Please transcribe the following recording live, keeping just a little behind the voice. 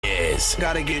is.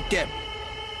 Gotta get that.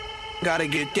 Gotta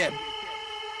get that.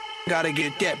 Gotta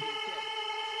get that.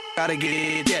 Gotta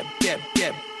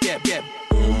get that.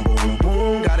 Boom, boom,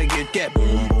 boom. Gotta get that.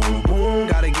 Boom, boom, boom.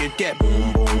 Gotta get that.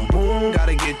 Boom, boom, boom.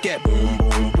 Gotta get that. Boom,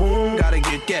 boom, boom. Gotta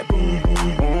get that. Boom,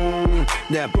 boom, boom.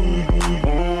 That boom, boom,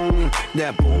 boom.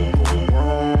 That boom, boom,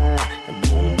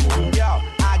 boom. Yo,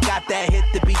 I got that hit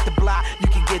to beat the block. You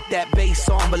can get that bass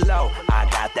on below. I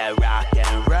got that rock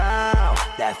and roll,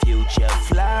 that future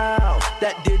flow,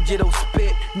 that digital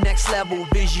spit, next level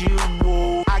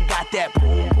visual. I got that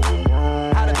boom, boom,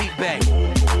 boom. How to beat bang.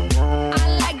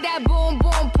 I like that boom,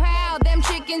 boom, pow. Them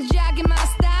chickens jogging my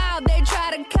style. They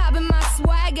try to copy my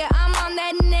swagger. I'm on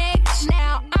that next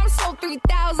now. I'm sold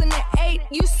 3008.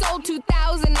 You sold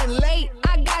 2000 and late.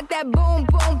 I got that boom,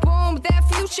 boom, boom. That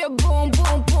future boom,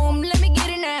 boom, boom. Let me get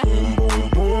it now. Boom, boom,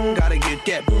 boom. Gotta get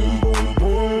that. Boom, boom,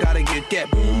 boom. Gotta get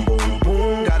that. Boom, boom,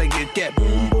 boom. Gotta get that.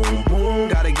 Boom, boom, boom.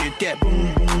 Gotta get that.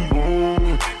 Boom, boom,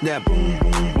 boom. That boom,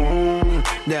 boom, boom.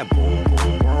 That boom,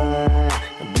 boom, boom.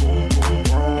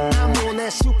 I'm on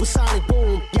that supersonic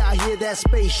boom. Y'all hear that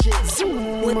spaceship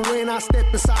zoom. When I step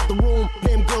inside the room,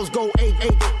 them girls go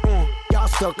 8-8. Y'all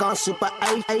stuck on super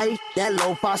 8-8. That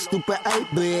lo-fi stupid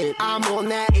 8-bit. I'm on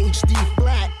that HD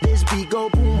flat. This beat go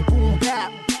boom, boom,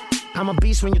 bap. I'm a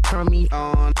beast when you turn me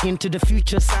on. Into the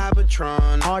future,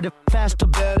 Cybertron. Harder, faster,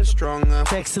 better, stronger.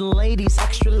 Sexy ladies,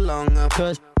 extra longer.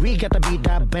 Cause we got to beat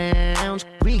that bounce.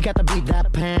 We got to beat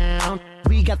that pound.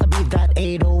 We got to beat that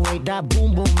 808. That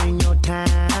boom, boom in your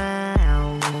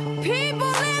town.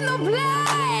 People in the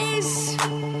place.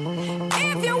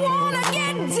 If you wanna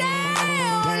get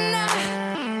down,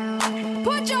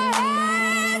 put your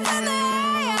hands in the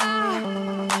air.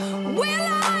 Will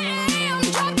I am,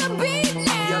 drop the beat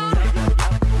now.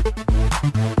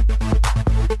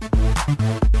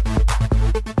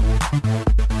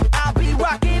 I'll be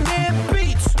rocking them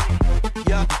beats.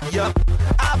 Yup.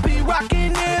 I'll be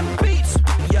rocking them beats.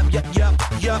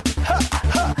 Yup. Ha.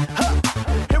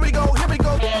 Here we go.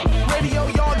 Radio,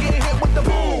 y'all getting hit with the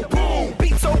boom, boom.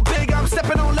 Beat so big, I'm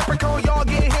stepping on leprechaun. Y'all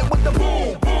getting hit with the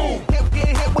boom, boom.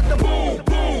 Getting hit with the boom,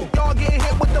 boom. Y'all getting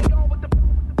hit with the.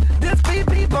 This beat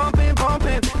be bumping.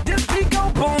 This beat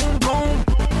go boom, boom.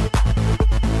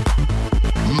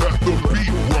 Let the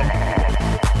beat rock.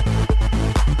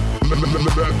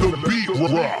 Let the beat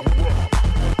rock.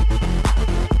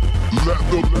 Let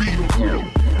the beat rock.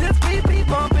 This beat be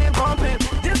bumping.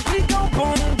 This beat go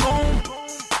boom, boom.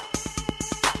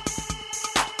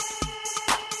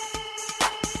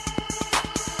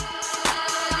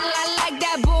 I like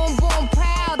that boom, boom,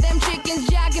 pow. Them chickens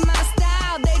jogging my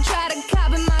style. They try to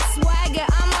copy my swagger.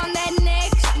 I'm on that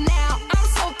next now. I'm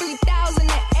sold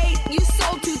 3008. You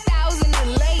sold 2000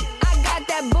 and late. I got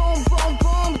that boom, boom,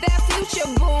 boom. That future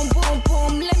boom, boom,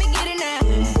 boom. Let me get it now.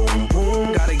 Boom, boom,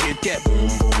 boom. Gotta get that. Boom,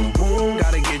 boom, boom.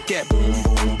 Gotta get that. Boom,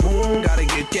 boom, boom. Gotta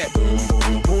get that. Boom,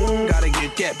 boom, boom. Gotta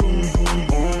get that. Boom, boom,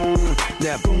 boom.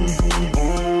 That boom, boom,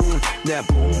 boom. That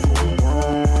boom, boom,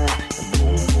 boom.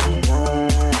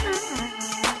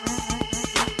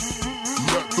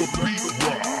 Let the beat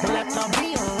rock. Let the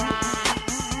beat rock.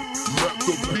 Let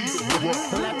the beat rock.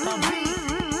 Let the beat.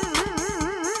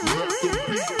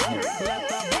 Let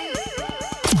the beat rock.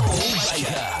 Paul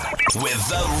Baker with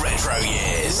the Retro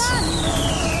Years.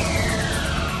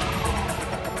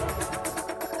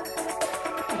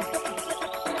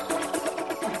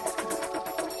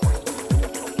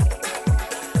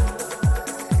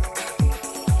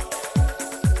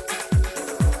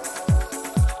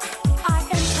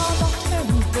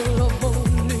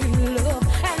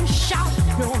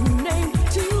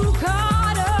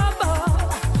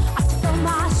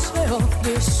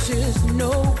 This is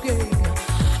no game.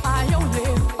 I only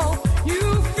hope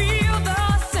you feel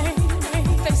the same.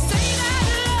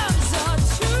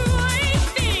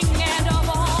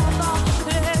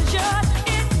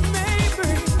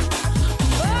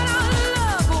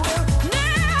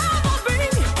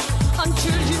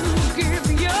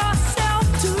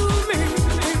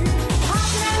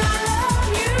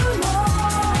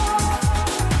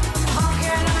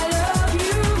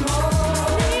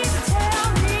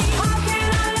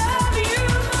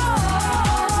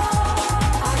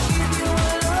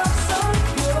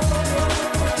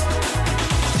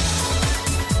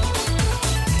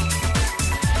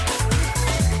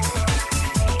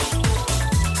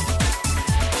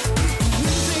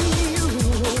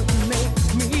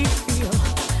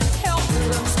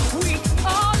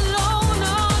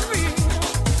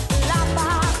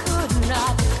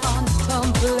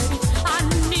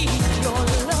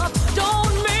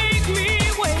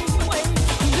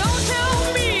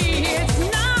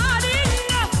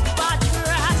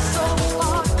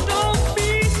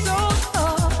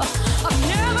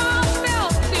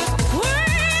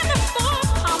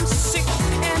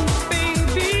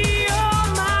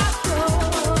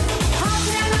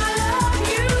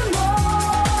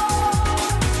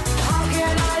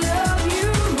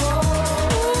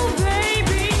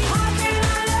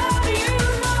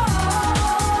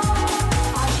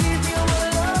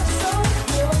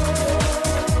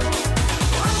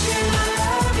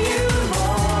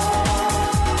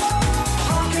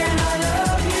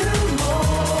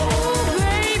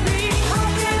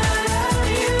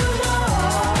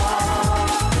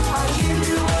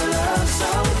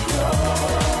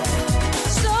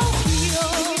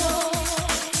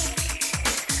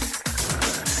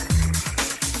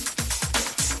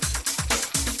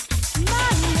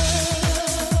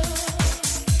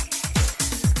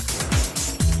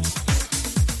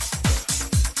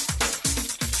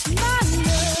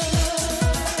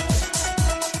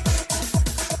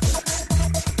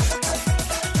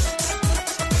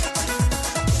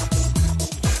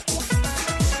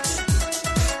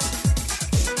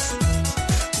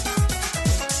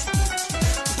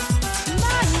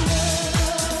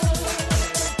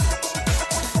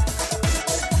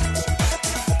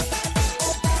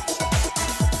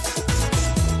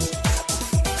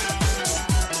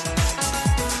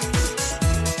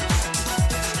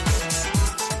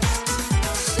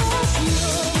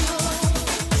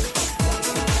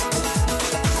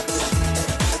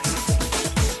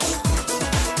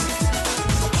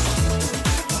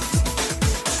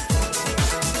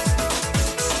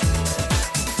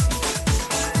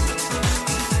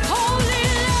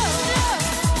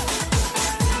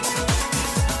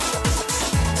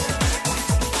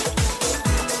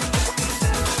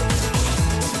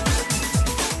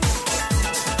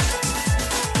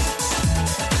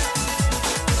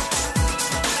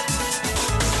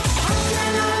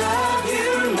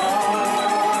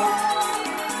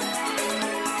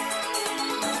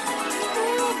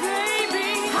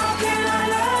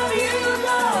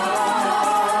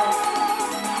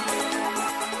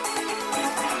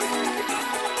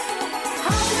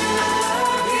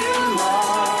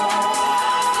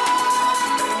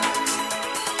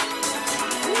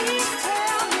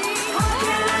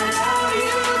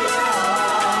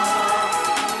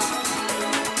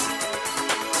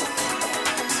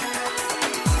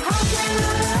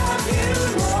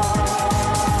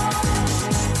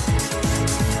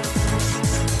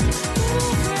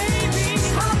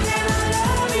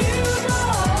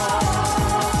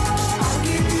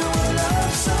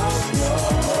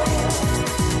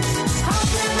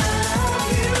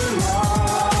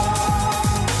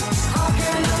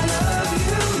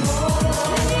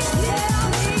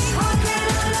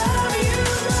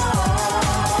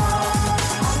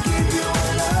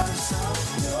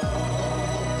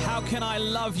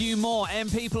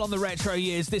 on the Retro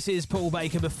Years. This is Paul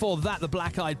Baker. Before that, the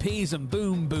Black Eyed Peas and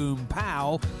Boom Boom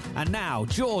Pow. And now,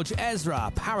 George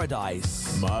Ezra,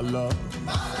 Paradise. My love,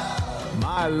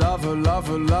 my lover,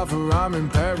 lover, lover, I'm in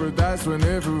paradise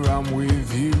whenever I'm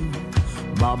with you.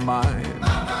 My mind,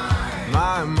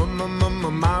 my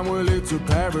mind, well, it's a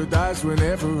paradise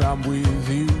whenever I'm with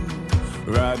you.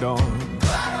 Ride on,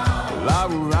 well, I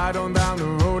will ride on down the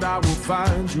road, I will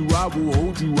find you, I will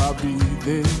hold you, I'll be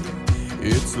there.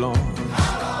 It's long,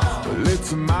 well,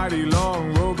 it's a mighty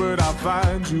long road, but I'll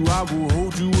find you, I will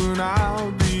hold you, and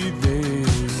I'll be there.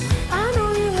 I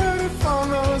know you heard it from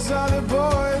those other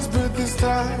boys, but this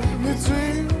time it's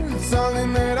real, it's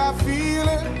something that I feel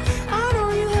it. I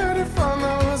know you heard it from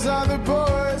those other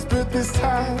boys, but this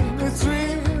time it's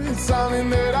real, it's something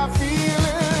that I feel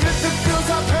it. If it feels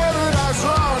like paradise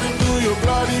running through your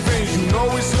bloody veins, you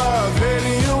know it's love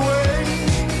heading your way.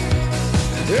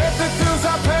 If it feels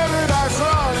like paradise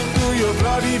running through your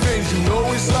bloody veins, you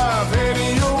know it's love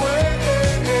heading your way.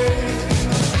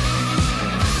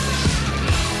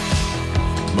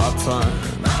 My time,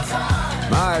 my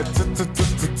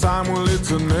time, well,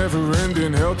 it's a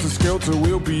never-ending helter-skelter.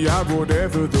 We'll be out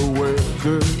whatever the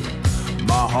weather.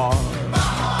 My heart,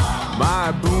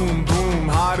 my boom, boom,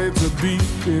 heart, it's a beat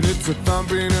and it's a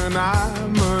thumping and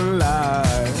I'm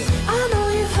alive. I know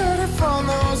you heard it from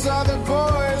those other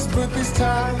boys, but this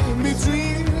time it's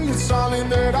real, it's something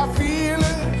that I feel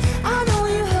it. I know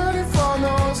you heard it from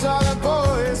those other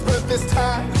boys, but this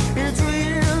time it's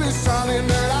real, it's something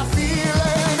that I feel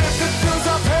it. If it feels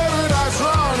like paradise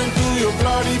running through your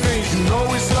bloody veins, you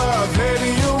know it's love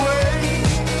heading your way.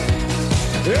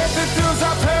 If it feels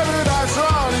like paradise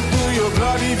running through your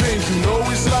bloody veins, you know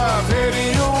it's love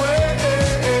heading your way.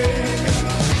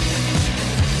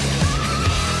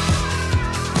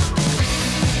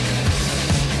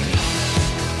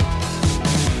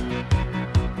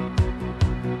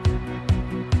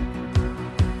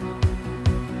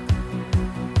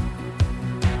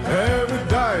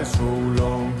 Paradise, roll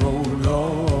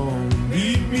on,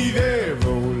 meet me there,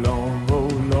 roll on,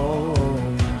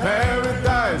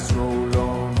 paradise, roll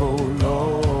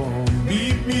on,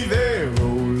 meet me there,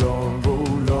 roll on,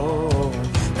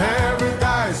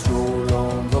 paradise, roll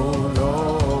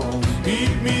on,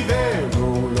 meet me there,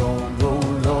 roll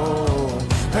on,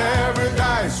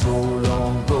 paradise, roll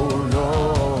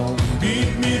on,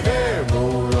 meet me there,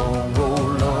 roll on,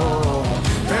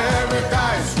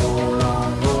 paradise, roll on.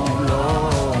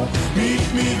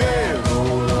 Meet me there,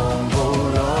 roll on,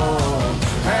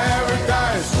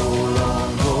 paradise, roll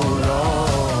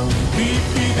on, meet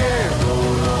me there,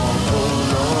 roll on.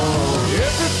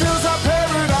 If it feels like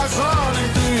paradise running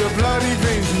through your bloody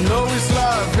veins, you know it's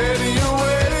love heading your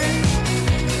way.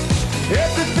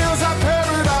 If it feels like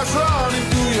paradise running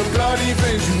through your bloody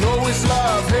veins, you know it's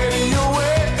love heading your way.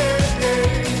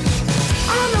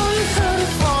 I know you heard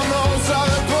it from those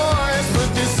other boys, but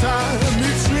this time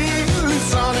it's real, it's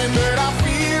something that I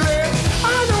feel it.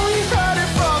 I know you heard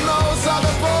it from those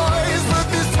other boys, but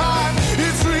this time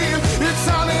it's real, it's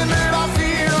something that I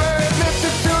feel it. If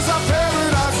it feels like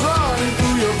paradise running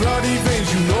through your bloody veins,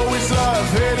 you know it's love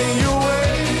heading your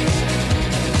way.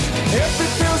 If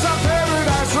it feels like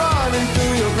paradise running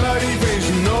through your bloody veins,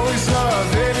 you know it's love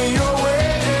heading your way.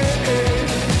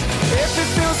 If it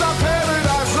feels like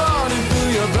paradise running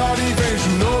through your bloody veins,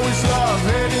 you know it's love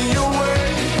heading your way.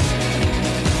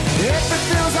 If it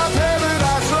feels like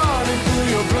paradise running through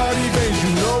your bloody veins,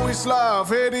 you know it's love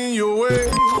heading your way.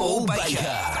 Paul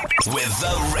Baker with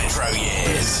the Retro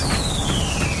Years.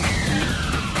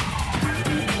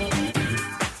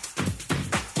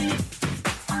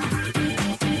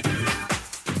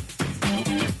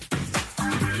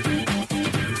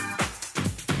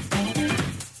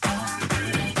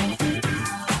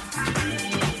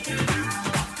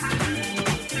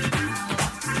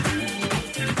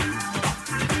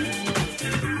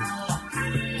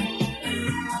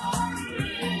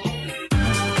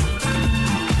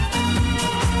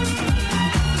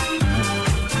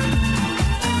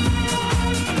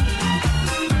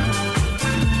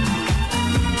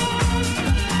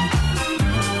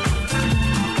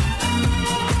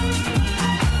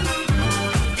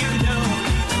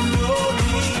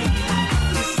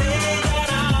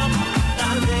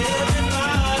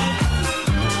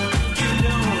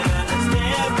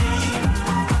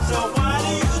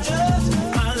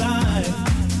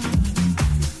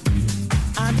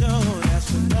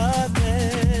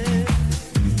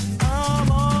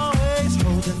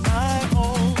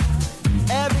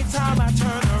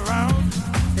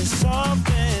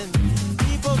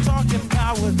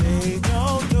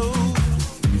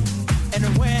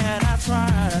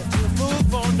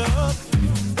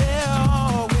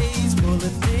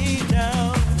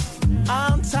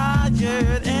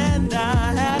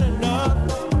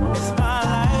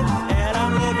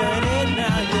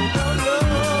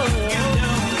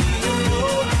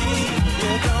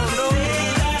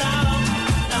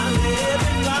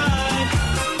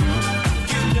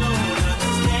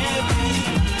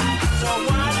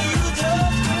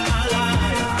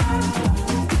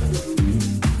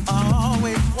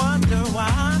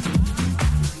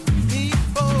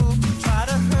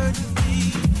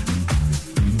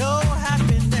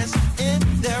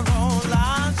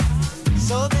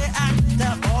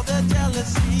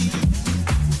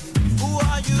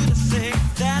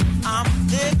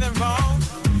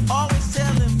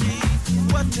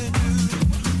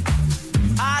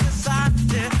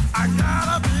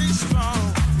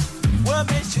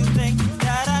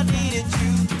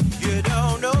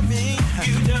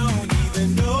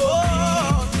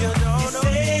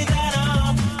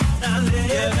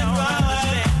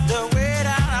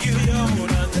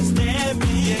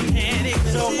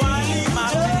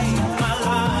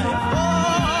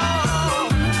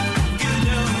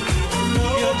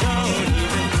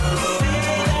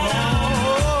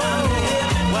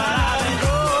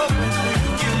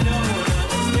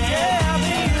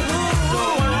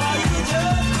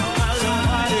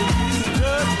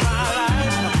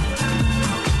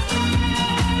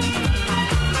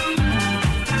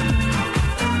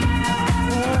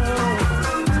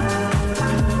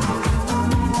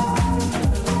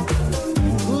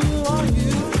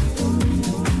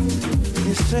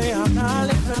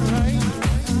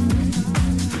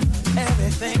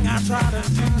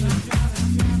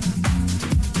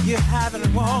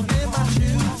 haven't walked in my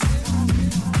shoes.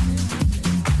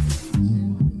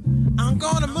 I'm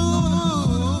gonna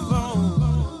move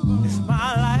on. It's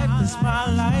my life, it's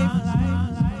my life.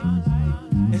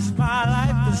 It's my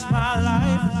life, it's my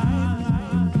life.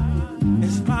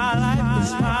 It's my life,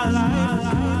 it's my life.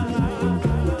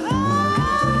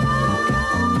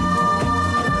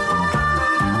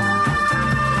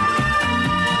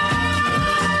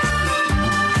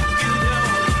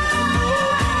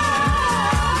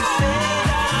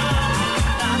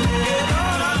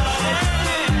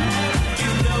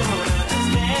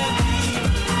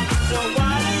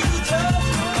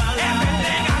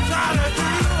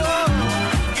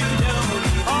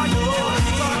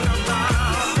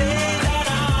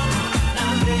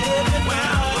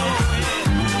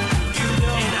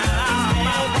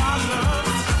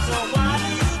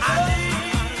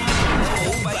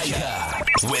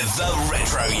 With the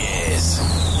Retro Years.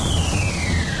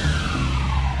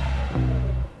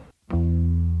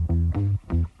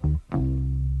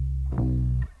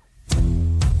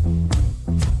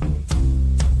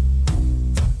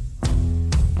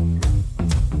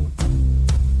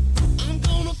 I'm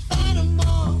gonna fight 'em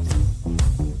all.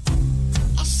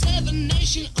 A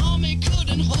 7-nation army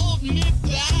couldn't hold me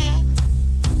back.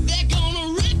 They're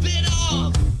gonna rip it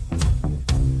off,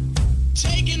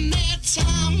 taking their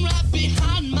time right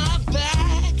behind my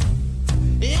back.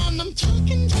 And I'm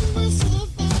talking to myself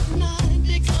at night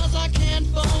because I can't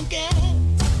forget.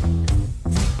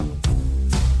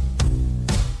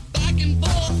 Back and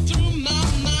forth through my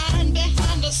mind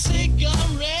behind a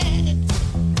cigarette.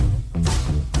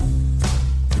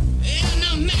 And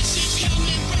a message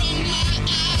coming from my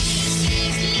eyes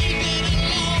says leave it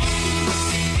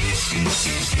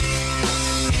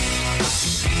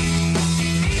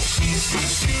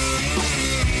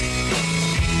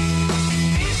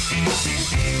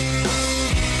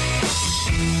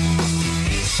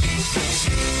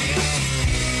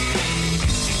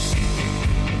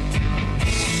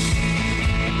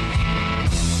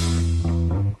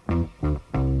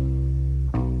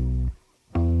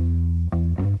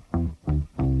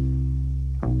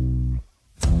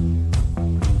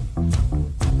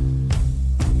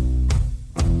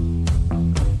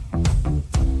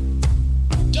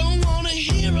Don't wanna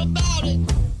hear about it.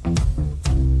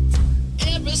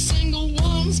 Every single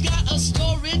one's got a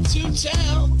story to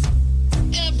tell.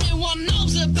 Everyone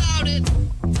knows about it.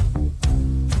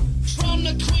 From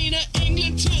the Queen of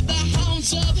England to the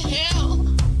hounds of hell.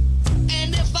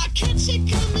 And if I catch it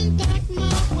coming back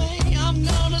my way, I'm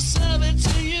gonna serve it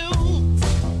to you.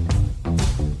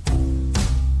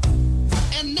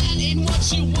 And that ain't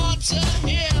what you want to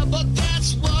hear, but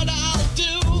that's what I'll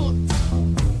do.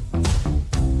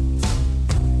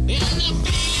 And the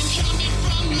feeling coming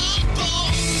from my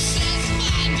bones says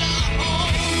find a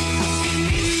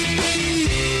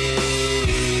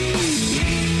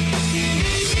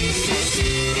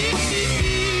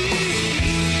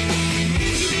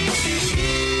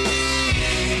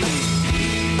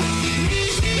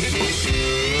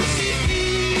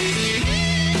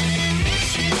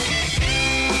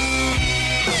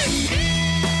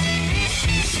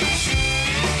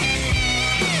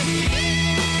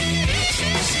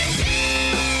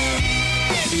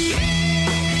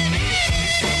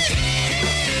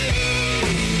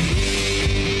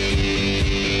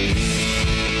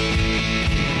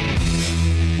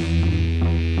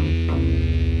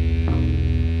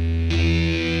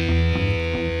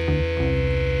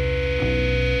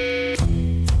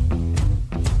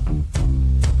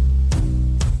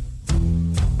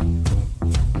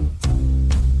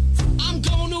I'm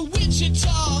going to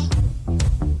Wichita,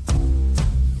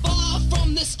 far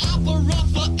from this opera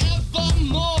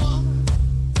forevermore.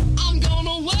 I'm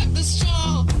gonna work the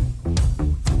straw,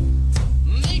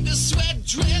 make the sweat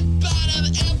drip out of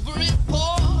every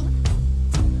pore.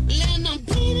 And I'm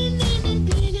bleeding and I'm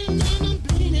bleeding and I'm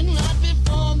bleeding right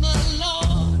before the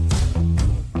Lord.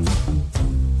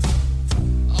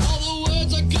 All the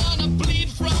words are gonna bleed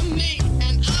from me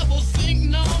and I will think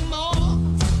no more.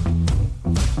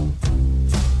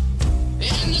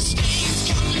 And the stains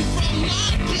coming from my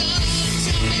blood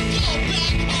tell me go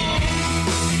back home.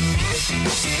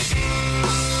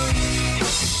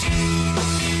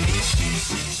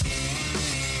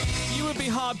 You would be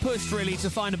hard pushed, really, to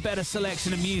find a better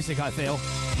selection of music, I feel.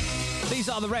 These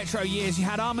are the Retro Years. You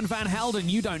had Armand Van Helden,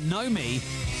 You Don't Know Me.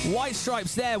 White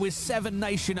Stripes there with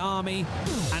 7-Nation Army.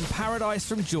 And Paradise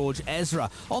from George Ezra.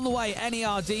 On the way,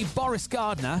 NERD, Boris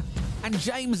Gardner and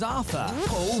James Arthur.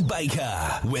 Paul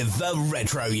Baker with the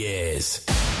Retro Years.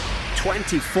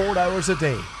 24 hours a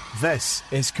day. This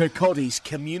is Kirkcaldy's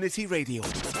Community Radio.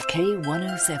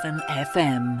 K107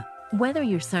 FM. Whether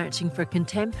you're searching for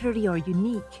contemporary or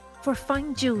unique, for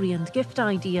fine jewellery and gift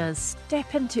ideas,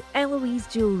 step into Eloise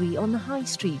Jewellery on the High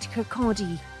Street,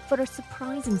 Kirkcaldy, for a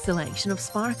surprising selection of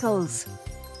sparkles.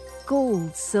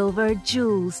 Gold, silver,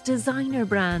 jewels, designer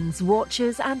brands,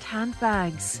 watches and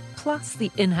handbags, plus the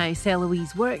in-house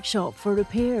Eloise workshop for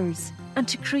repairs, and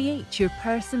to create your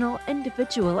personal,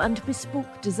 individual and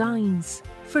bespoke designs.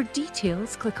 For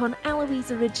details, click on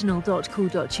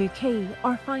eloiseoriginal.co.uk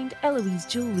or find Eloise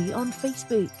Jewellery on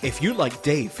Facebook. If you're like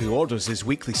Dave, who orders his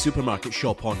weekly supermarket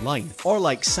shop online, or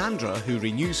like Sandra, who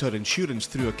renews her insurance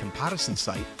through a comparison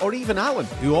site, or even Alan,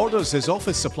 who orders his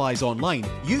office supplies online,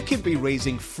 you can be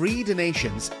raising free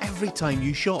donations every time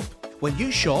you shop. When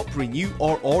you shop, renew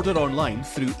or order online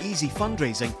through Easy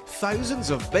Fundraising,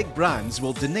 thousands of big brands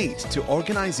will donate to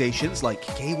organisations like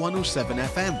K107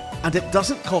 FM. And it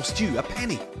doesn't cost you a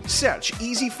penny. Search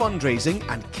Easy Fundraising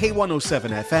and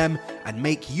K107 FM and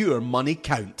make your money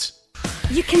count.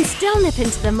 You can still nip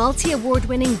into the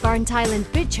multi-award-winning Burnt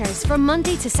Island Butchers from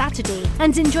Monday to Saturday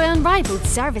and enjoy unrivaled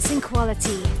service and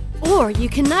quality. Or you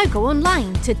can now go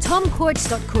online to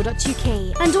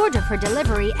tomcourts.co.uk and order for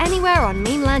delivery anywhere on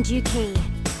mainland UK.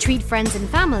 Treat friends and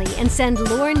family and send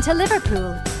Lauren to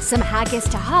Liverpool, some haggis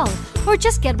to Hull, or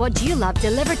just get what you love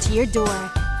delivered to your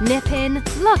door. Nip in,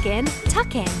 log in,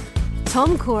 tuck in.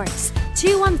 Tom Courts,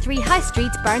 213 High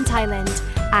Street, Burnt Island,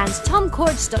 and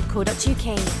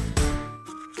tomcourts.co.uk.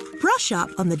 Brush up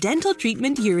on the dental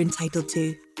treatment you're entitled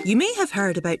to. You may have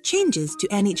heard about changes to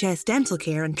NHS dental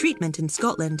care and treatment in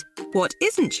Scotland. What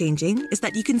isn't changing is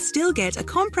that you can still get a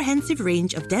comprehensive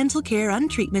range of dental care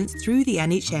and treatments through the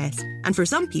NHS. And for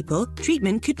some people,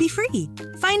 treatment could be free.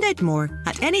 Find out more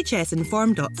at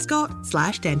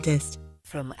nhsinform.scot/dentist.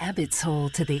 From Abbots Hall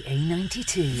to the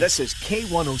A92. This is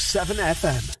K107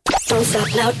 FM. Don't stop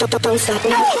now, don't stop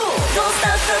now. Don't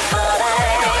stop the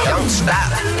party. Don't stop.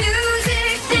 The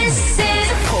music, this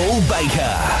is Paul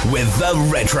Baker with the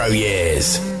Retro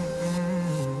Years.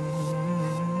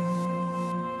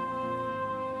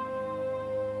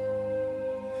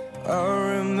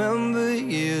 I remember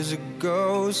years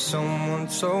ago, someone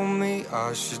told me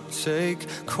I should take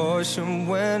caution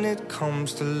when it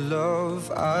comes to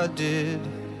love. I did.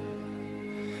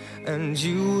 And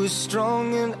you were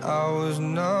strong and I was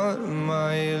not.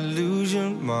 My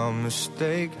illusion, my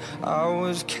mistake. I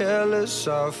was careless,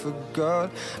 I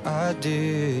forgot I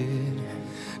did.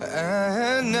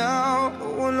 And now,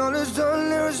 when all is done,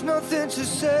 there is nothing to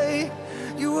say.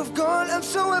 You have gone and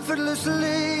so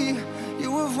effortlessly.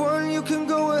 You have won, you can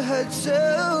go ahead,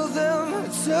 tell them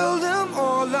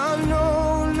all I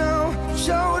know now.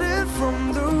 Shout it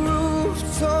from the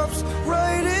rooftops,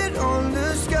 write it on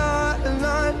the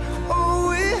skyline. All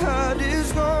we had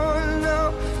is gone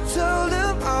now. Tell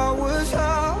them I was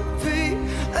happy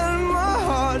and my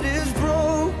heart is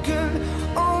broken.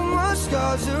 All my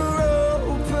scars are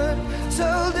open.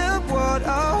 Tell them what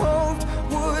I hoped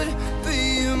would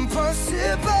be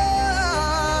impossible.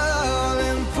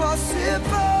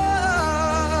 Impossible.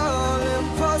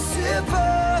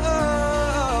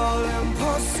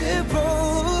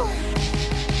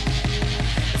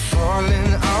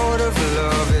 Falling out of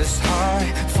love is high.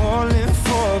 Falling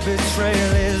for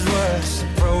betrayal is worse.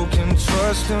 Broken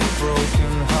trust and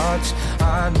broken hearts.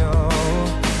 I know.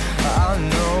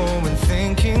 And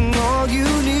thinking all you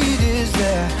need is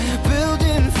there.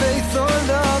 Building faith on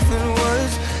love and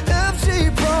words. Empty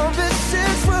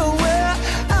promises will wear.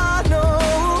 I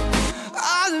know.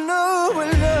 And now,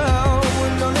 when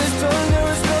all is done, there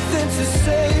is nothing to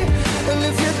say. And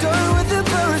if you're done with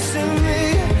embarrassing me,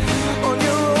 on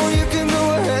your own you can go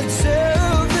ahead,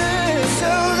 tell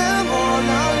them all I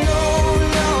know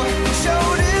now.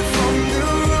 Shout it from the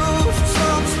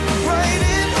rooftops, write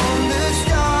it on the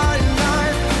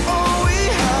skyline. All we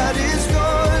had is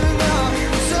gone now.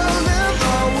 Tell them I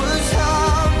was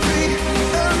happy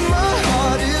and my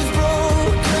heart is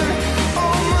broken.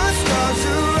 All my scars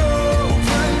are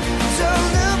open. Tell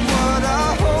them what I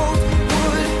hoped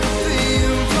would be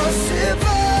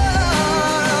impossible.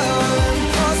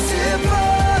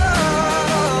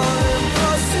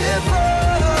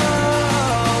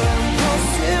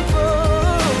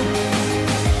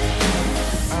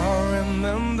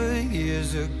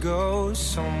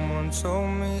 Someone told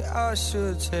me I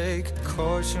should take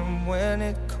caution when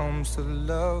it comes to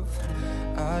love.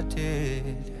 I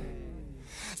did.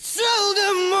 Tell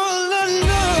them all I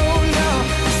know now.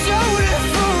 Shout it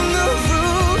from the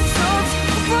rooftops,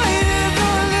 write it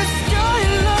on the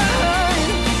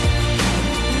skyline.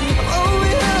 All we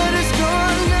had is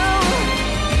gone now.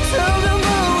 Tell them I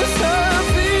was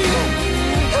happy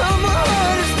and my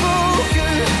heart is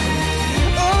broken.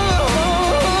 Oh,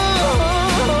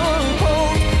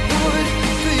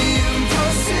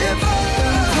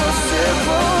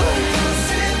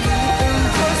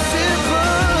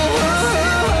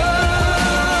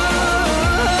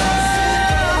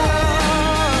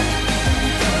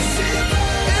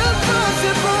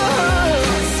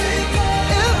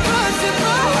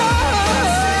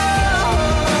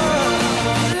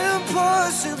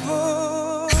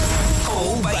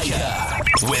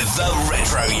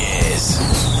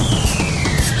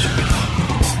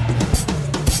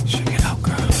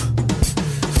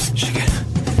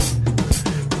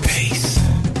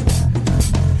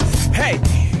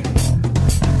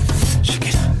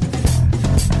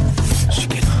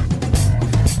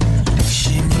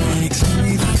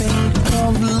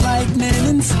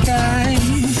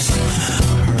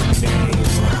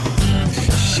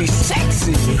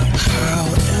 sexy. How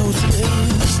else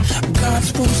is God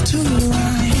supposed to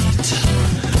write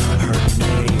her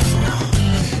name?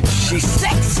 She's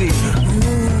sexy.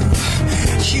 Move.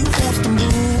 She wants to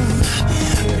move,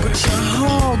 but you're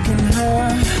hogging her.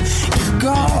 You're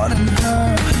guarding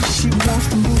her. She wants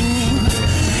to move.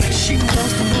 She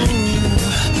wants to move,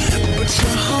 but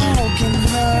you're hogging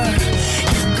her.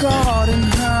 You're guarding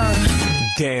her.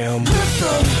 Damn.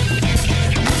 Listen,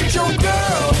 look at your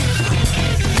girl.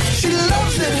 She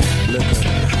loves it. Look at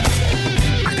her.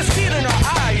 I can see it in her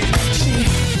eyes. She,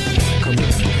 come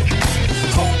here.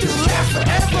 Hope this lasts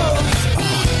forever.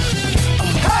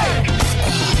 Hey!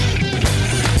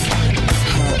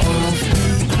 Her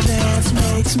off-beat dance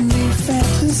makes me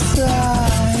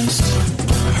fantasize.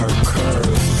 Her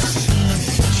curves,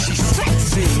 she's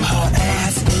sexy. Her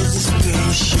ass is a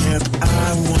spaceship I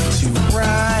want to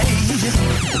ride.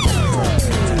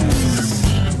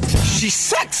 She's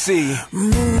sexy.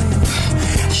 Move,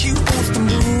 she wants to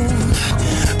move,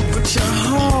 but you're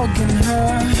hogging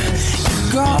her. You're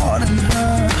guarding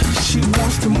her. She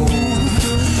wants to move.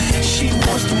 She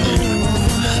wants to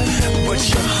move, but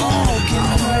you're hogging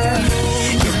her.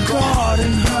 You're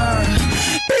guarding her.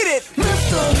 Beat it,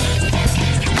 mister.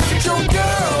 Look at your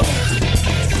girl.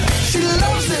 She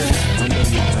loves it. I know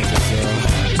you like that girl.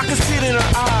 I can see it in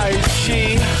her eyes. She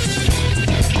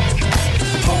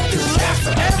hope this lasts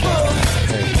forever.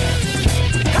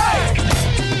 Hey. Hey!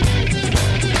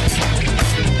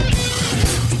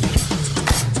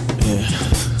 Yeah.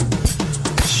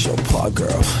 It's your part,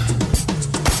 girl.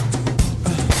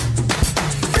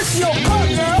 It's your part,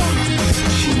 girl.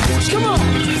 Come on.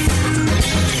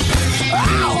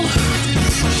 Ow!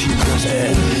 She wants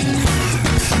it.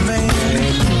 Man.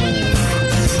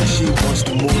 She wants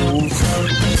to move.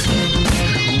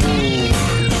 Move.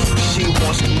 She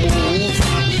wants to move.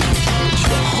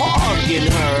 You're hogging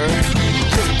her.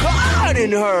 You're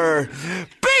guarding her.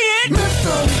 Bring it!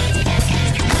 Mister,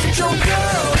 look at your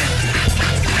girl.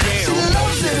 Damn. She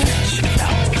loves it.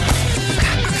 I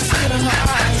can see it in her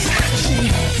eyes. She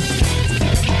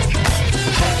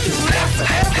hope this lasts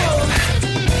forever.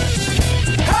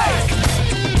 Hey!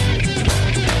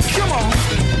 Come on,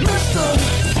 mister.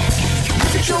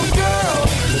 Look at your girl.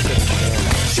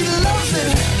 She loves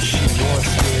it. She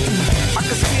wants it. I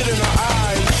can see it in her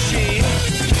eyes. She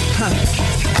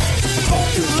hope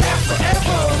this lasts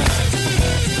forever.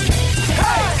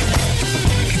 Hey!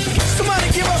 Somebody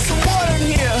give us some water in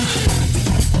here.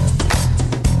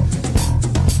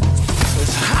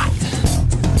 It's hot.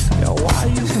 Yo, why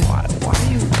you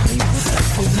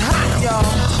it's hot, y'all.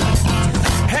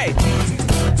 Hey.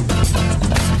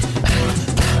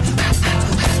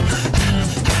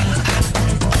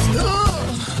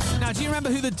 Now, do you remember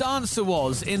who the dancer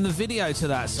was in the video to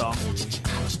that song?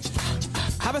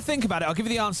 Have a think about it. I'll give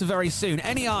you the answer very soon.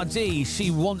 NERD, She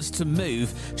Wants to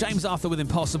Move. James Arthur with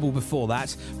Impossible before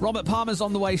that. Robert Palmer's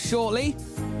on the way shortly.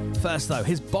 First, though,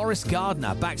 here's Boris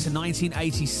Gardner back to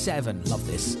 1987. Love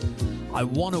this. I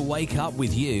Want to Wake Up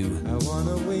With You. I want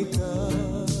to wake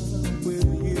up with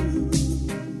you.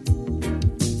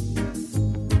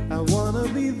 I want to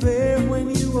be there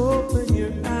when you open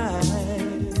your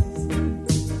eyes.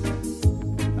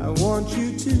 I want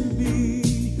you to be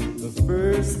the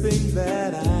first thing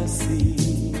that I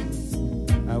see.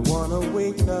 I want to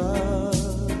wake up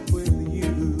with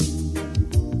you.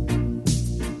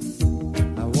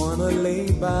 I want to lay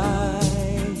by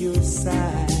your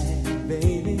side,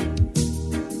 baby.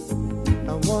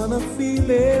 I wanna feel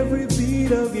every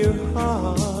beat of your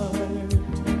heart.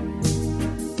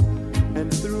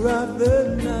 And throughout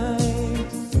the night,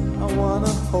 I wanna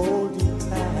hold you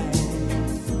tight.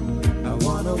 I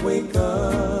wanna wake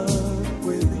up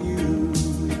with you.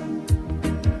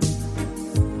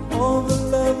 All the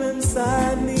love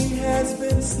inside me has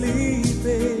been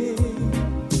sleeping,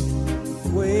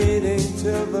 waiting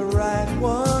till the right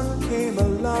one came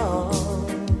along.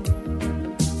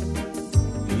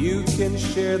 You can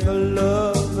share the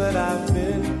love that I've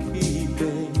been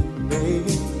keeping,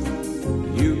 baby.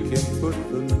 You can put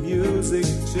the music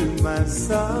to my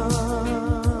song.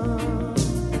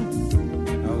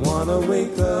 I wanna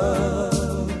wake up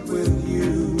with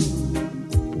you.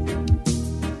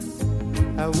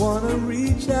 I wanna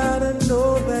reach out and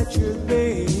know that you're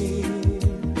there.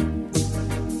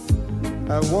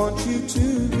 I want you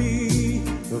to be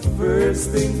the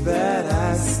first thing that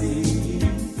I see.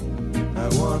 I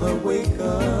wanna wake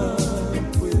up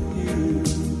with you.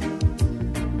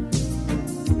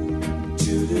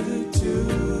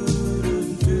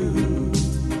 Do-do-do-do-do-do.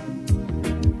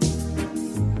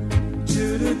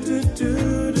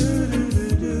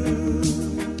 Do-do-do-do-do-do-do.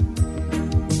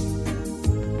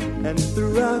 And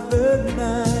throughout the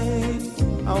night,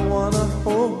 I wanna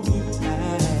hold you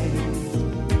tight.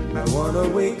 I wanna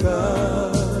wake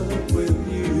up with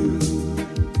you.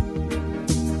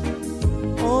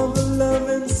 All the love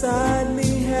inside me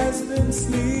has been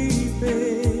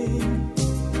sleeping,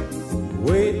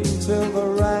 waiting till the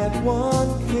right one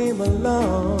came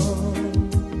along.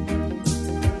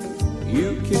 You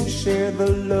can share the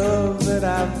love that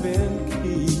I've been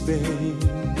keeping.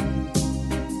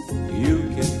 You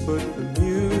can put the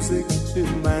music to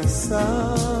my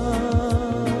song.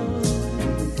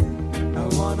 I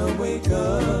wanna wake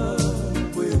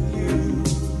up with you.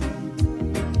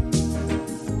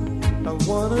 I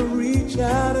wanna reach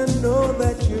out and know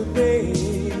that you're there.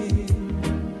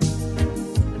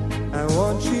 I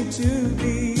want you to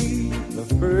be the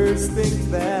first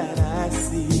thing that I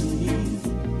see.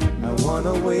 I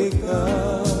wanna wake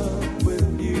up with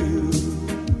you.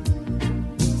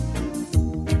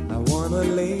 I wanna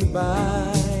lay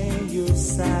by your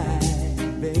side,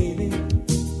 baby.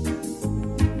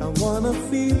 I wanna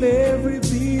feel every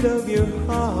beat of your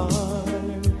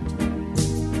heart.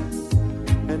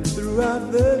 And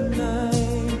throughout the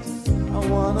night, I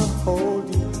wanna hold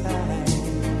you tight.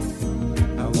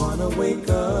 I wanna wake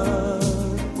up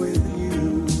with you.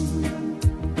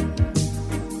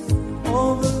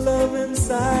 All the love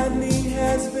inside me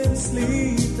has been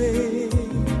sleeping,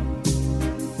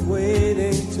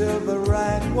 waiting till the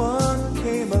right one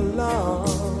came along.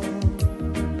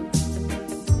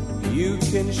 You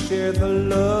can share the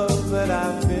love that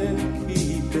I've been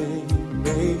keeping,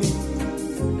 baby.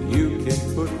 You can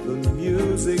put the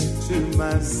music to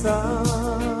my song.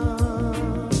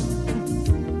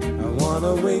 I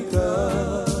wanna wake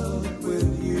up with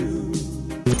you.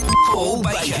 Paul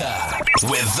Baker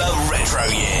with the Retro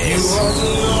Years. You ought to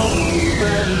know me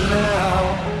better now.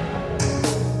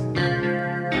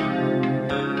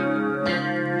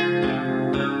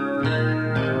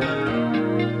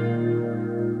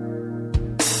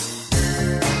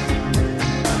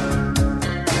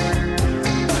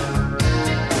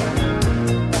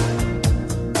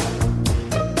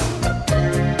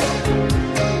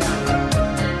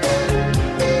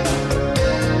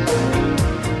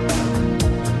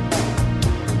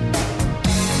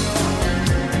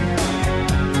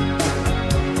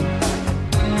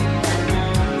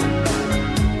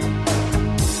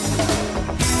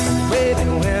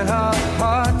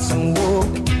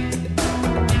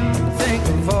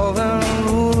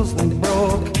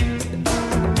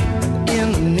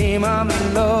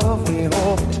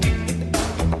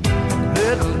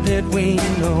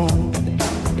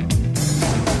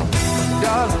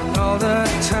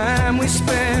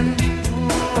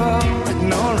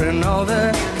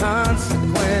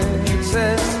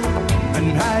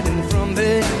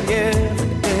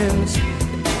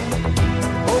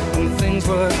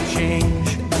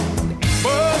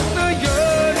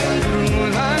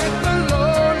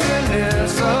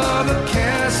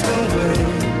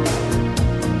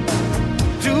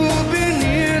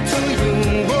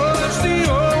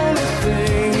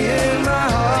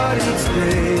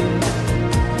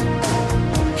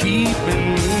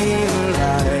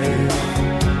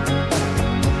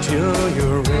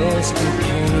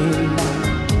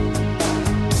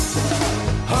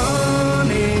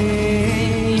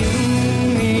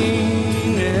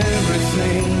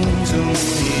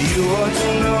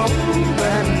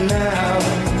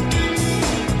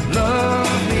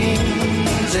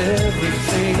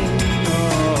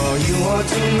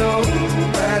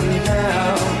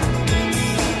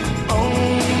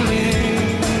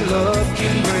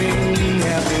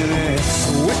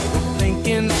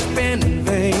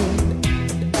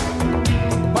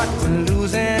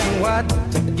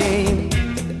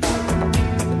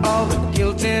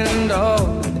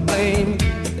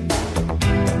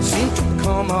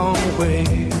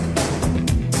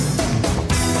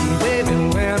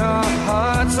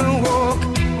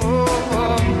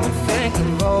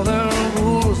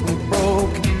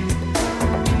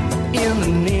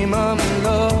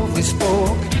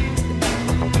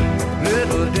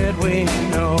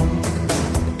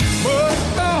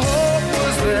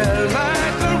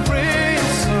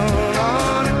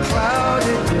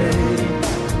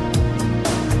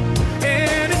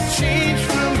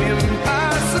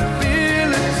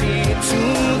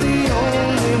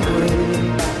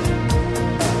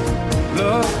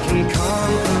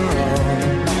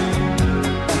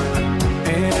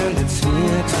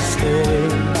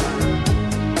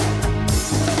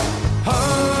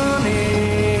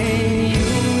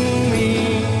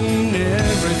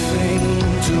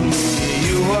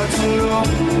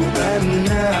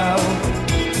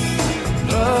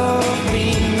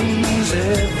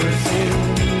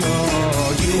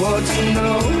 to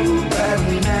know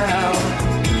that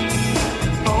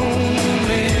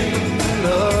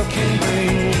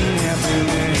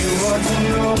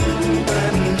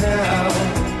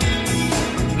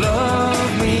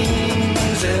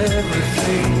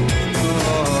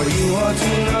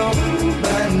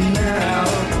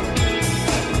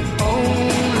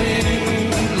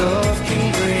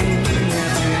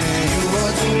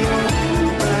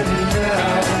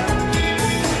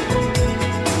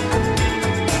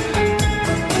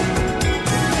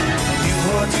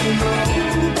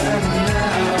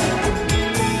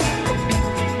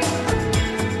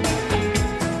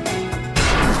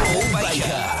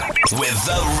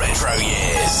retro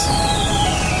years.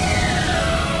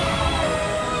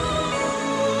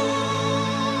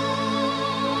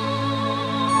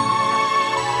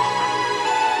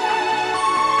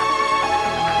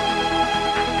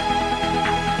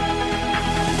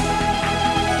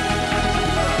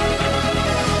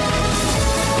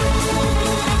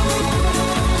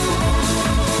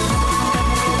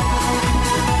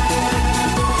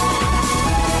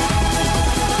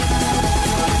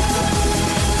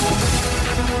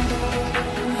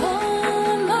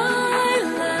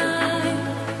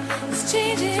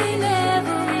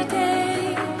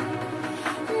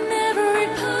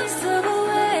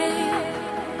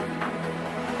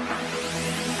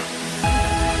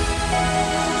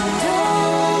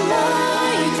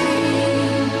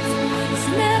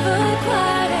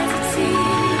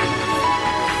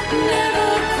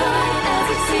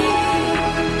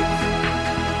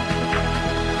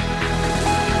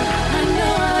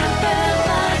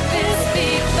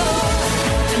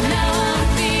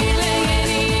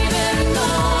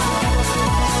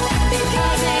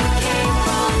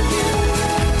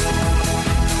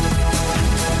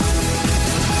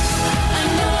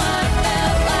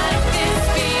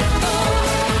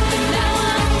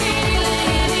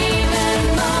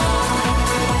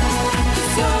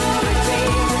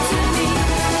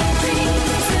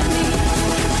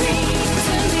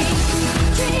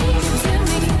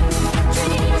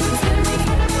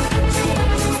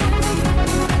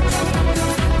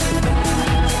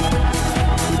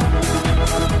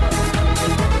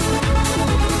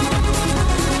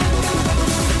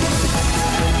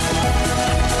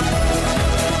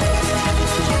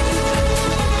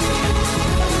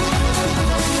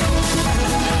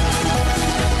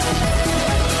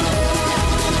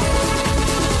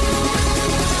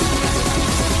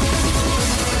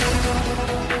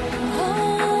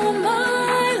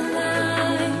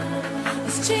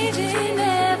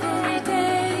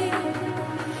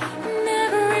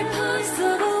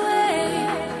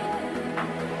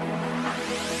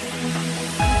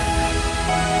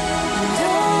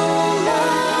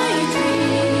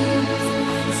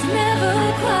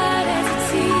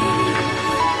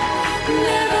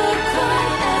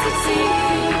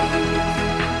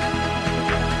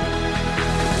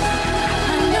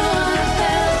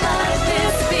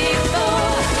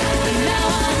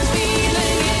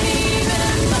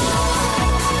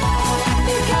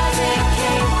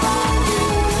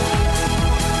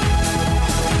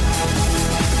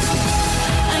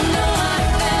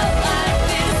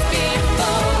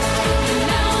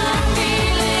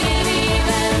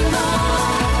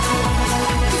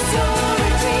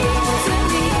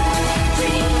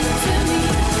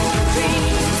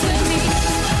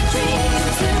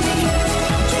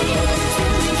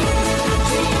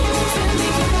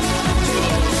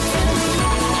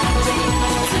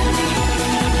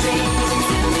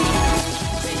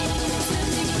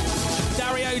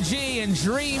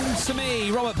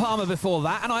 Before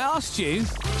that, and I asked you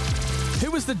who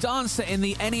was the dancer in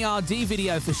the NERD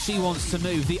video for She Wants to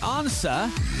Move. The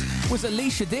answer was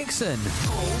Alicia Dixon.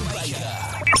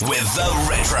 With the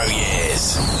retro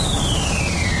years.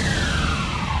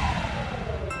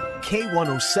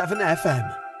 K107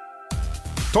 FM.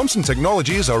 Thomson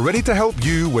Technologies are ready to help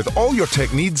you with all your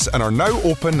tech needs and are now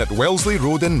open at Wellesley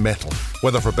Road in Metal.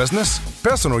 Whether for business,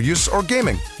 personal use or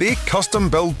gaming, they custom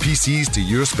build PCs to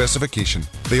your specification.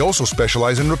 They also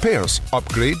specialise in repairs,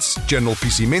 upgrades, general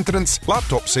PC maintenance,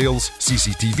 laptop sales,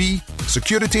 CCTV,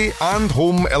 security and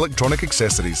home electronic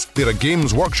accessories. They're a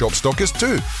Games Workshop stockist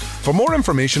too. For more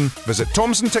information, visit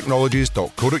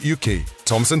thomsontechnologies.co.uk.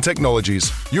 Thomson Technologies,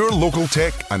 your local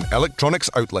tech and electronics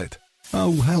outlet.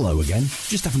 Oh, hello again.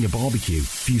 Just having a barbecue. A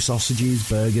few sausages,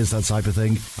 burgers, that type of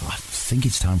thing. I think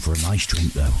it's time for a nice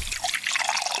drink, though.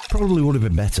 Probably would have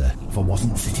been better if I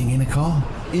wasn't sitting in a car,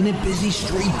 in a busy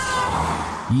street.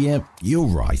 Yep, you're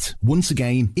right. Once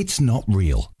again, it's not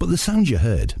real. But the sounds you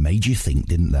heard made you think,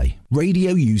 didn't they?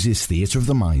 Radio uses theatre of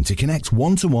the mind to connect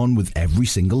one-to-one with every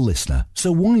single listener.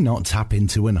 So why not tap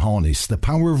into and harness the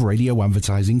power of radio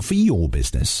advertising for your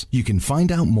business? You can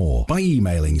find out more by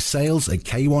emailing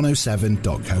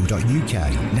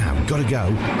sales@k107.co.uk. Now, gotta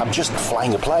go. I'm just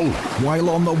flying a plane. While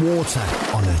on the water,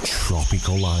 on a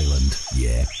tropical island.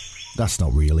 Yeah, that's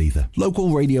not real either. Local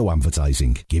radio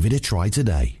advertising. Give it a try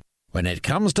today. When it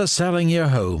comes to selling your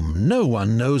home, no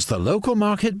one knows the local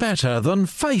market better than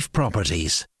Fife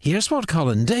Properties. Here's what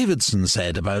Colin Davidson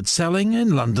said about selling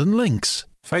in London Links.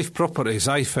 Fife Properties,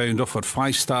 I found, offered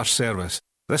 5-star service.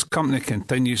 This company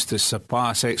continues to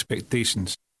surpass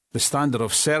expectations. The standard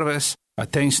of service,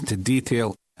 attention to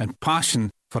detail and passion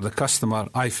for the customer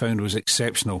I found was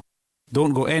exceptional.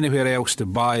 Don't go anywhere else to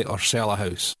buy or sell a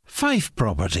house. Fife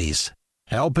Properties,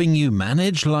 helping you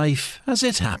manage life as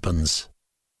it happens.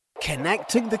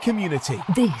 Connecting the community.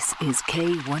 This is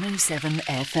K107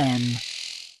 FM.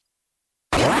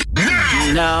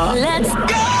 No. Let's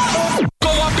go! Go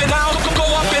up and down, go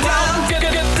up and down,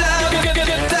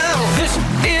 get down. This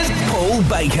is Paul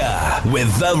Baker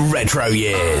with the Retro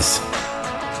Years.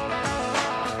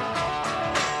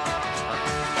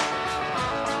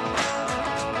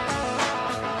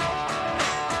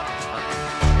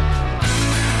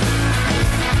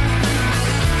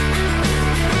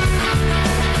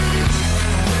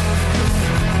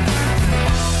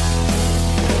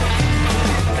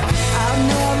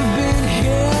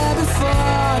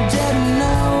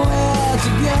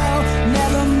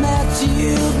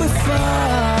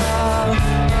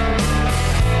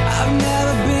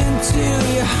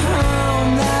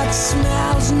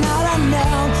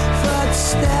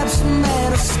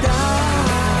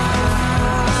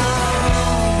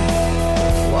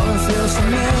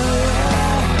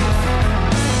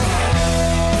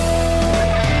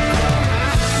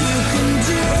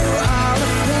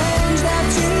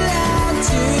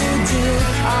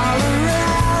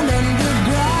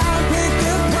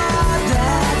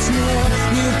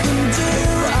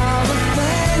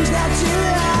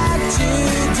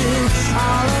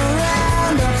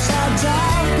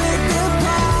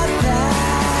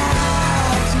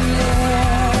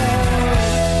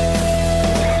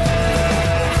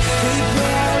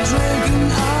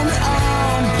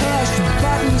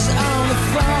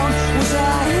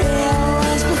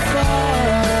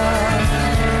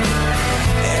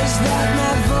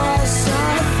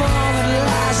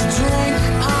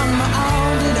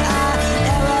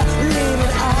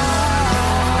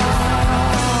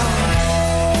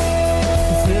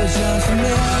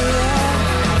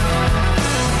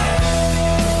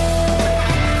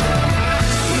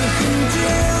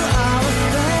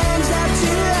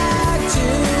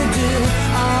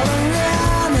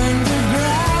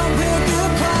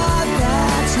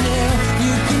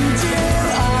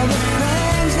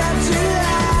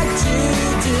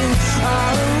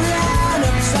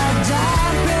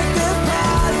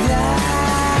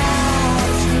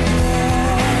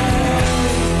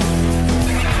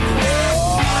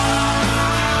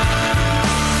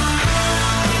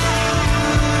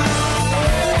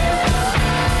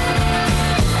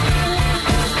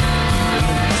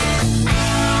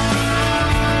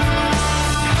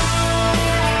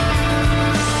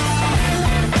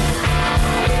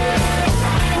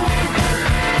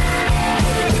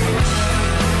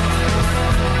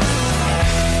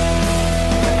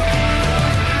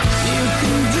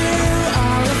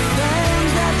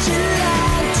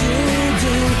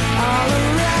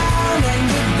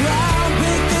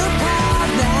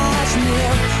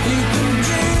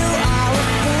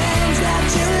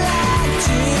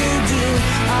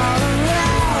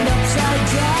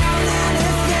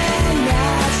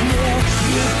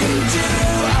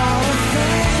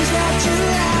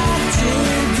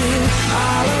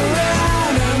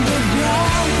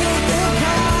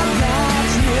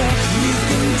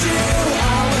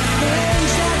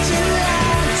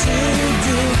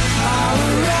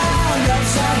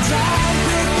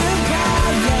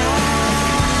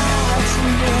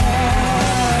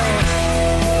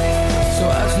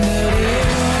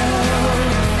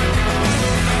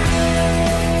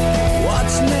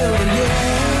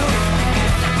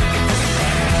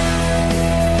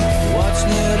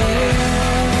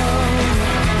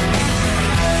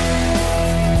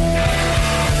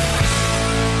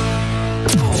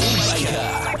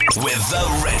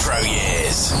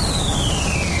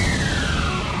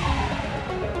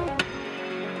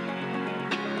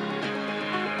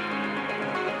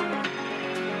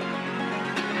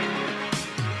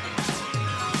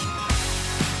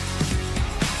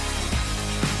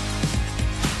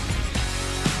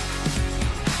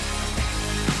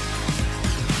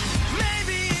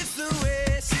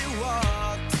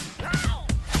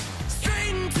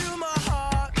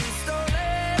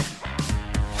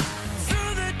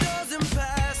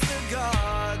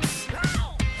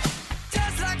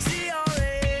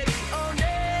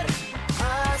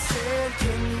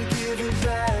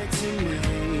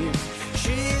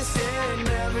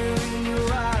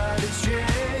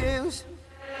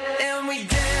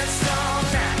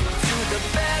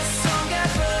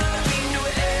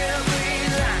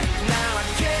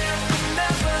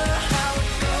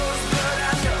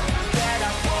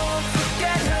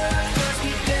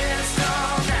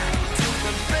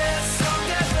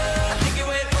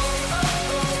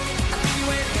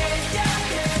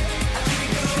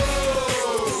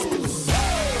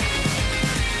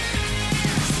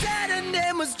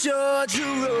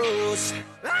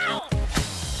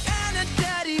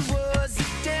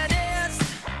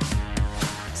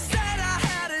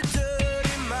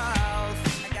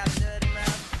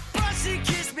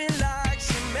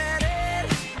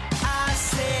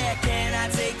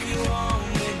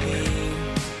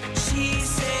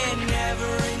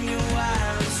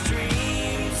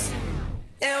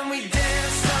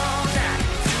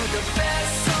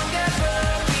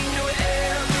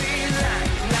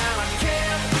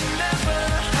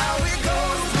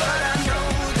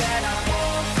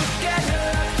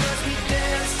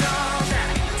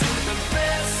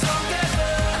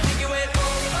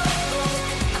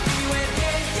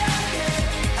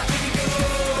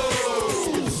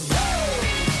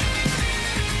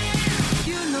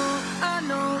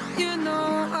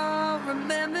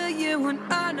 and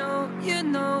I know you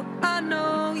know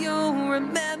you'll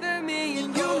remember me,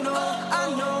 and you know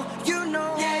I know you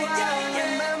know I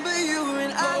remember you,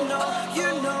 and I know you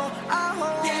know I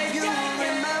hope you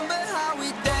remember how we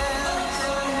danced,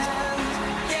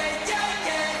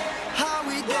 how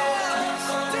we danced, how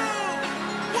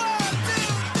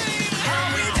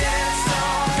we danced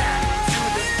to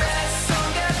the best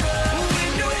song ever. We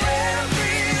knew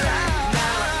every line.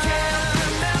 Now I can't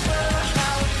remember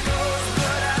how it goes,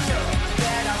 but I know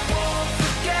that I won't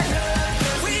forget her.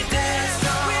 'Cause we danced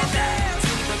to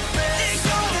the best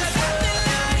song ever.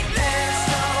 We danced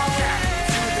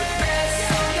to the best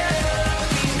song ever.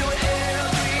 We knew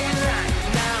every line.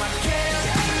 Now I can't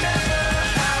remember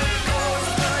how it goes,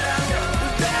 but I know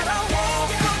that I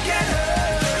won't forget her.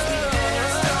 'Cause we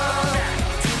danced to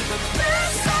the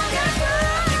best song ever.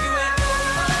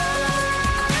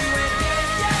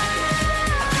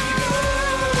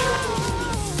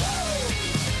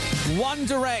 One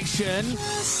Direction.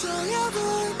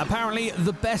 Apparently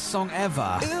the best song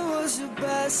ever. It was the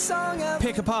best song ever.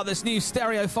 Pick apart this new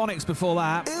Stereophonics before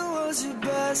that. It was the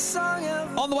best song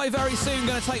ever. On the way very soon,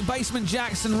 going to take Basement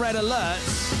Jackson, Red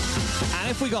Alerts. And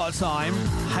if we got time,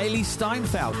 Hayley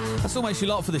Steinfeld. That's almost your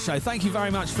lot for the show. Thank you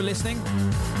very much for listening.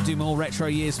 I'll do more retro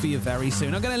years for you very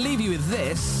soon. I'm going to leave you with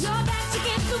this.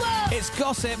 It's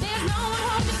Gossip. There's no one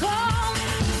home to call.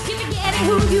 Keep forgetting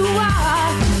who you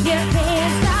are. You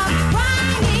can't stop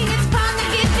crying. It's fun to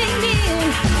get things in.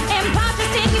 And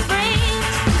projects in your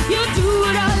brains. You do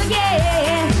it all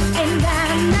again. And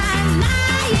I'm not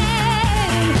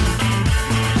lying.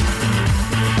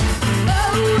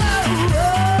 Oh, oh,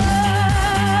 oh.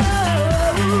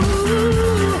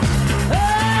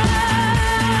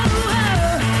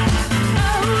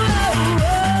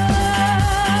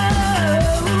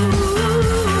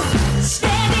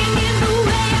 Standing in the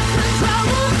way of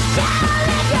control. Gotta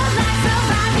let your life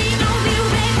survive the only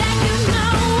way that you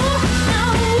know.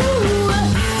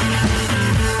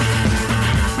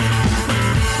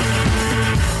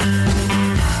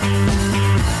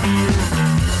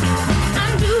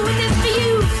 I'm doing this for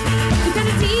you because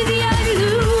it's easier to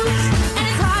lose, and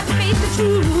it's hard to face the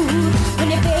truth. When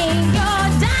you think you're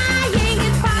dying,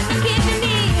 it's part of giving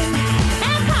in,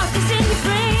 and cautious in your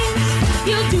friends.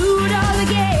 You do it all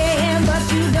again, but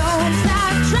you don't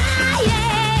stop trying.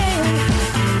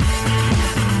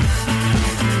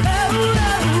 Oh,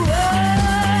 oh, oh,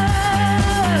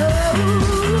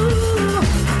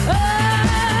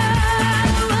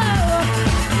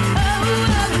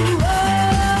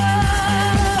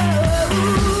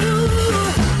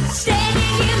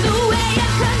 standing in the way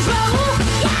of control.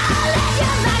 Yeah, let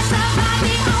your life survive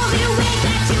the only way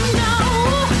that you know.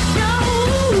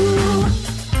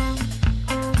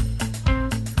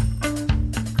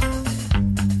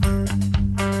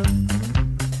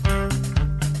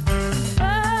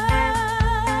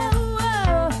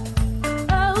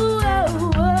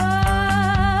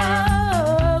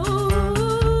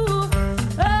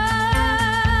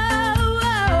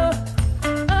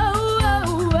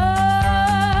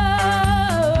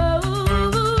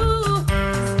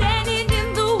 Standing in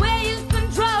the way of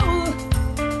control.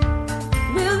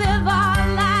 We live our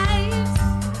lives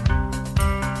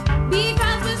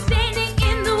because we're standing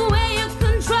in the way of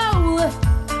control.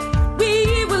 We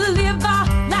will live our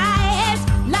lives,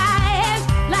 lives,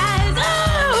 lives.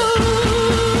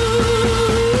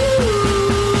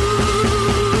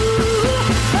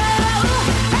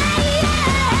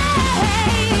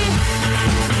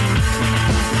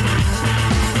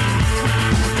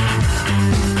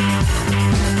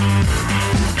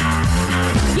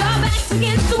 Your back's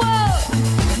against the wall.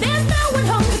 There's no one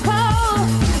home to call.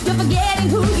 You're forgetting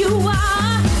who you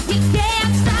are. You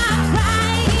can't stop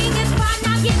crying. It's fun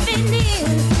not giving in.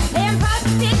 And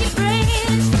projects in your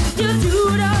friends. You do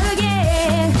it all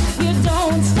again. You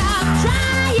don't stop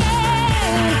trying.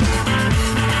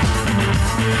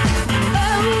 Oh,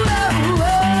 oh,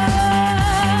 oh.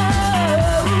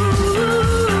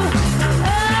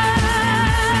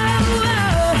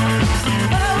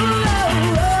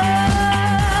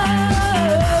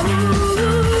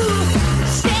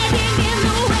 Standing in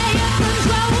the way of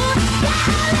control.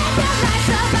 Gotta let your life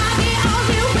survive the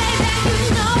only way that you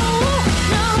know.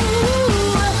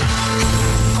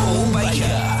 Paul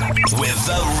Baker with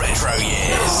the Retro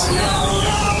Years.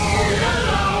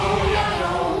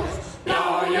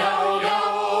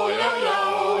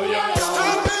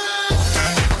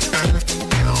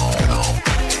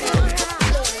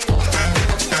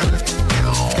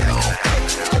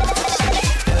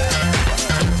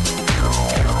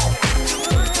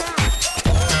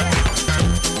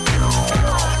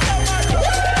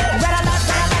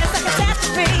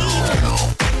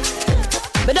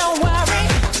 But don't worry.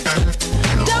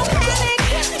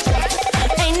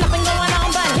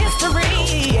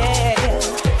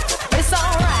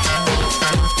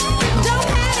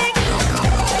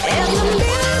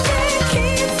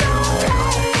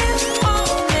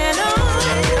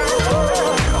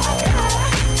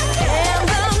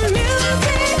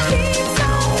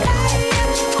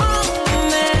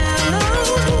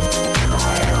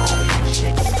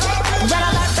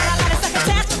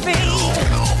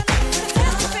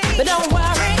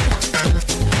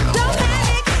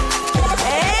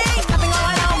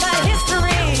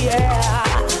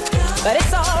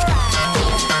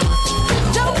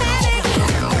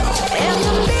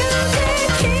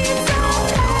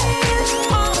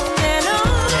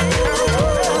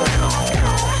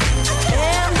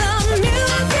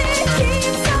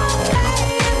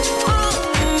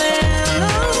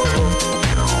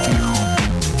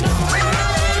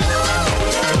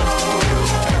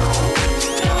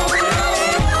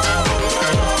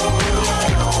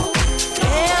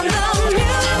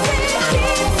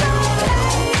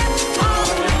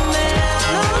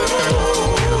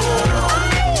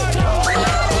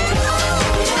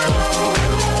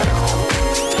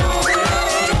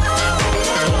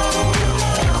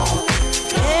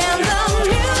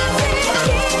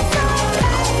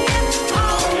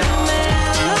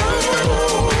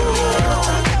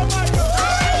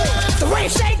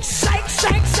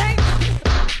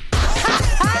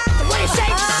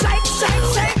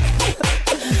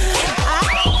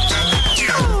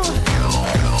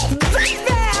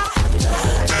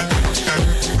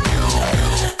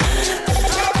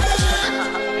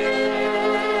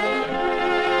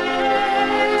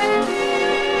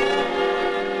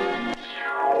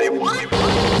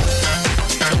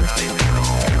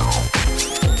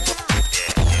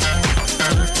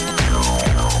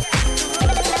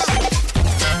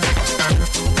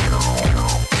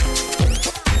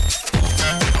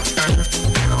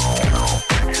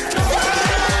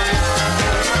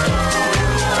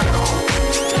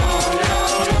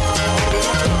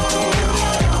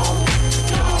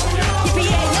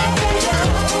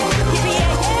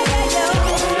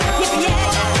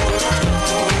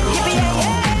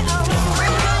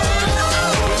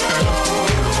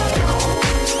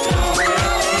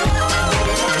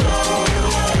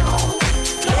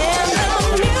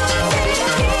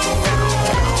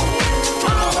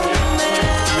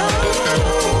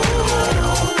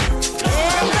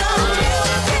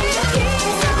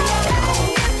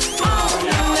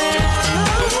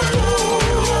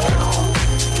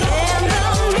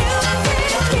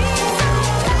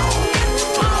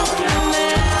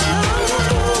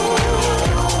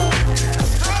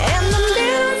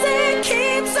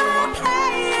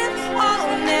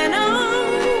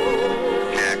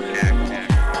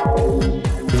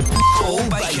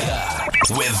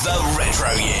 the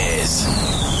Retro Years.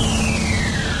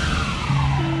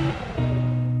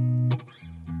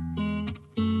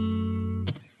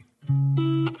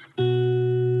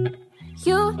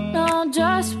 You know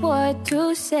just what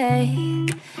to say.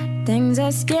 Things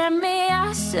that scare me,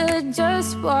 I should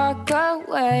just walk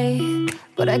away.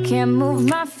 But I can't move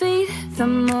my feet. The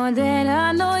more that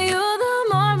I know you, the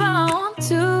more I want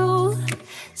to.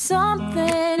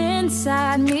 Something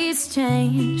inside me's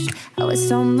changed. I was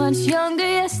so much younger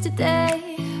yesterday.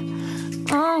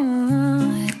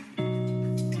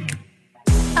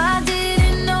 I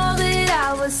didn't know that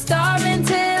I was starving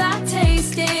till I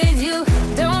tasted you.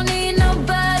 Don't need no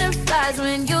butterflies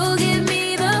when you give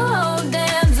me the whole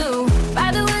damn zoo.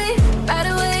 By the way,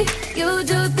 you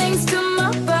do things to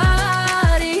my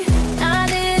body. I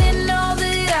didn't know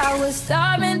that I was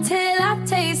starving till I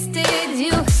tasted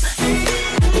you.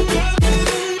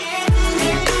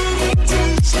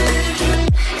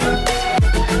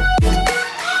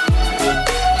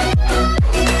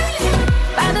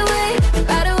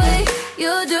 By the way,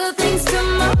 you do things to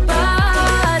my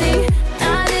body.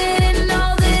 I didn't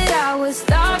know that I was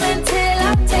starving till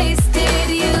I tasted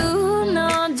you.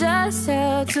 Know just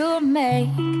how to make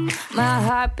my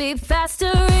heart beat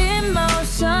faster.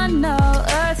 Emotional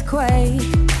earthquake.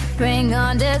 Bring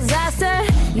on disaster.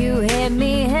 You hit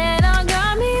me head on,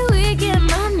 got me weak in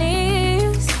my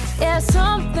knees. Yeah,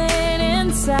 something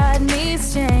inside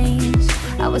me's changed.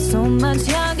 I was so much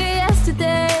younger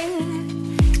yesterday.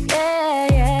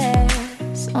 Yeah,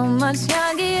 so much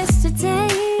younger yesterday.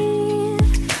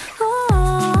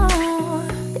 Oh,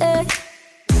 yeah.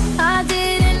 I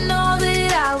didn't know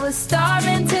that I was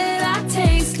starving till I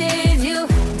tasted you.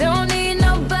 Don't need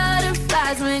no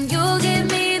butterflies when you give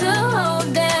me the whole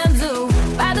damn zoo.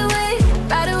 By the way,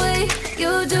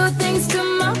 you do things to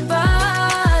my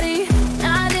body.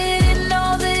 I didn't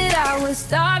know that I was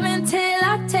starving till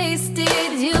I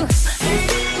tasted you.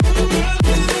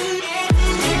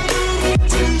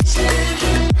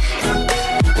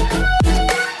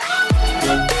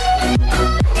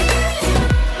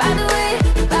 By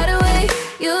the way,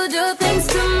 you do things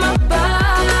to my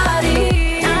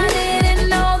body. I didn't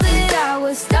know that I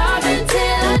was starving till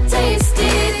I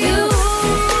tasted you.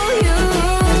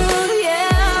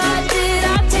 Yeah, I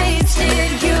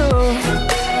tasted you.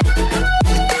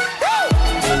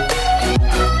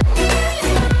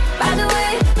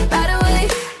 By the way,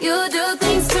 you do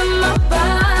things to my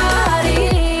body.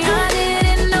 I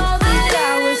didn't know that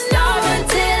I was starving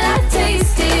till I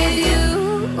tasted you.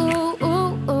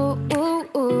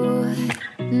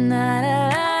 Na da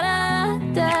da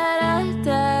da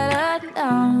da da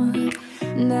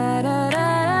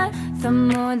da. The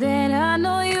more that I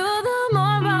know you, the more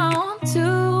I want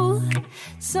to.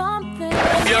 Something.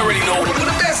 You already know. We're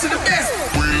the best of the best.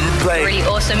 Play. Really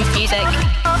awesome music.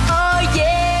 Oh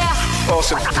yeah.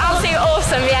 Awesome. I'll say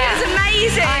awesome, yeah. It's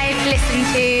amazing. I've listened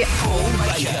to Paul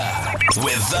Baker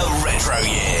with the Retro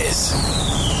Years.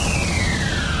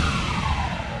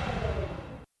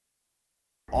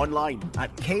 Online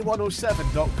at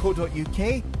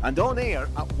k107.co.uk and on air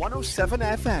at 107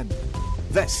 FM.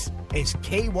 This is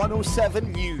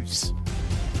K107 News.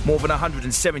 More than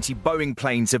 170 Boeing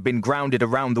planes have been grounded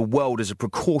around the world as a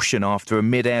precaution after a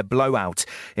mid-air blowout.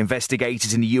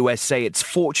 Investigators in the US say it's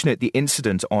fortunate the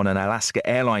incident on an Alaska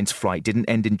Airlines flight didn't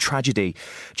end in tragedy.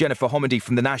 Jennifer Homendy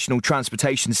from the National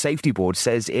Transportation Safety Board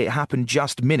says it happened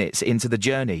just minutes into the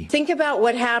journey. Think about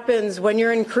what happens when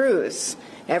you're in cruise.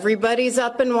 Everybody's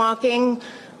up and walking.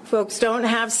 Folks don't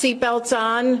have seatbelts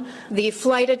on. The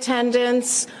flight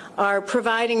attendants are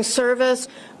providing service.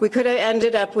 We could have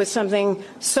ended up with something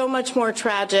so much more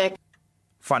tragic.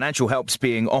 Financial help's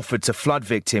being offered to flood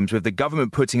victims, with the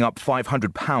government putting up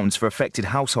 £500 for affected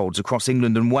households across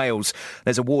England and Wales.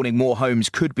 There's a warning more homes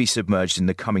could be submerged in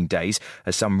the coming days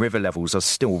as some river levels are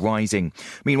still rising.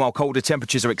 Meanwhile, colder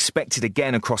temperatures are expected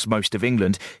again across most of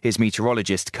England. Here's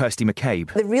meteorologist Kirsty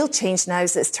McCabe. The real change now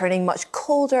is that it's turning much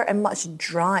colder and much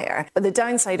drier. But the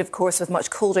downside, of course, with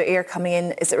much colder air coming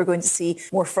in is that we're going to see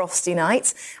more frosty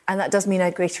nights. And that does mean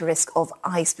a greater risk of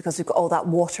ice because we've got all that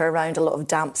water around, a lot of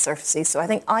damp surfaces. So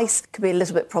I think ice could be a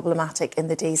little bit problematic in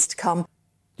the days to come.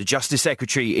 The Justice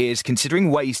Secretary is considering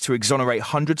ways to exonerate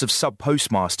hundreds of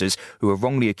sub-postmasters who are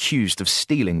wrongly accused of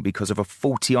stealing because of a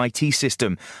faulty IT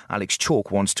system. Alex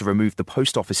Chalk wants to remove the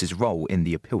Post Office's role in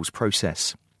the appeals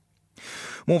process.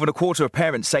 More than a quarter of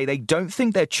parents say they don't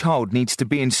think their child needs to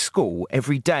be in school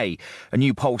every day. A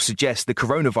new poll suggests the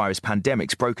coronavirus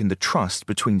pandemic's broken the trust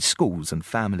between schools and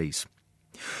families.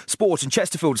 Sport and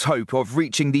Chesterfield's hope of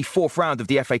reaching the fourth round of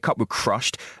the FA Cup were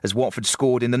crushed as Watford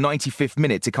scored in the 95th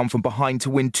minute to come from behind to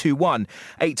win 2-1.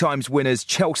 8 times winners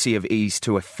Chelsea have eased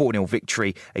to a 4-0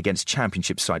 victory against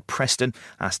Championship side Preston.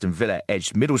 Aston Villa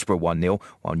edged Middlesbrough 1-0,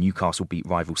 while Newcastle beat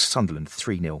rival Sunderland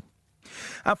 3-0.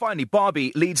 And finally,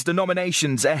 Barbie leads the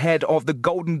nominations ahead of the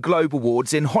Golden Globe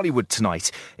Awards in Hollywood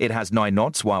tonight. It has 9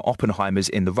 nods, while Oppenheimer's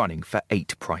in the running for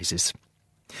 8 prizes.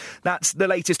 That's the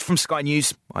latest from Sky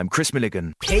News. I'm Chris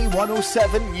Milligan.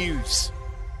 K107 News.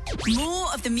 More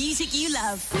of the music you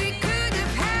love. We could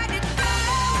have had it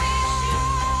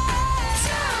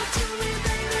Talk to me,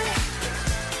 baby.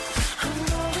 I'm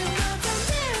rolling up from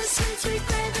there since we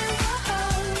grabbed the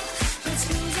wall. Let's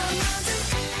lose our minds.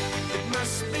 It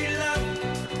must be love,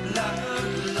 love,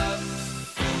 love.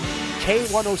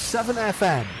 K107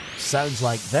 FM sounds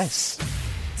like this.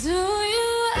 Do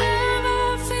you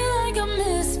ever feel like a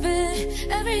misfit?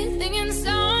 Everything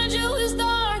inside you is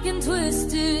dark and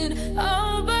twisted.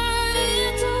 Oh, but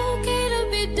it's okay to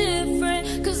be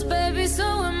different. 'Cause baby, so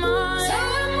am I. So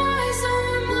am I, so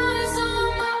am I, so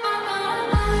am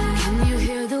I. Can you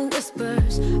hear the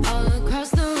whispers all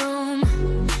across the room?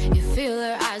 You feel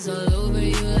their eyes all over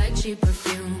you like cheap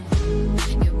perfume.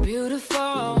 You're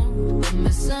beautiful, but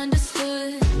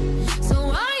misunderstood. So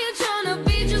why you tryna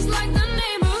be just like the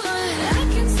neighborhood? I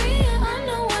can see it, I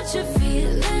know what you're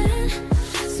feeling.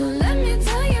 So let me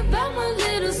tell you about my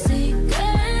little secret.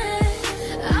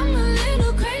 I'm a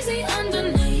little crazy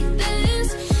underneath this,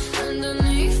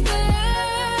 underneath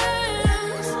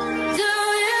this. Do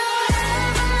you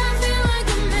ever feel like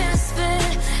a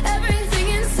misfit? Everything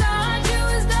inside you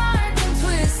is dark and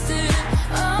twisted.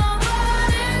 Oh, but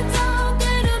it's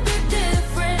okay to be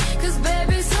different. 'Cause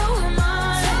baby, so am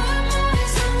I. So am I,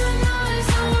 so am I,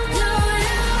 so am I. Do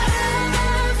you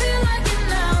ever feel like an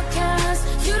outcast?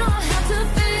 You don't have to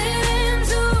fit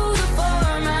into the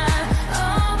format.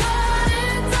 Oh, but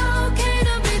it's okay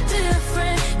to be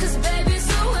different. 'Cause baby,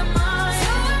 so am I.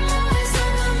 So am I, so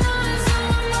am I, so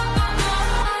am I.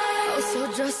 Oh, so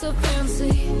dress up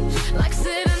fancy, like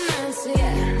Sid and Nancy.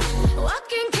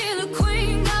 Walking killer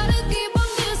queen, gotta keep on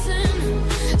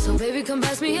kissing. So baby, come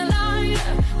pass me a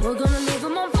lighter. We're gonna leave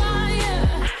 'em on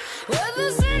fire. We're the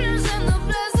sinners and the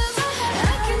blessings.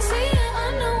 I can see it, I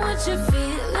know what you're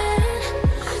feeling.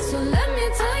 So let me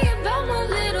tell you about my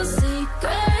little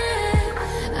secret.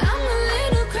 I'm a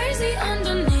little crazy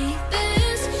underneath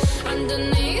this,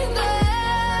 underneath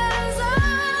this.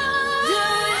 Do you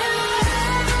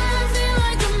ever feel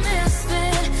like a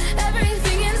misfit?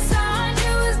 Everything inside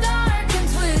you is dark and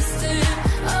twisted.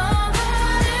 Oh,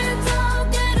 but it's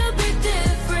okay to be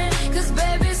different. 'Cause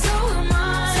baby, so am I.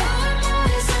 So am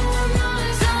I, so am I,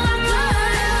 so am I. Do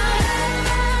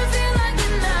you ever feel like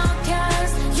an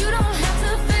outcast? You don't have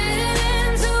to fit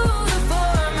into the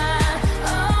format.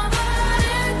 Oh, but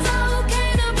it's okay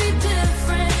to be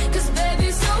different. 'Cause baby,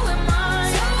 so am I.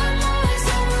 So am I,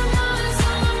 so am I,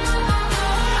 so am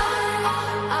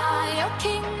I. You're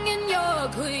king and you're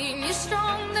queen. You're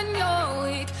strong and you're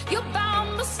weak. You're bound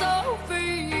but so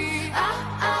free.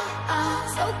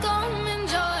 So come and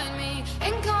join me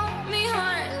and call me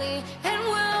Harley, and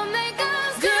we'll make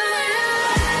us do it.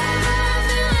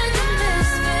 Feel like a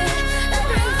misfit.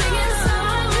 Everything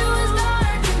inside you is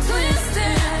dark and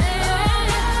twisted.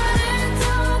 It's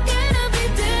okay to be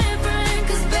different.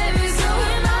 'Cause baby, so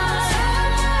am I.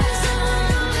 So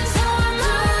am I, so am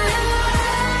I.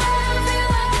 Feel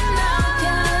like an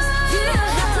outcast. You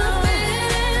don't have to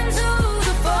fit into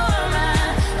the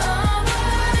format. Oh,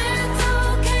 but it's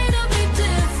okay to be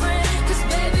different. 'Cause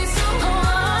baby, so am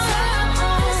I. So am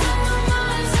I, so am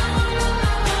I, so am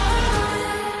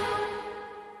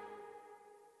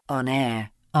I. On air,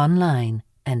 online,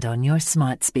 and on your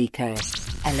smart speaker.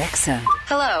 Alexa,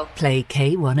 Hello. play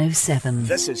K107.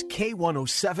 This is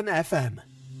K107 FM.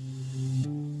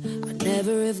 I'd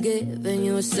never have given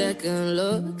you a second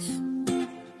look,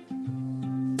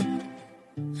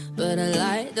 but I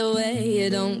like the way you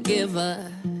don't give a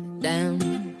damn.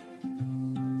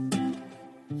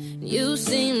 You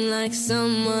seem like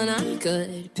someone I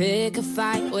could pick a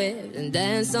fight with and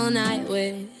dance all night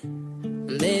with.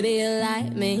 And baby, you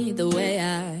like me the way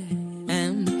I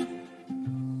am.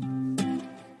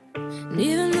 And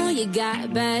even though you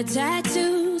got bad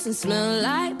tattoos and smell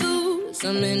like booze,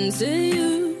 I'm into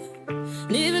you.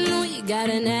 And even though you got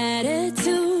an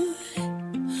attitude,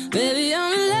 baby,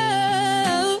 I'm in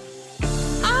love.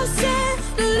 I've said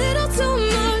a little too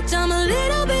much, I'm a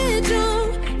little bit drunk.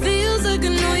 Feels like I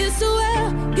know you so well.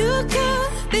 You could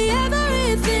be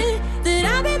everything that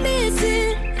I've been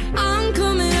missing. I'm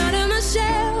coming out of my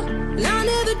shell, and I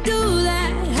never do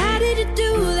that. How did you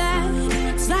do that?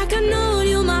 It's like I know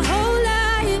you my whole life.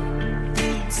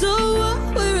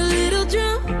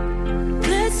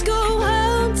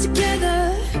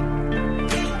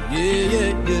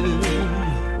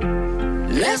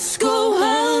 Let's go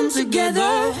home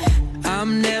together.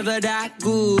 I'm never that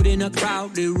good in a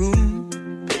crowded room.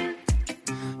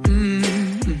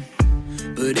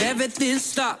 But everything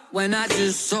stopped when I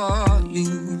just saw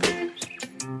you.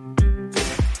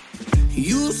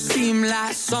 You seem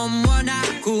like someone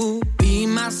I could be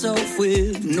myself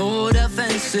with, no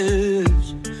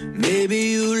defenses. Maybe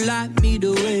you like me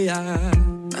the way I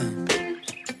am.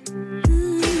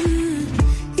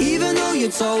 Even though you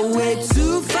talk way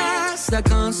too fast, I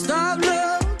can't stop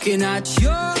looking at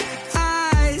your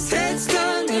eyes. Head's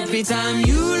done every time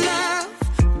you laugh.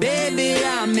 Baby,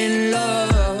 I'm in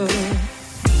love.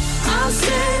 I'll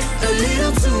say a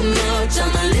little too much,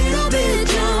 I'm a little bit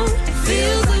drunk.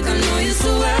 Feels like I know you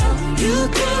so well. You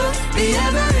could be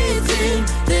everything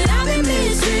that I've been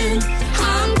missing.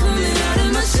 I'm coming out of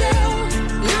my shell.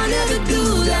 I'll never do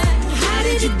that. How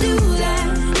did you do that?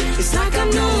 It's like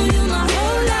I've known you my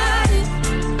whole life.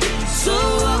 So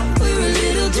what? We're a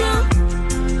little drunk.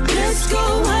 Let's go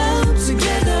home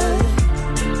together.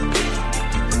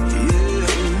 Yeah.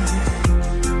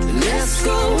 Let's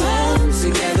go home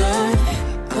together.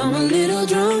 I'm a little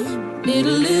drunk, need a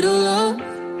little love.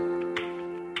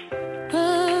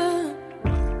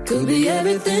 Could be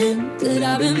everything that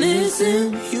I've been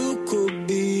missing. You could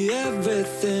be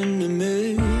everything to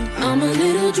me. I'm a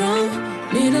little drunk,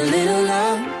 need a little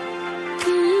love.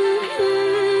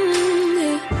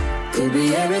 Yeah. Could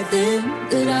be everything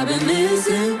that I've been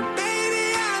missing.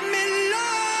 Baby, I'm in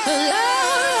love.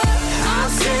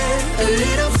 I've said a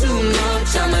little too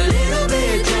much, I'm a little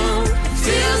bit drunk.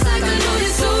 Feels like I know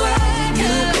you so well.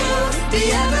 You could be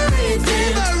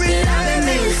everything that I've been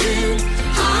missing.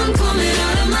 I'm coming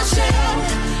out of my shell.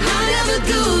 I'll never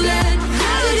do that.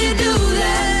 How did you do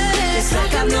that? It's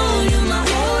like I've known you my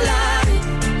whole life.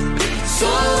 So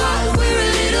what? We're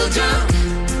a little drunk.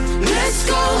 Let's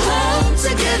go home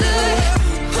together.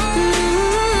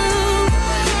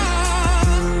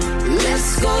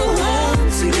 Let's go home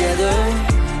together.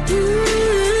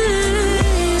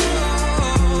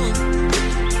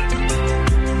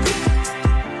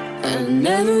 I've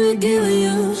never given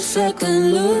you a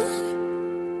second look,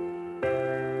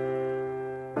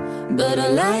 but I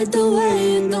like the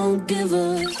way you don't give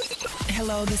up.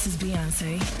 Hello, this is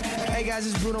Beyonce. Hey guys,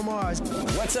 it's Bruno Mars.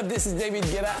 What's up? This is David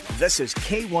Guetta. This is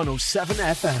K107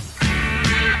 FM.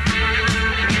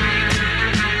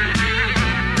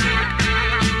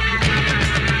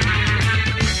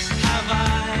 Have I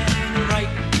the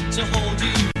right to hold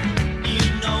you? You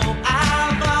know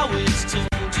I've always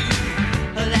told you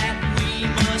that we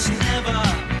must never,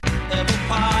 ever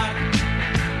part.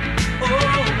 Oh, oh,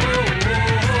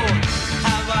 oh.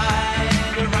 Have I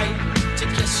the right to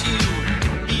kiss you?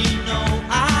 You know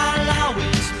I'll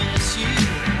always miss you.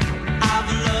 I've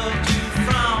loved you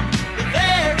from the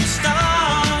very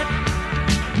start.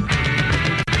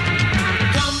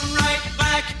 Come right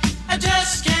back, I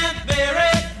just can't bear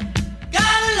it.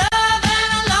 Got a love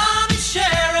and a long to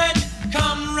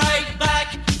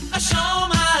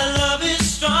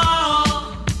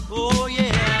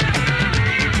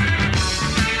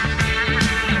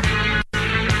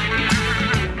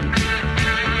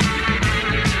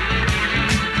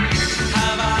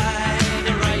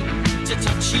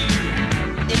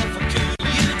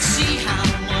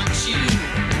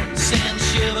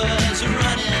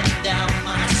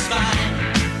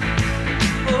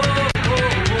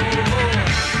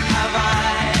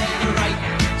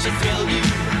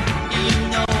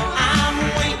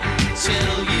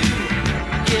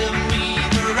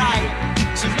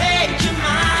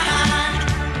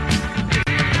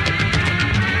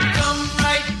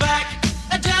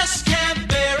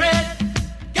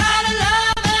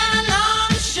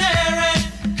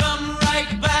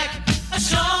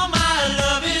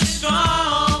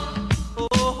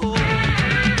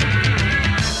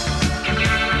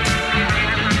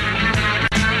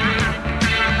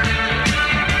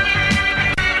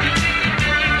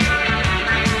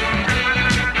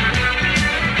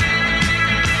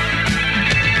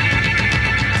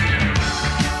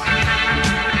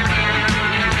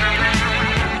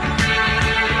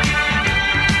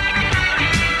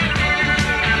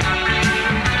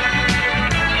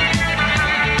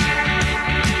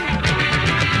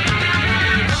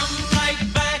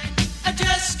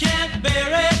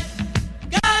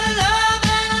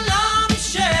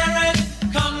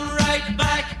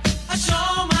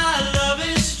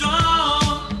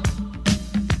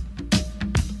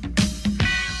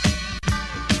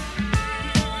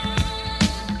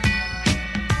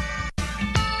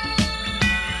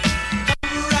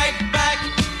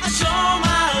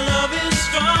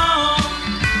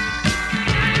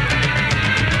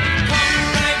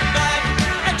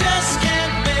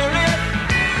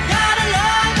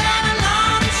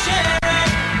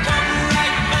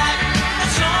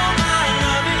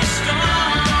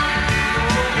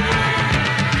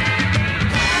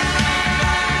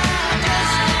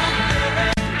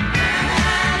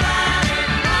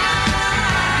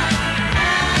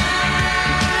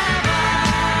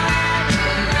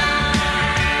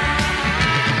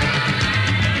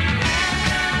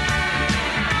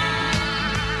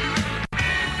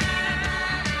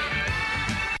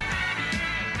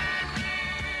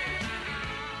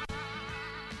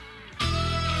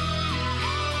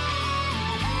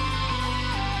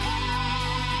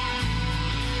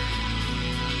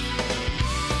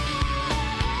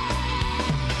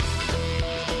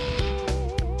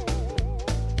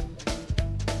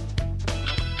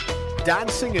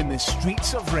dancing in the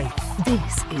streets of Raith.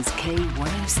 This is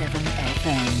K107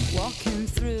 FM. Walking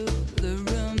through the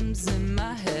rooms in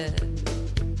my head,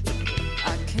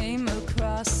 I came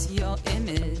across your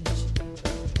image.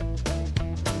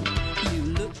 You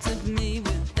looked at me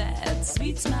with that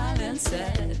sweet smile and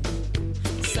said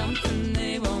something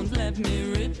they won't let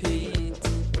me repeat.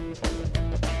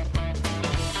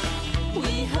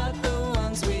 We hurt the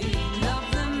ones we love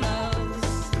the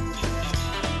most.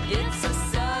 It's a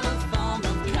subtle form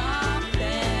of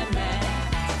compliment.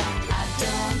 I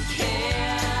don't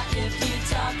care if you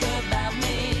talk about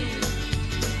me.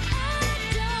 I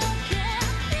don't care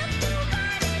if you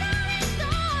write it on your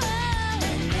story.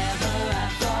 Whenever I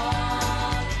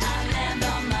fall, I land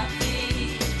on my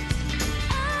feet.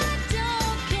 I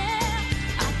don't care,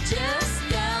 I just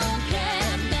don't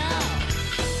care now.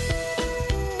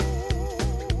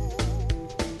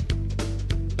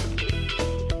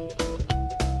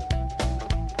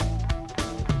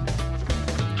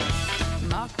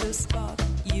 Mark the spot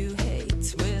you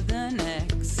hate with an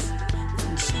X.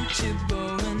 Then shoot your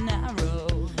bow and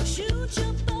arrow. Shoot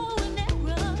your bow and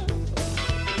arrow.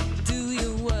 Do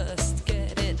your worst,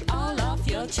 get it all off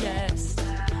your chest.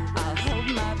 I'll hold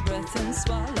my breath and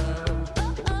swallow.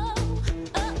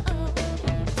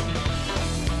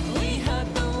 We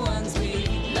hurt the ones we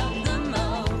love the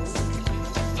most.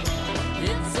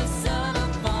 It's a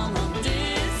subtle form of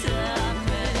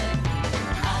discipline.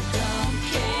 I don't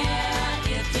care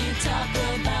if you talk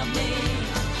about me.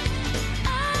 I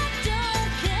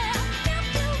don't care if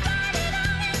you write it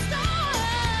on your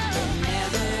story.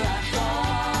 Whenever I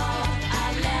fall, I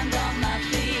land on my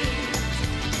feet.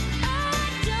 I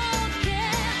don't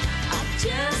care, I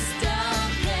just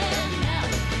don't care now.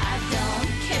 I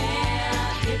don't care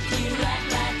if you act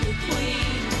like a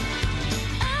queen.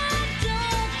 I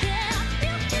don't care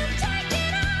if you take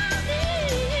it on me.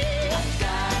 I've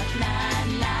got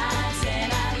 9 lives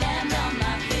and I land on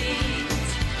my feet.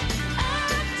 I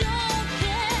don't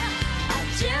care, I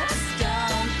just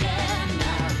don't care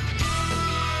now.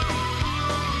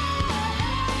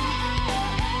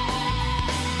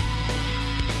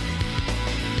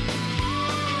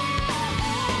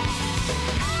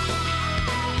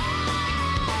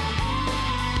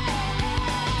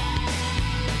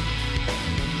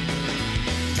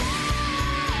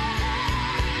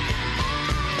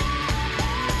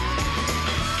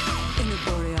 In a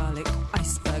borealic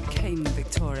iceberg came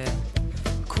Victoria.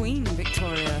 Queen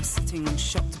Victoria, sitting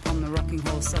shocked upon the rocking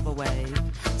horse of a wave,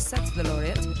 said to the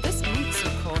laureate, "This minx,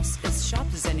 of course, is sharp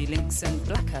as any lynx and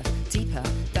blacker, deeper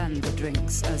than the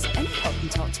drinks, as any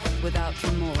Hottentot without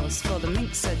remorse. For the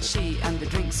minx," said she, "and the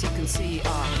drinks you can see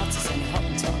are hot as any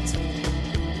Hottentot."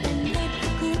 Not the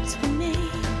goods for me,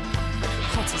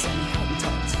 hot as any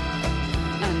Hottentot,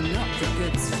 and not the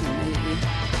goods for me.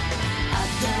 I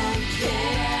don't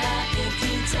care if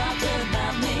you talk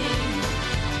about me.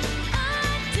 I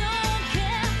don't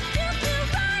care if you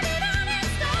write it on your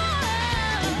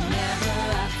story. Whenever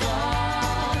I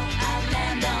fall, I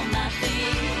land on my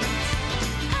feet.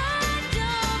 I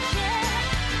don't care,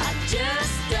 I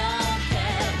just don't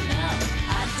care now.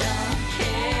 I don't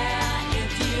care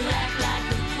if you act like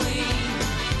a queen.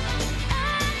 I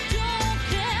don't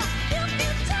care if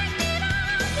you take it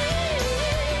on me.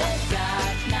 I've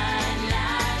got 9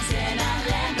 lives and I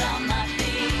land on my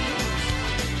feet.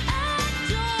 I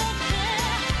don't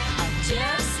care, I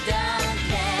just don't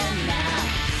care now.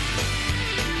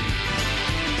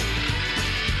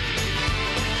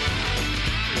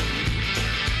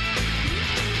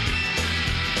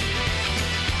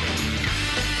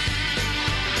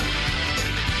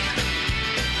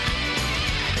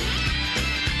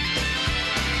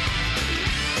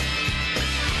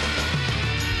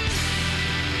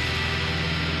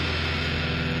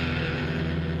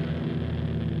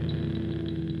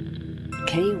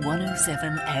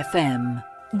 K107 FM.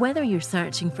 Whether you're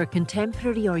searching for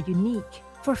contemporary or unique,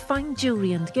 for fine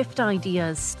jewellery and gift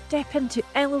ideas, step into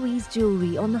Eloise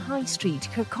Jewellery on the High Street,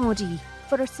 Kirkcaldy,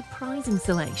 for a surprising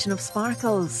selection of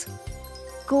sparkles.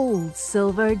 Gold,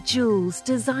 silver, jewels,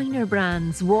 designer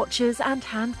brands, watches and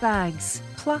handbags,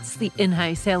 plus the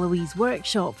in-house Eloise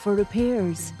workshop for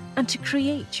repairs, and to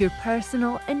create your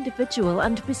personal, individual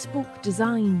and bespoke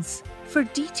designs. For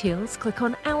details, click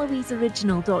on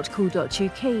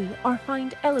eloiseoriginal.co.uk or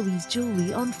find Eloise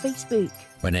Jewellery on Facebook.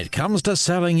 When it comes to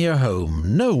selling your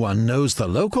home, no one knows the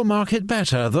local market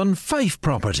better than Fife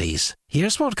Properties.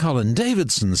 Here's what Colin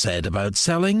Davidson said about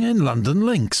selling in London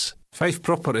Links. Fife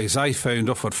Properties, I found,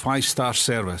 offered 5-star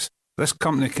service. This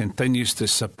company continues to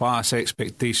surpass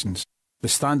expectations. The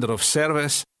standard of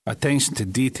service, attention to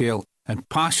detail and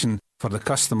passion for the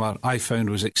customer I found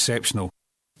was exceptional.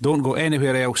 Don't go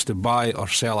anywhere else to buy or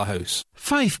sell a house.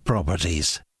 Fife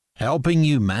Properties, helping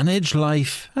you manage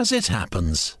life as it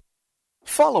happens.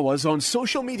 Follow us on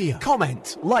social media.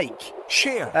 Comment, like,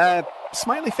 share.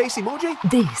 Smiley face emoji?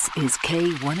 This is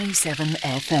K107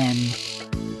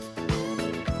 FM.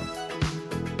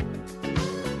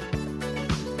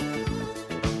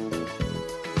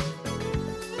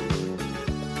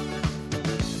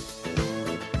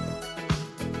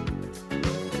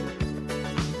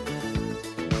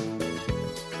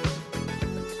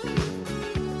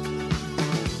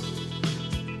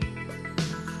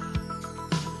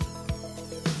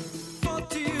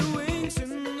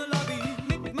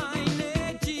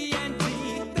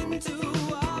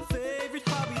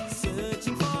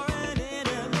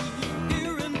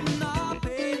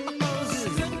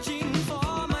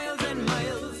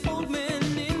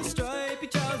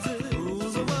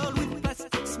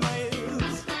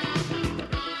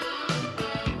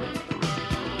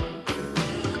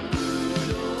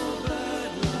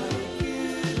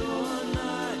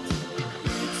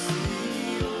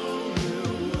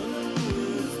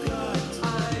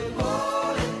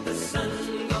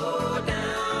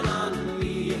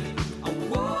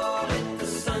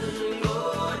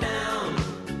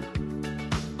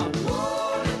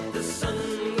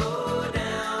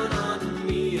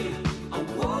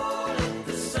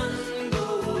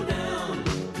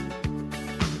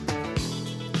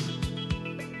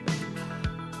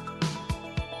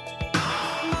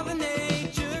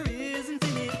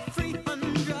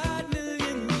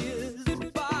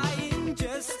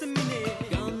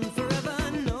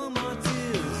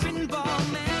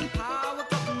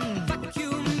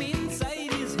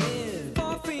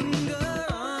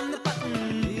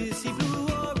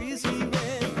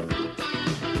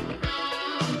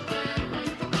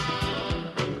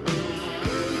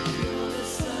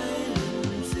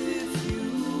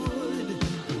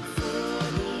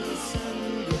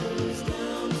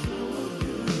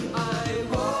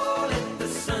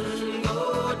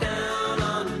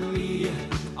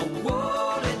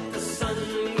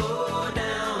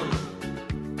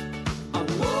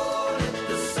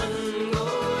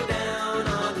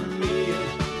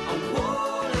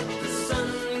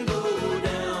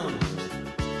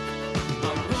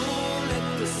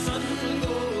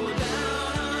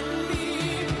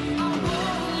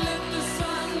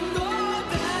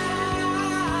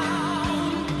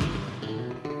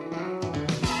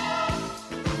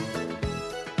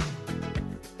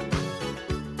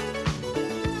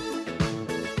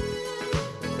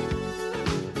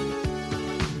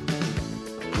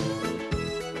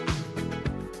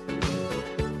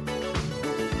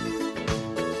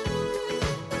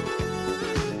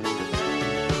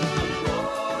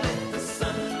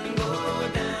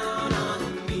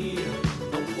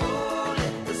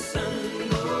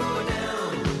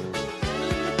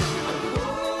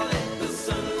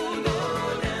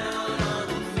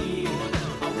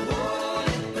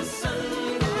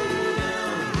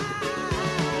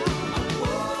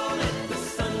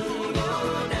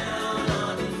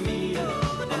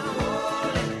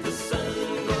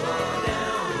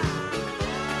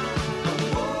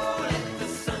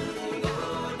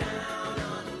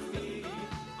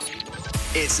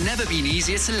 It's never been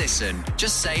easier to listen.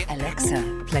 Just say,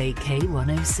 Alexa, play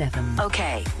K107.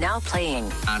 OK, now playing.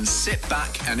 And sit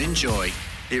back and enjoy.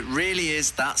 It really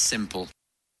is that simple.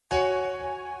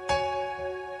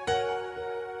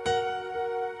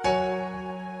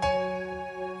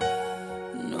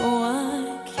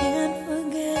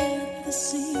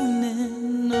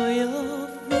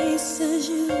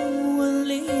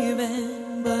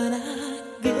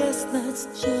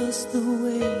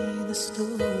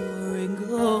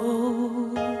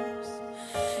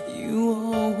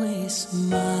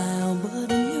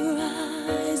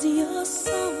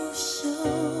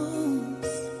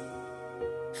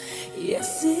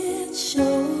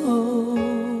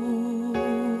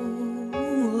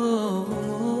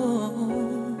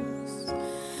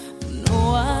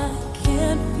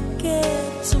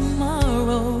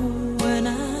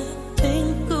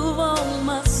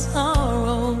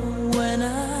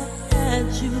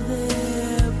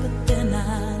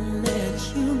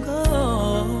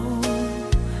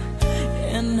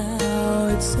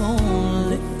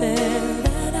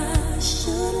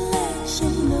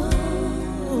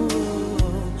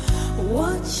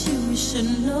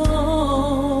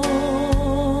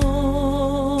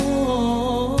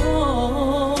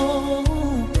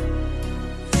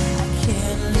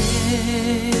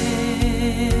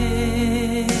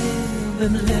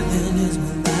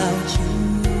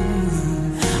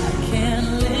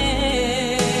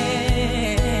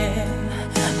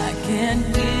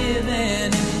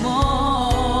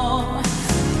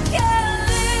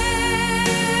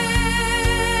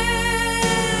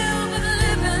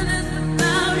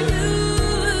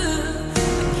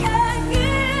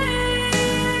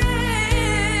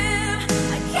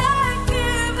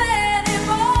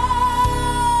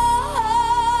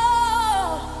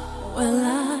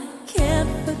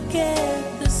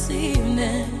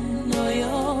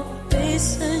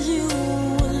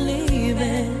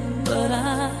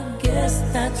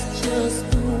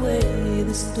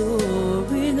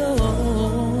 story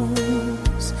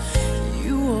goes,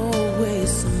 you always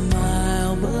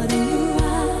smile, but in your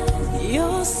eyes,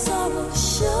 your sorrow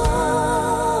shows.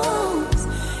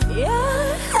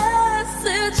 Yes,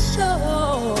 it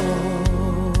shows.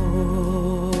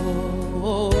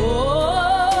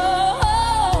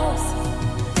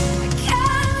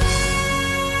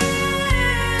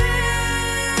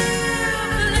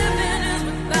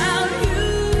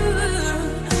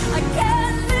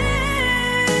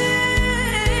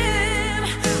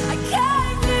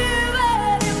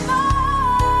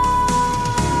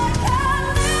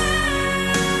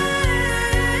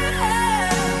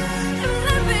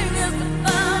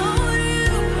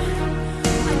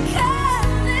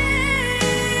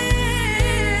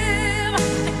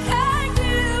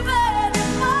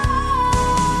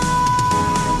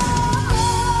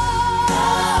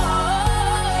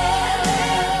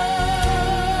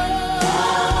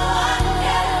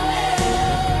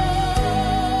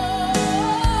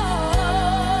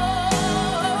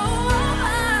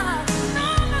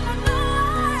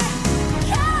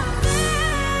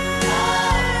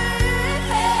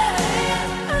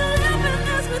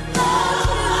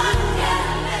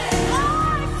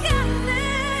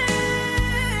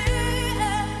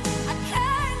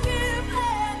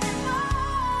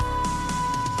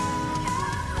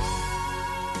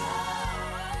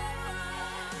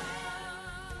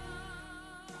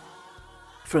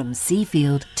 From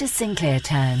Seafield to Sinclair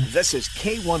Town. This is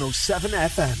K107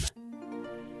 FM.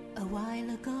 A while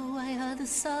ago I heard the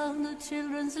sound of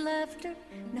children's laughter.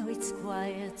 Now it's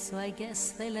quiet, so I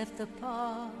guess they left the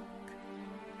park.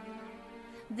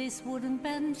 This wooden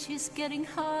bench is getting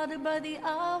harder by the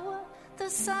hour. The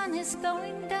sun is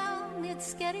going down,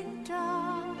 it's getting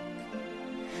dark.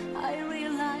 I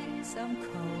realize I'm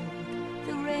cold,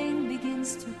 the rain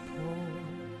begins to pour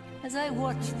as I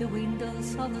watch the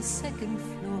windows on the second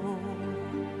floor.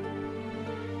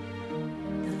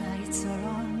 The lights are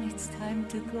on, it's time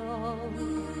to go.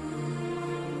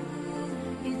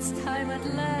 It's time at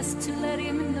last to let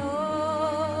him know.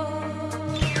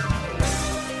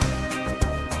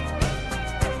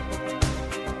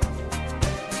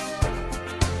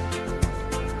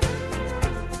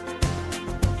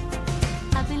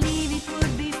 I believe it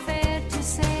would be fair to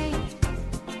say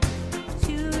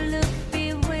you look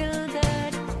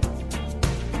bewildered,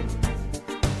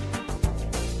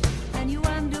 and you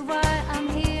wonder why I'm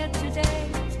here today,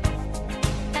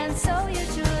 and so you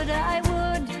should, I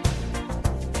would.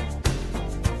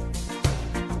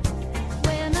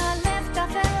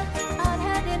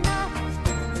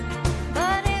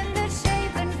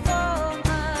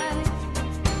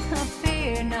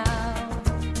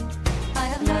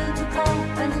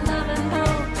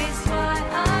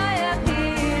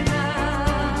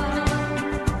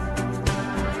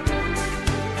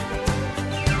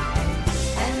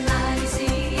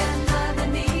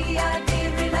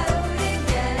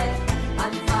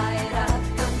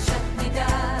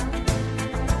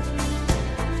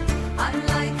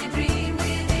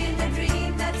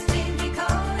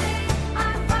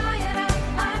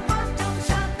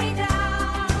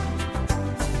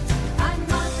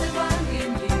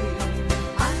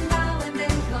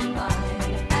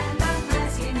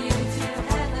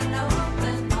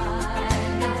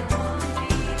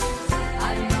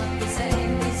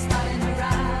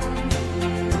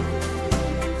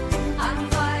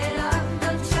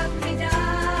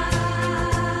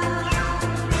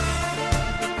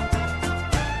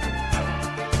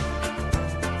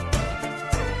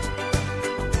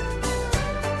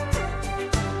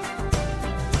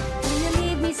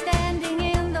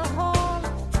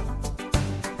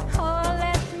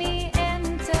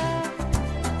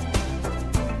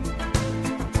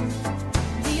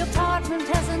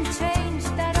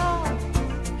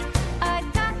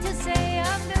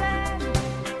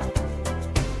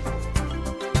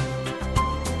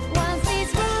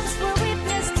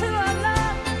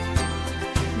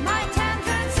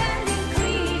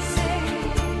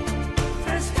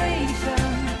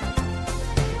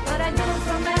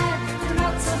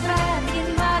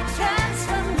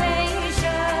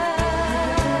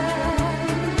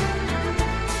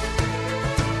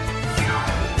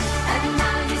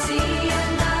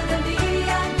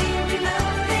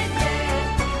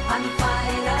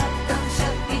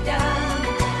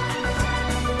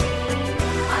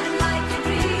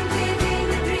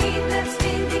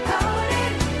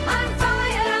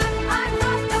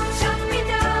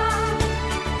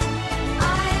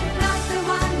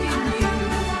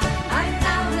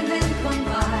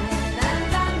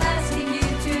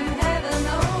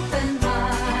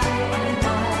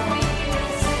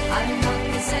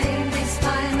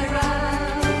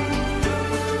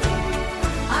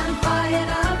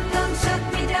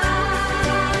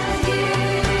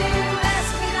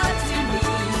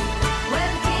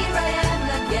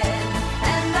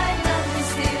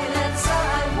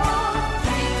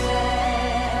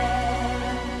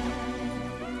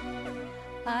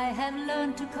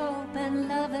 learned to cope, and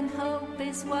love and hope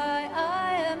is why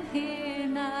I am here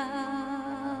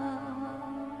now.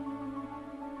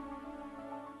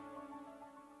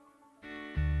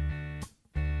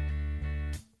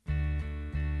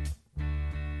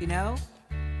 You know,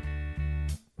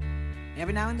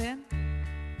 every now and then,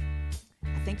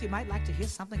 I think you might like to hear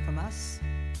something from us.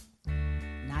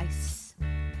 Nice,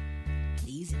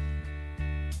 easy.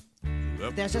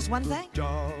 But there's just one thing.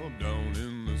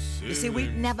 You see, we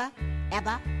never,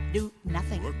 ever do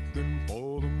nothing.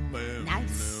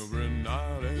 Nice,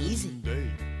 easy.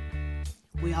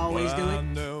 We always do it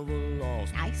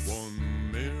nice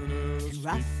and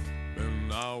rough.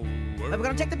 But we're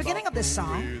going to take the beginning of this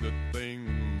song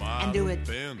and do it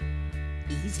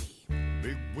easy.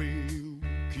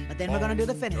 But then we're going to do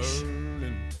the finish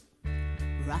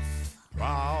rough.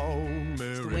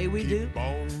 It's the way we do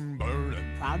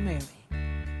Proud Mary.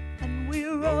 And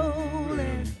we're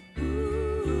rolling,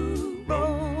 ooh,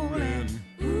 rolling,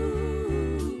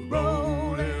 ooh,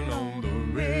 rolling on the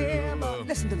river.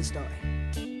 Listen to the story.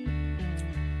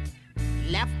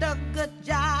 Left a good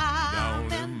job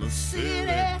down in the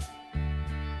city,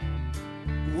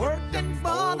 working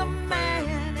for the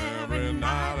man every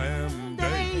night and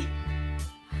day.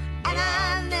 And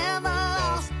I never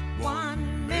lost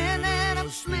 1 minute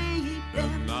of sleep,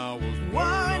 and I was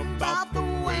worrying about the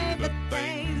way that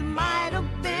things might have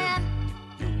been.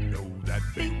 You know that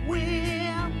big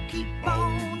wheel keep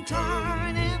on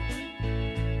turning.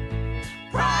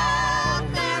 Proud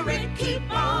Mary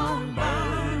keep on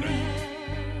burning.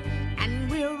 And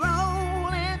we're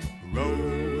rolling,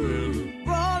 rolling,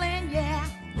 rolling, yeah,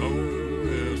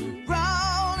 rolling,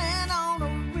 rolling on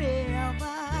the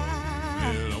river.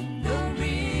 The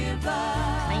river.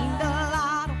 Cleaned a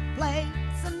lot of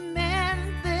plates in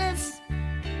Memphis.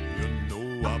 You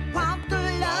know I pumped a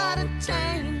lot of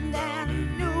change down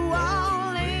in New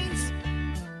Orleans.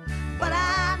 But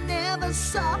I never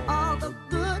saw the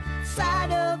good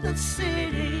side of the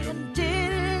city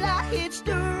until I hitched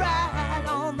a ride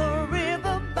on the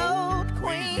riverboat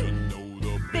queen. You know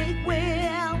the big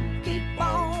wheel keep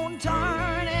on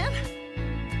turning.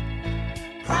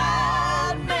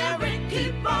 Proud Mary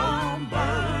keep on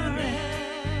burning.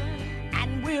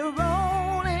 And we're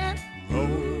rolling,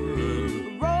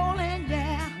 rolling, rolling,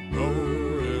 yeah,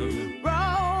 rolling,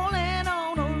 rolling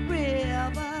on the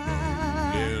river.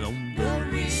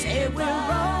 Say we're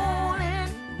rolling,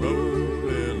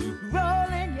 rolling,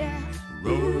 rolling, yeah,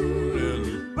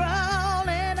 rolling,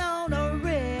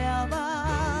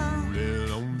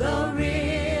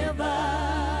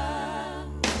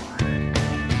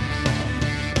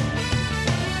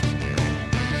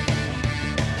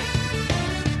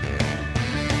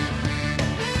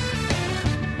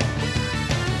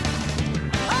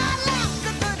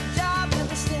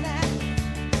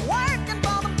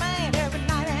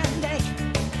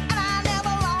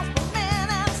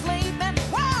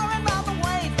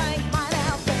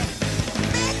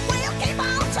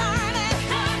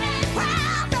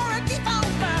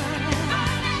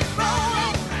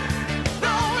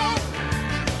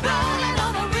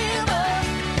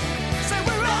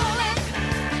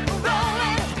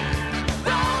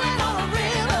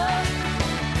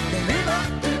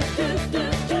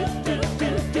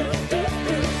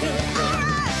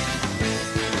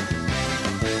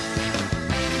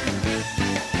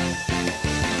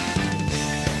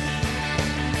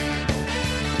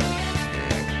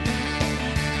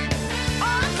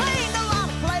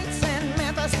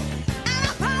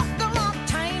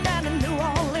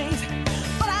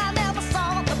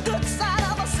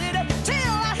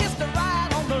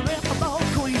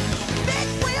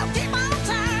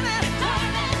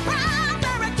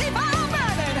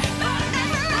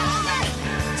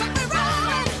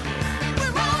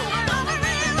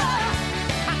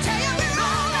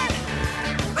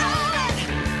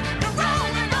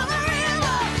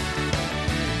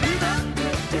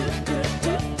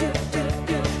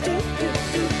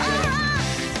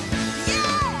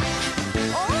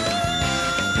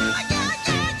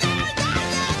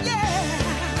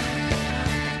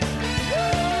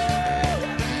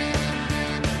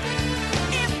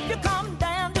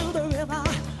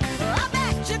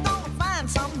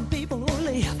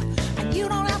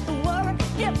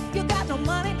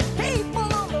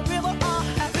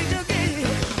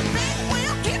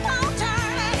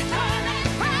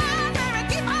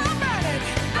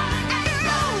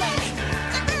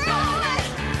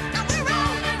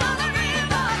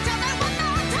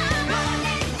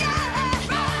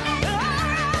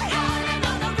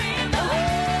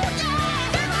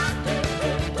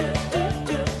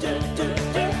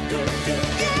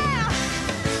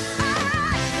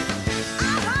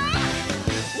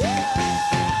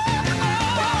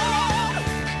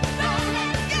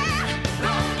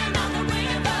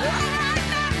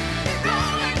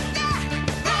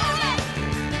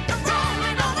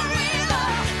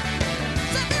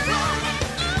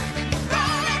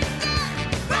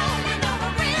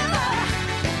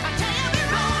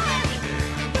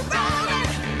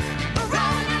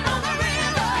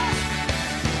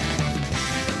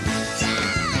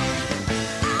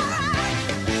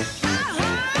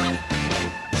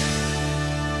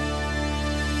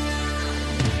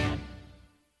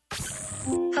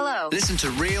 Hello. Listen to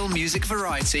real music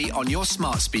variety on your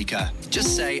smart speaker.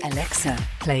 Just say, Alexa,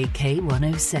 play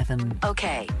K107.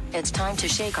 Okay, it's time to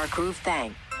shake our groove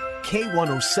thing.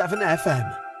 K107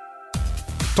 FM.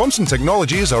 Thomson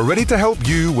Technologies are ready to help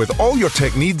you with all your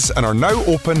tech needs and are now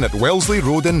open at Wellesley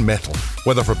Road in Metal.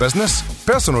 Whether for business,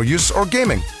 personal use or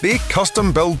gaming, they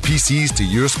custom build PCs to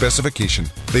your specification.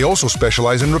 They also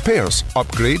specialise in repairs,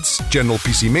 upgrades, general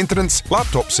PC maintenance,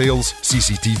 laptop sales,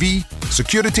 CCTV,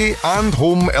 security and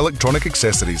home electronic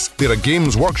accessories. They're a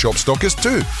Games Workshop stockist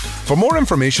too. For more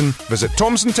information, visit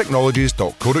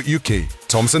thomsontechnologies.co.uk.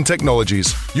 Thomson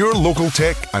Technologies, your local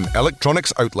tech and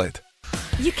electronics outlet.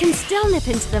 You can still nip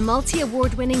into the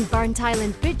multi-award-winning Burnt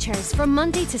Island Butchers from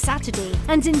Monday to Saturday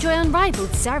and enjoy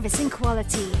unrivaled service and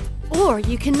quality. Or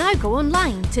you can now go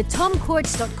online to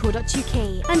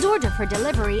tomcourts.co.uk and order for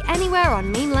delivery anywhere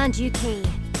on mainland UK.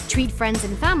 Treat friends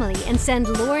and family and send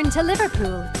Lauren to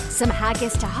Liverpool, some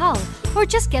haggis to Hull, or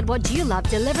just get what you love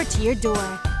delivered to your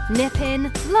door. Nip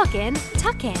in, log in,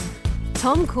 tuck in.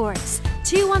 Tom Courts,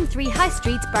 213 High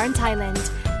Street, Burnt Island,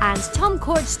 and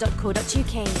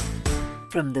tomcourts.co.uk.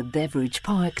 From the Beveridge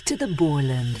Park to the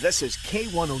Borland. This is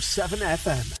K107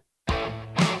 FM.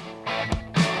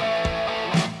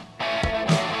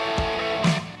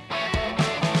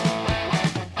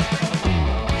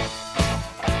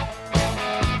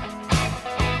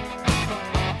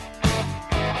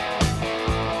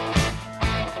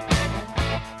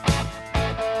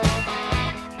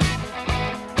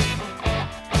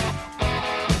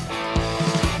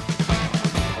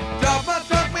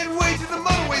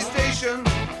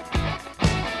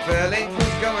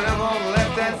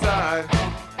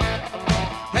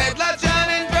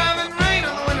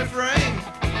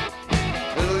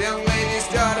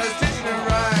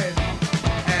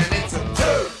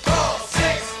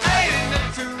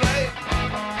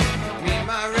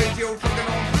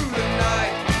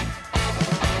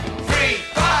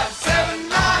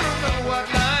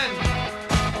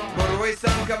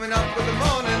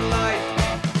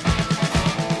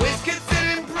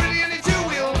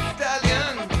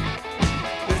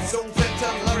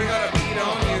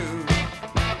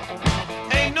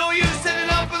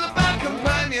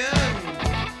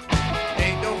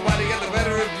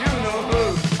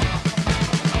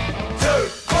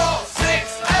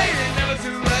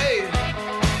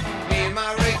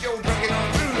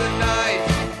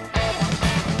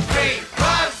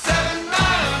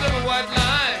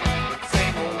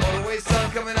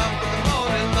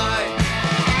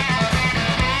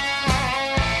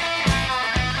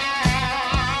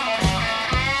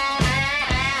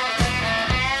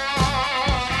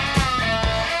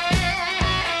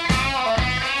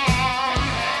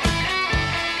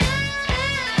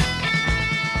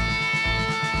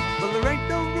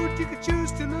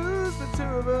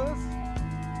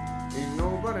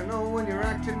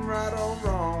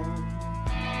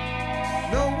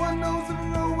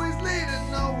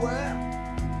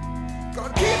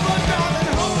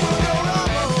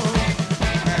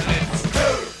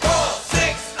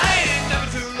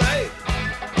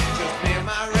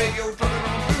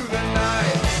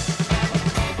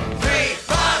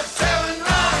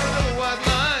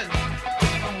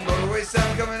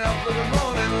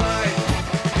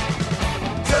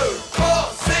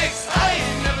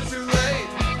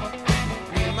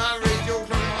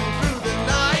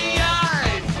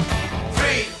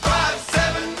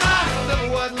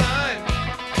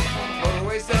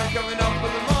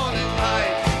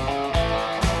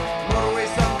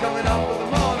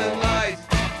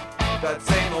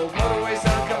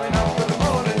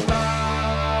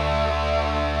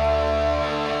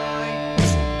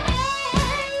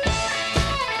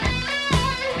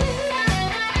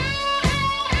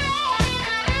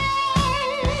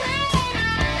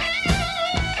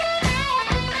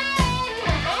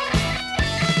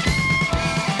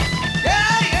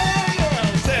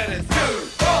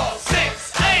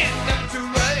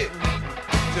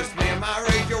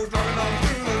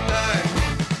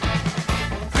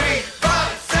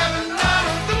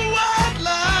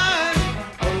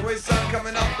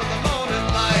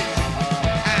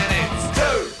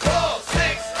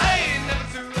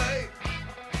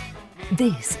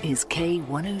 This is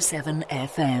K107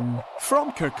 FM.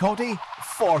 From Kirkcaldy,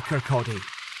 for Kirkcaldy.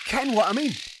 Ken what I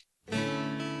mean?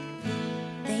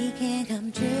 They can't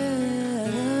come true.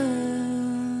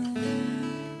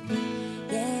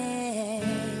 Yeah,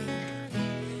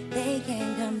 they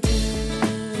can't come true.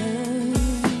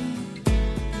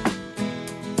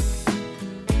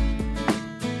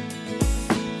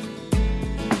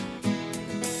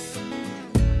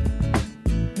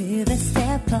 Move a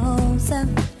step closer.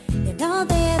 You know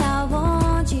that I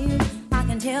want you. I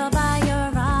can tell by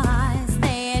your eyes.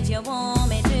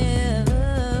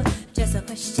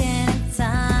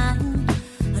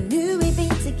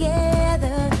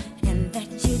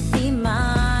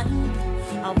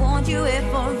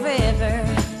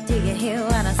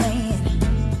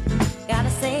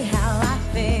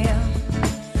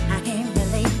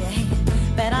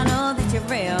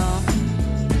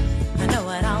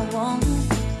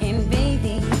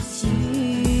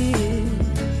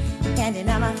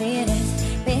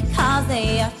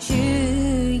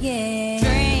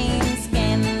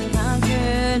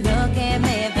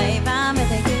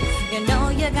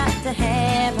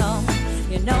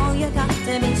 know you got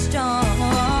to be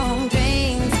strong.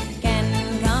 Dreams can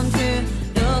come true.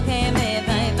 Look at me,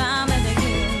 babe, I'm with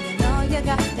you. You know you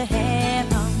got to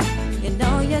have hope. You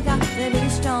know you got to be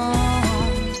strong.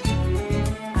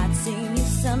 I've seen you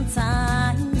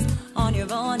sometimes on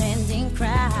your own ending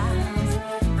cries.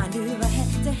 I knew I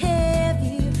had to have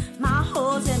you. My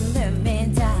heart's in the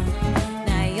middle.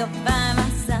 Now you're by my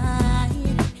side,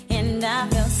 and I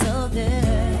feel so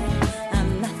good.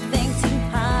 I'm nothing too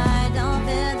hard, don't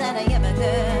feel that I ever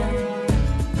could.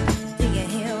 Do you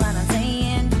hear what I'm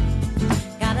saying?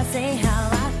 Gotta say how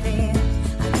I feel.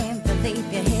 I can't believe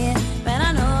you're here, but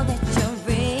I know that you're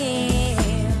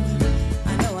real.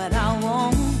 I know what I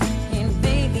want, and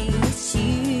baby, it's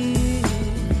you.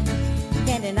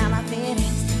 Getting out my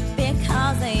feelings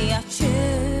because they are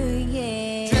true,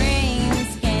 yeah.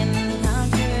 Dreams can come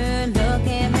true. Look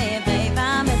at me, babe,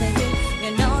 I'm with you.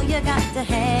 You know you got to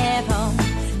have hope.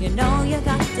 You know you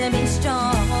got to be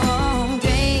strong.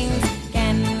 Dreams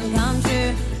can come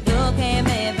true. Look at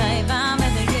me, babe, I'm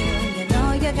with you. You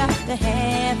know you got to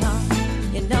have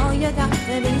hope. You know you got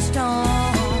to be strong.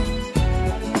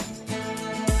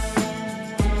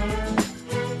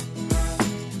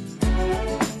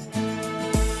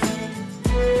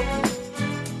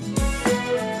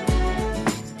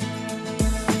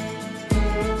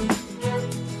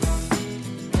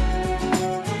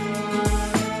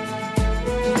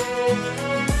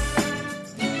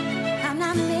 I'm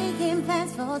not making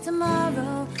plans for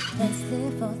tomorrow. Let's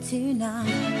live for tonight.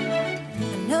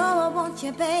 I know I want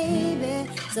you, baby,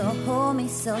 so hold me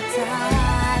so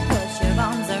tight. Put your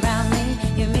arms around me,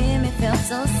 you make me feel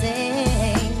so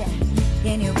safe.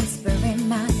 Can you whisper in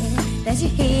my ear that you're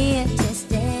here to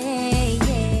stay?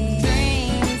 Yeah.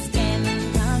 Dreams can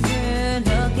come true.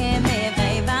 Look at me,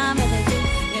 babe, I'm with you.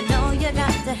 You know you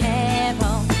got to have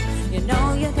hope. You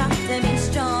know you got to be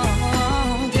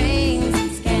strong.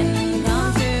 Dreams can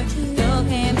come true. Look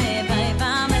at me, babe,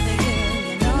 I'm with you.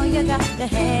 You know you got to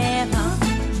have hope.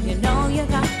 You know you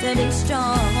got to be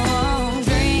strong.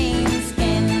 Dreams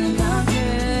can come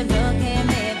true. Look at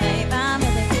me, babe, I'm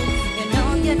with you. You know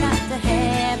you got to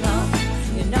have hope.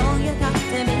 You know you got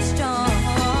to be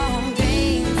strong.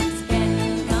 Dreams can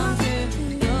come true.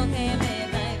 Look at me,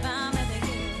 babe, I'm with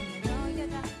you. You know you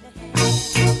got to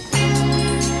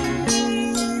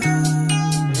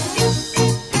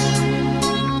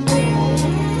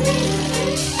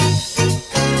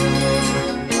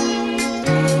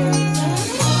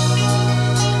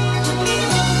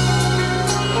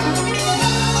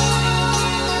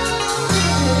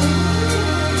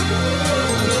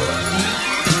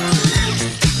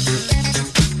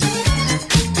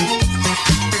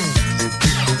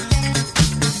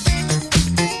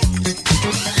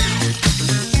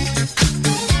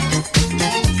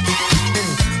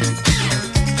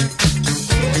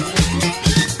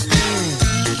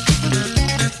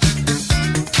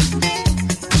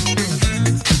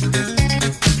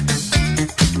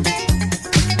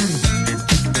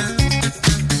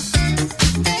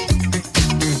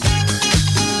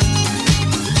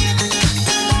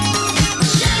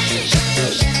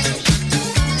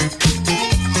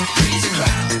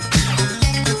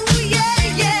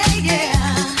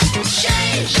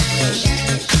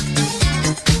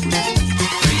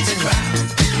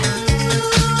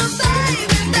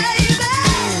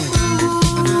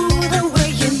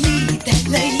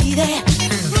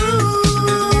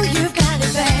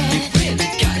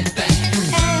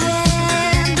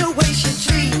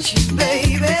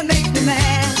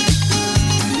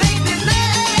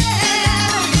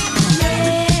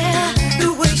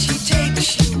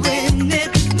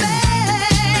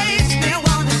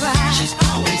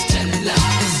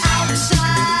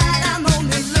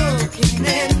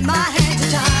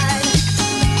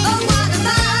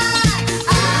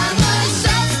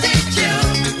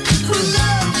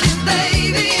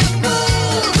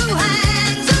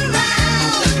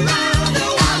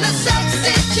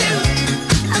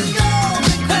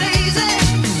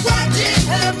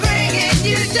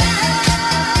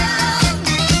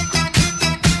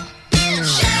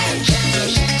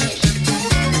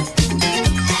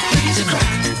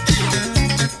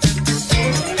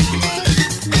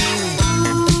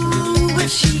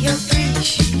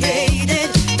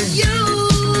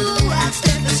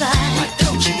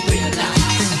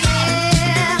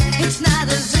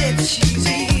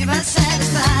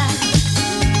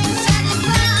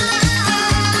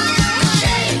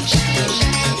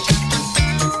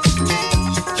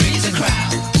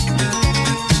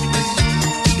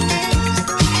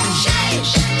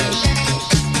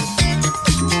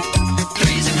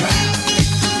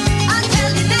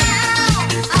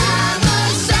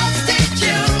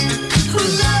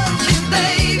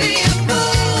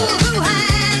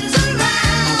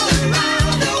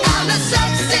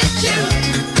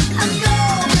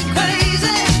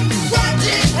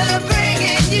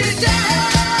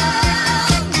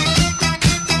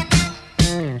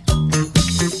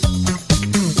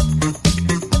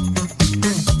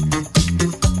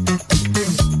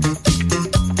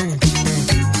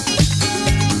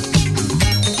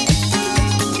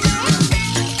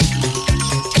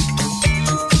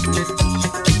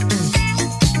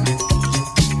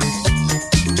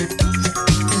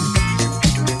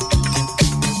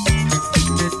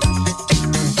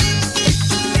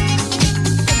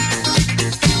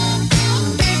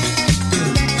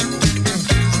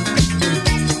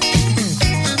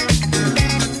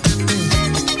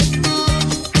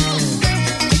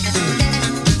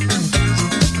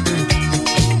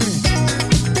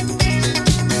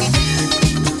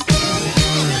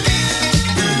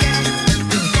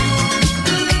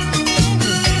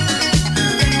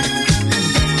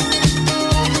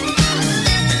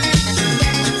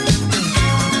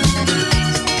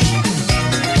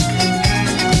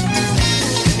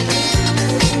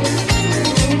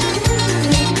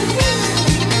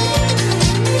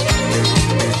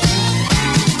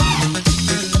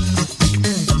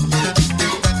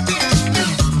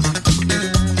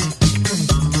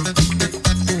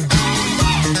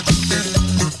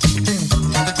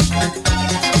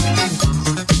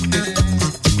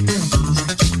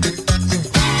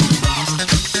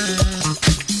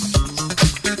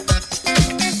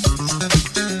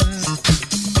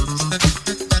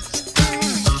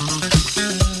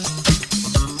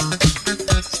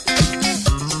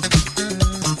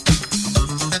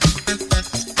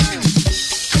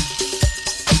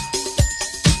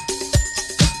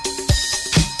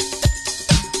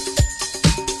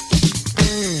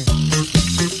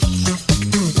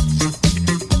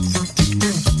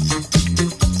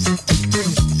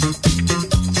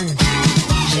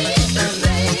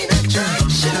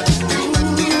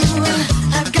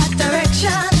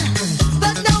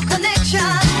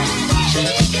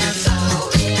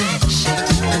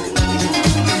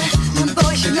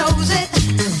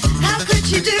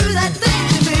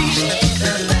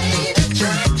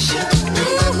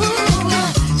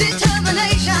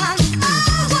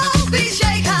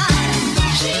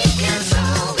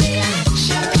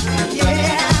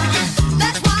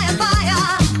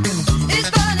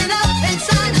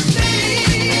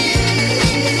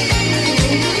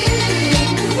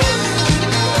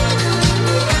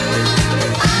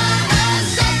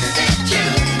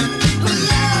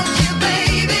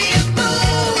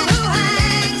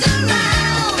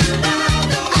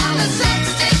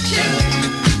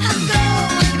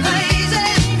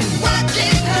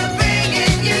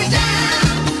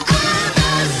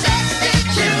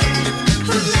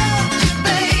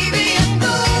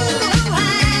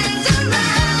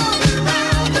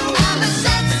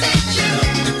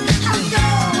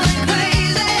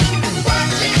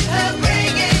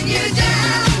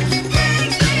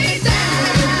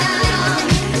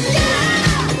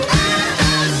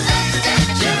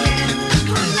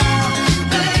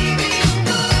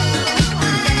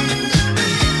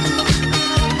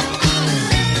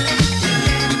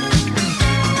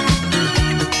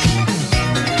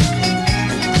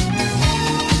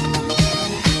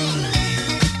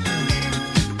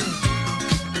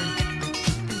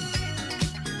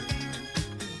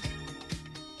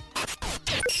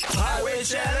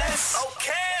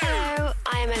Hello,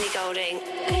 I'm Ellie Goulding.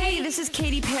 Hey, this is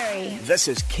Katy Perry. This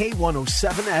is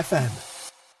K107 FM.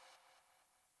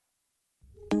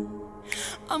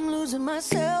 I'm losing my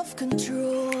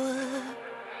self-control.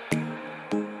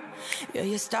 Yeah,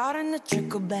 you're starting to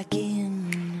trickle back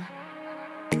in,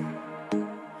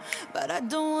 but I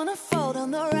don't wanna fall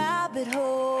down the rabbit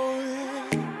hole.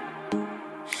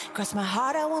 Cross my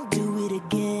heart, I won't do it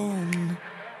again.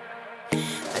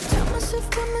 I tell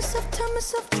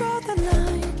myself, draw the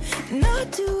line.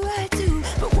 Not do I do,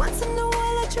 but once in a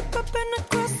while I trip up and I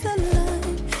cross the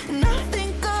line. And I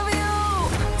think of you.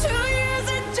 2 years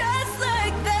and just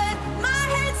like that, my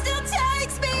head still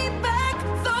takes me back.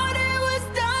 Thought it was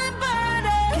done, but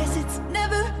I guess it's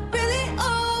never really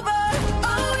over.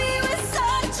 Oh, we were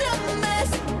such a mess,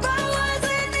 but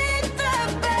wasn't it the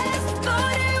best?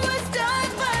 Thought it was done,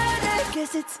 but I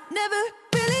guess it's never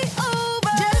really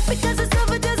over. Just because it's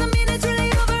over doesn't mean it's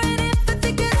really over. And if I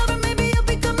think it over, maybe you'll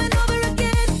be coming over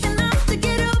again. And I'll have to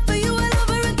get over you all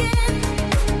over again.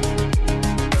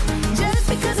 Just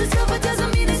because it's over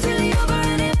doesn't mean it's really over.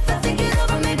 And if I think it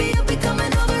over, maybe you'll be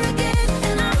coming over again.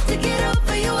 And I'll have to get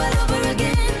over you all over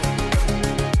again.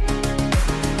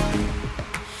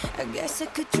 I guess I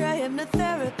could try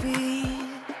hypnotherapy.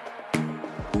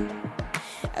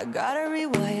 I gotta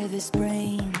rewire this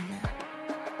brain,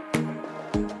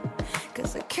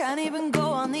 'cause I can't even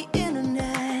go on the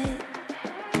internet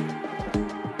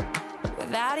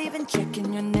without even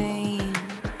checking your name.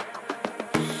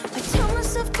 I tell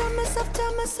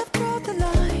myself, draw the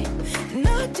line.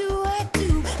 Not do I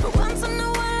do, but once in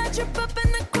a while I trip up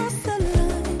and I cross the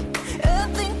line. I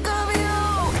think of you.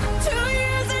 2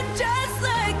 years and just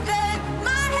like that,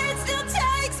 my head still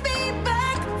takes me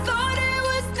back. Thought it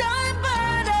was done,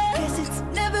 but I guess it's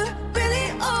never really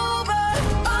over.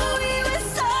 Oh, we were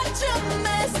such a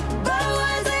mess, but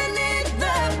wasn't it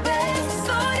the best?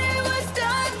 Thought it was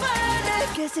done, but I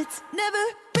guess it's never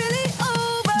really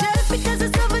over. Just because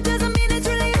it's over doesn't mean it's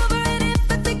really over. And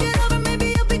if I think it over, maybe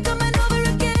you'll be coming over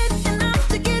again. And I'll have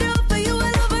to get over you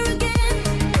all over again.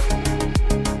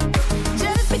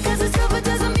 Just because it's over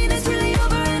doesn't mean it's really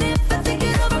over. And if I think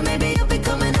it over, maybe you'll be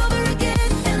coming over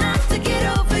again. And I'll have to get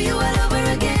over you all over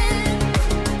again.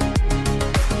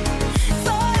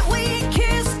 Thought we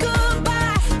kissed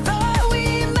goodbye, thought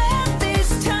we met this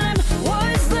time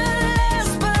was the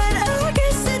last, but I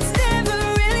guess it's never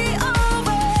really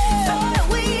over. Thought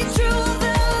we drew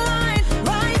the line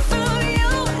right through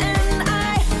you, and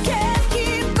I can't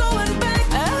keep going back.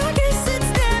 I guess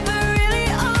it's never really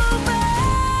over.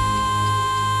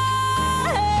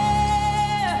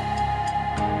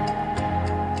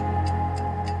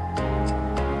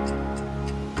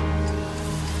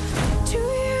 2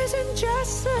 years and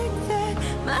just like that,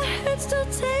 my head still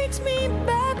takes me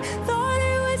back. Thought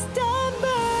it was done,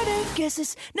 but I guess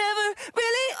it's never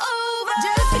really over.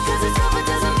 Just because it's over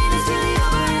doesn't mean it's really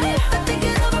over. And if I think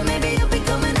it over, maybe you'll be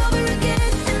coming over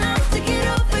again. And I'll have to get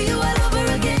over you all over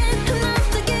again. And I'll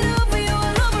have to get over you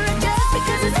all over again. Just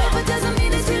because it's over doesn't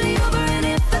mean it's really over. And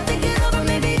if I think it over,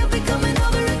 maybe you'll be coming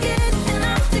over again. And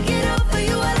I'll have to get over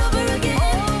you all over again.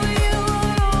 Over you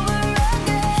all over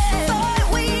again. Thought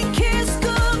we kissed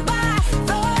goodbye,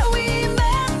 thought we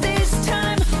met this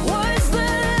time was the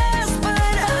last,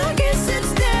 but I guess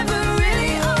it's never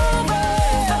really over.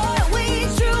 Thought we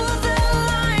drew the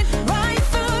line right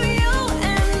through you,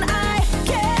 and I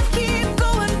can't keep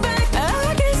going back.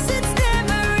 I guess it's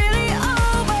never really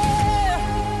over.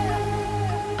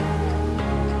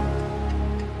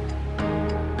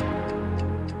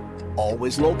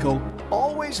 Always local,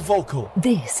 always vocal.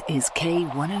 This is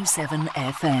K107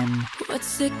 FM.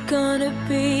 What's it gonna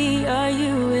be? Are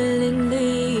you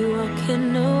willingly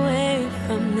walking away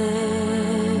from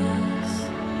this?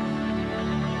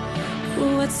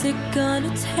 What's it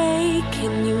gonna take?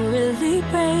 Can you really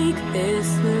break this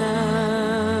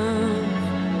love?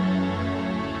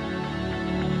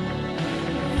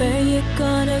 Where you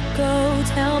gonna go?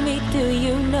 Tell me, do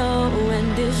you know?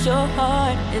 And is your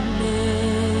heart in it?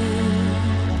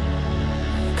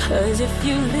 'Cause if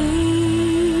you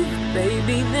leave,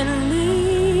 baby, then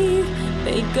leave.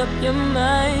 Make up your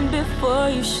mind before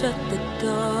you shut the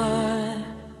door.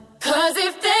 'Cause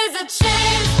if there's a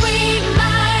chance we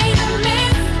might have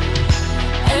missed,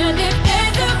 and if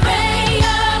there's a ray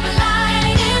of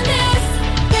light in this,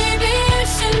 baby, you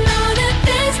should know that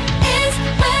this is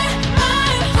where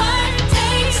my heart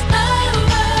takes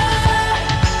over.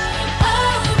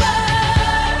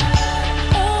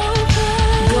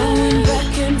 Going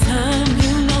back in time,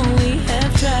 you know we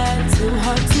have tried too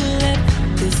hard to let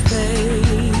this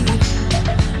fade.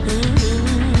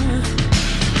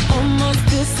 Almost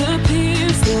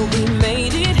disappears, still we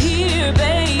made it here, baby.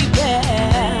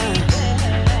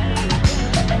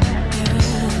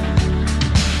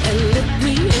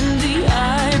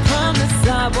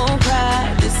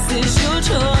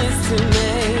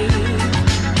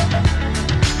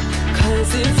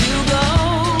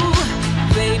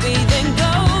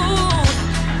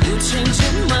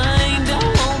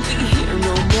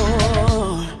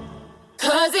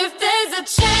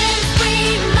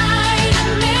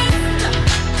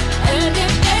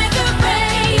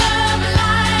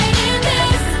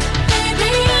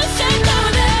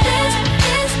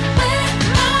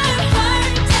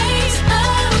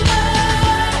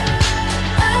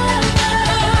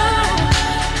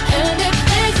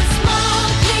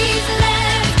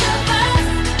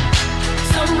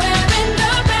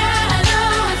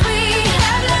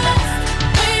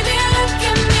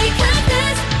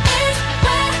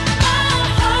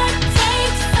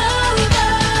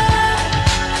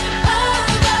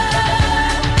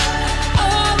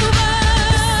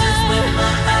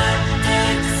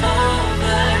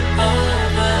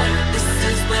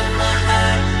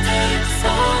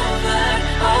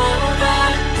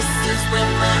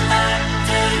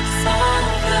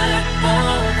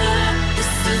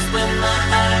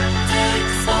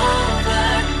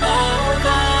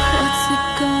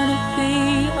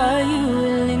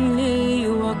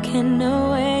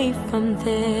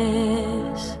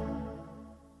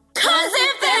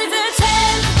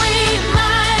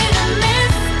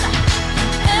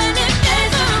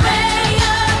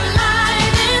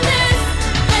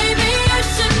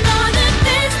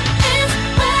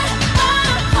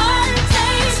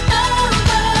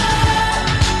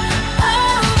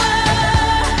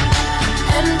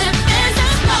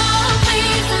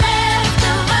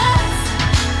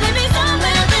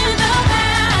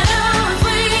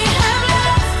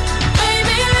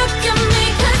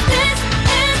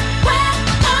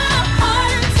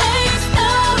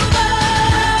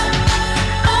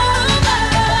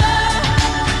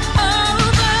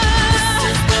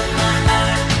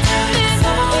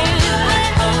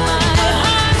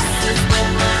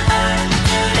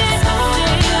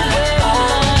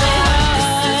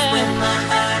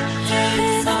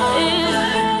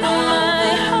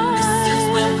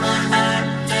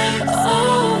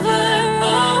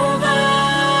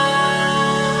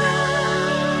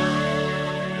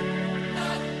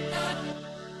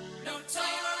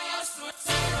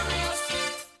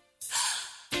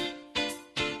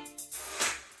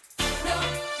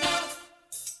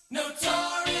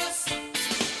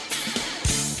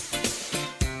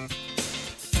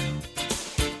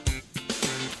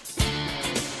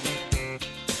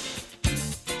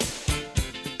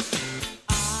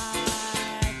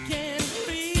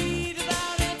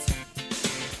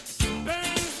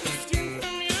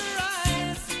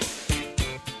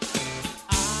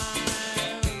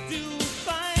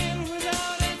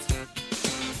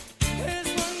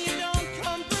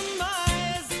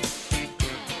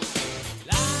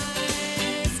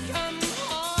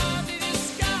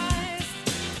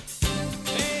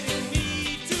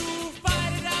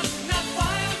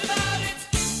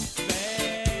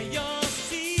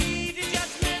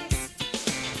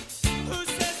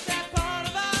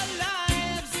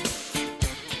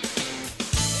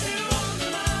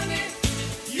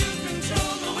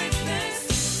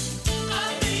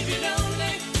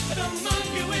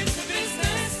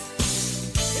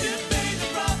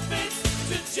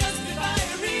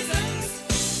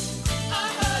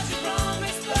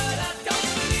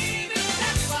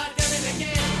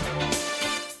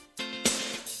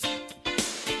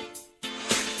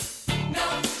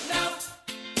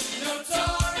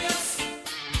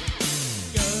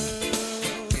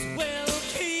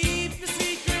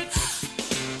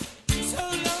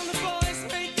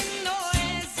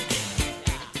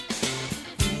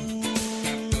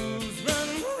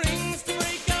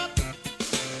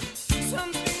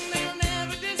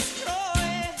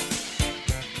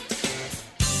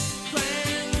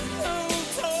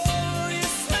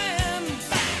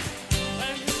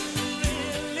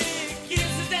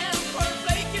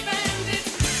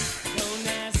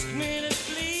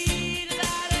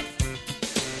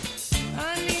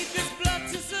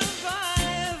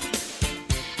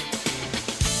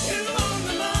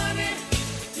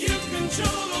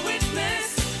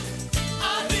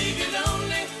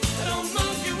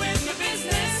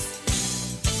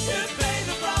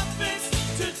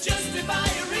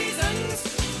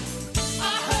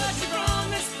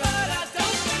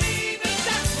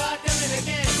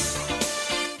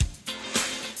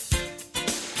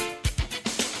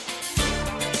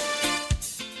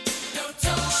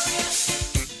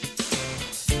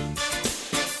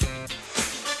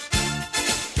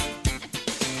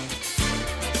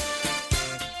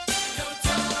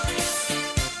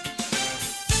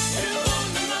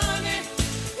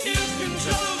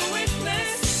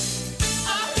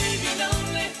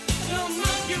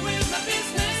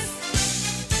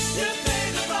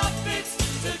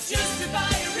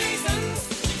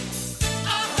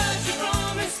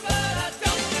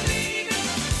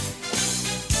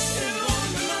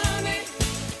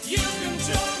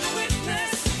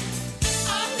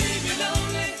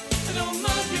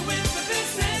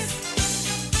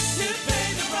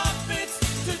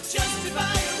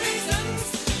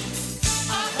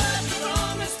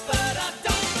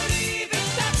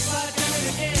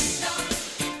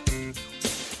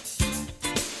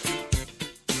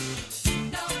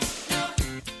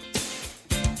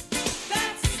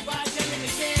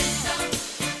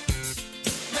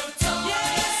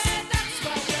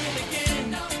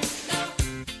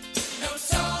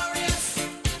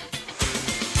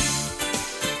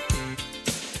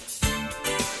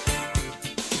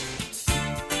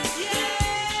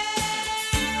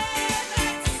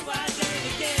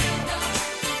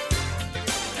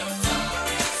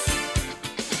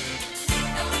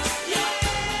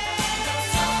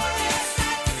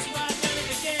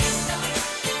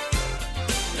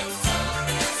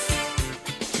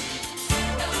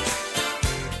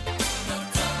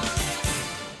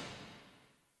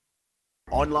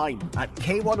 online at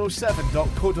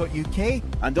k107.co.uk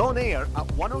and on air at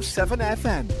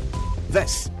 107FM.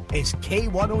 This is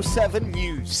K107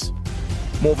 News.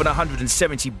 More than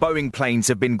 170 Boeing planes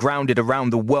have been grounded around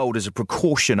the world as a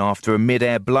precaution after a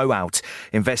mid-air blowout.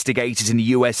 Investigators in the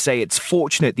US say it's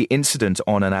fortunate the incident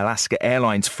on an Alaska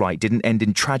Airlines flight didn't end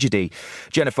in tragedy.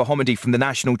 Jennifer Homendy from the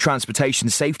National Transportation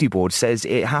Safety Board says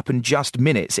it happened just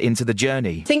minutes into the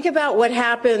journey. Think about what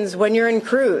happens when you're in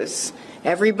cruise.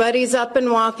 Everybody's up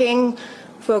and walking.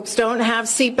 Folks don't have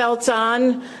seatbelts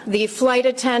on. The flight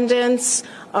attendants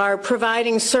are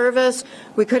providing service.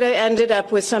 We could have ended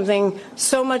up with something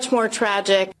so much more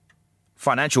tragic.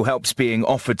 Financial help's being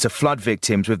offered to flood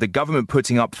victims, with the government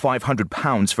putting up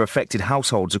 £500 for affected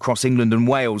households across England and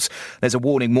Wales. There's a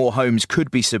warning more homes could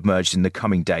be submerged in the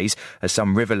coming days as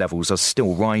some river levels are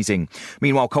still rising.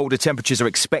 Meanwhile, colder temperatures are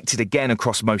expected again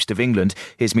across most of England.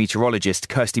 Here's meteorologist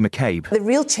Kirsty McCabe. The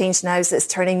real change now is that it's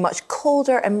turning much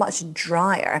colder and much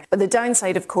drier. But the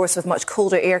downside, of course, with much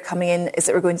colder air coming in is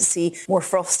that we're going to see more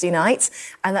frosty nights.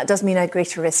 And that does mean a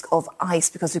greater risk of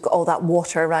ice because we've got all that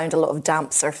water around, a lot of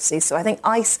damp surfaces. So I think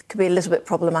ice could be a little bit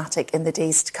problematic in the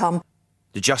days to come.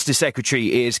 The Justice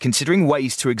Secretary is considering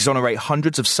ways to exonerate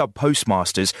hundreds of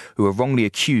sub-postmasters who are wrongly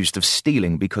accused of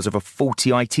stealing because of a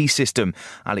faulty IT system.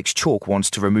 Alex Chalk wants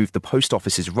to remove the Post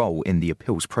Office's role in the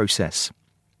appeals process.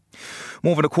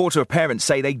 More than a quarter of parents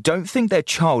say they don't think their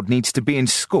child needs to be in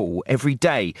school every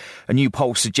day. A new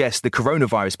poll suggests the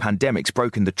coronavirus pandemic's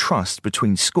broken the trust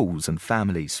between schools and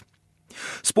families.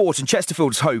 Sport, and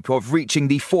Chesterfield's hope of reaching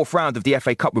the fourth round of the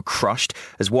FA Cup were crushed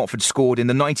as Watford scored in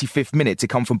the 95th minute to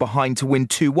come from behind to win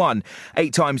 2-1.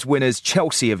 8 times winners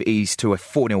Chelsea have eased to a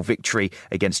 4-0 victory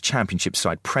against Championship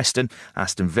side Preston.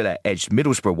 Aston Villa edged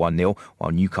Middlesbrough 1-0,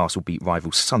 while Newcastle beat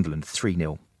rival Sunderland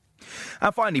 3-0.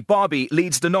 And finally, Barbie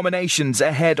leads the nominations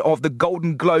ahead of the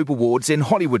Golden Globe Awards in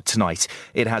Hollywood tonight.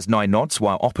 It has 9 nods,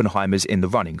 while Oppenheimer's in the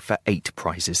running for 8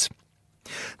 prizes.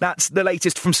 That's the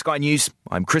latest from Sky News.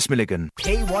 I'm Chris Milligan.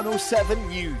 K107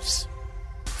 News.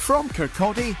 From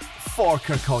Kirkcaldy, for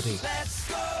Kirkcaldy.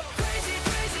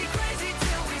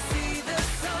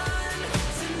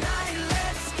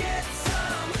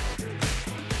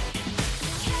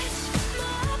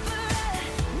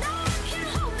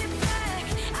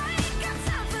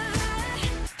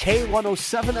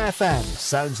 K107 FM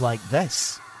sounds like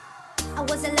this. I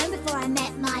was alone before I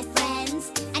met my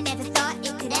friends. I never thought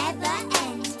it could ever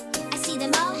end. I see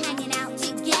them all hanging out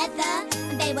together,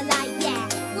 and they were like, yeah,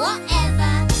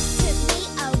 whatever. Took me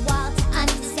a while to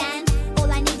understand. All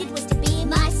I needed was to be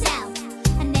myself.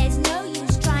 And there's no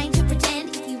use trying to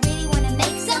pretend if you really want to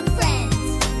make some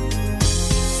friends.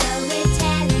 So we're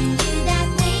telling you that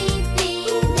we've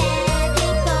been there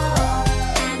before,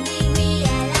 and we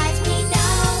realize we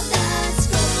know the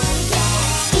score.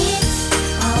 Yeah, it's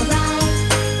alright.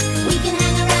 We can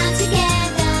hang around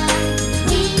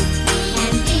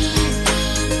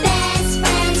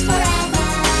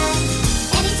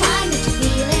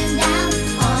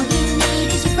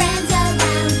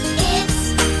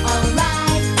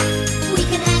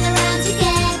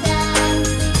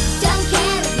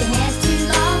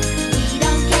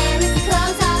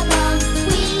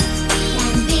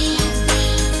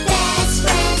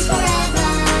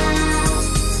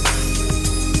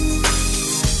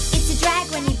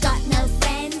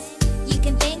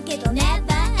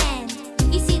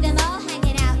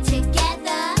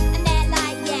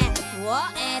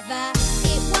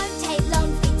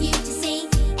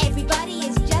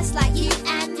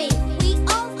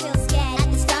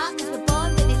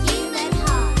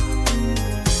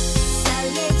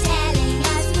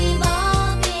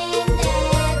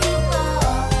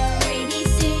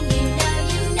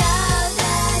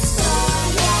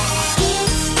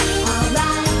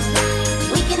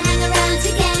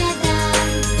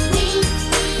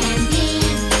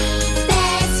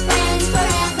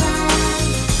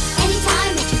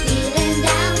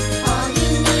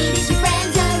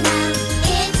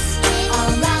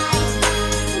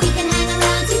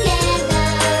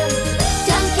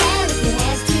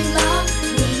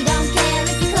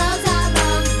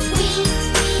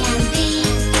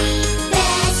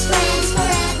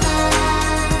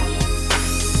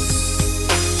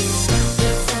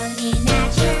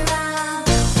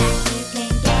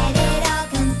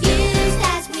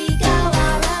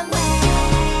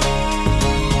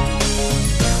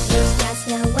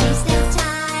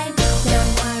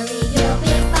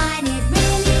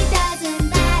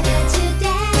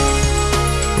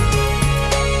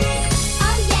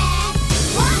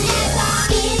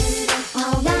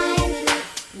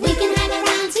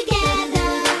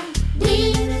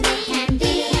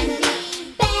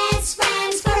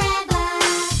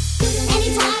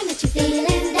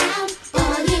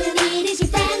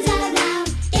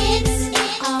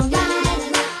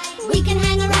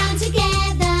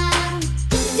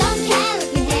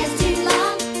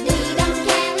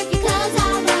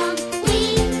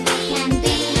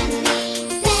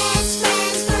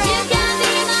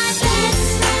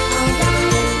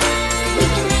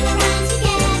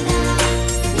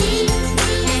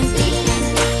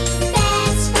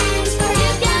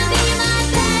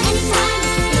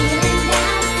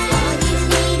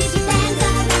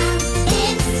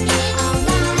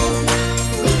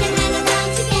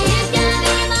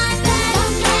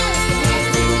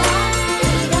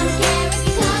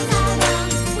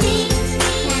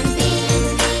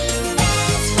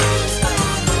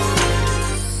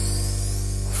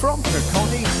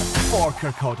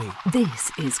Kirkcaldy.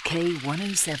 This is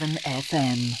K107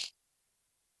 FM.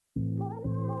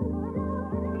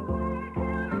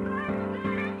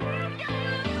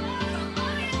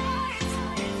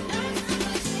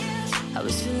 I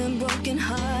was feeling broken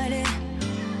hearted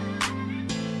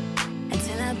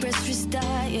until I pressed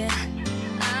restart, yeah.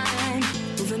 I'm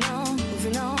moving on,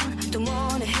 don't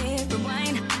wanna hit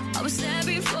rewind. I was there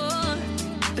before,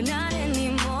 but not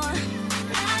anymore.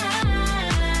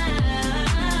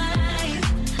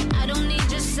 I don't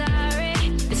need your sorry,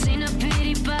 this ain't a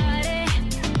pity party.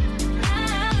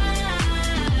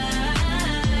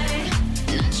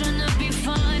 Not tryna be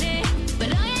funny, but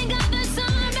I ain't got the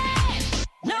time, babe.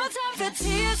 No time for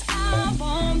tears, I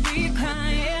won't be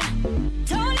crying.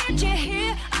 Don't need you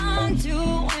here, I'm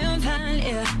doing fine,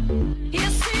 yeah. You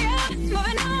see I'm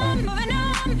moving on.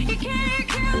 You can't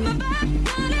kill my back,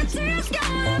 now the tears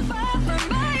gonna fall from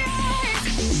my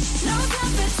eyes. No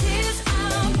time for tears, I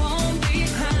won't be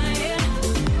crying.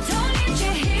 Don't need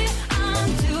you here, I'm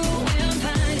doing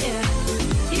fine, yeah.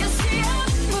 You see I'm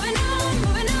moving on.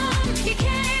 You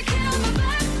can't kill my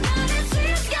back, now the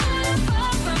tears gonna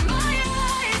fall from my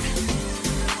eyes.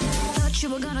 Thought you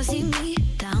were gonna see me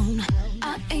down. I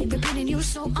ain't repeating you,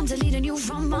 so I'm deleting you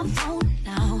from my phone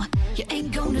now. You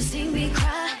ain't gonna see me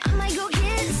cry. I might go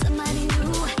get somebody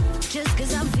new, just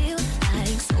cause I feel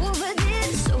like so over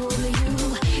this, so over you.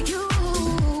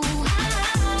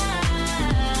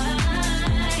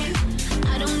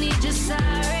 I don't need your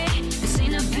sorry, this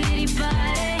ain't a pity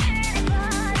party.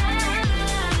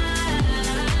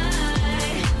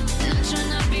 Not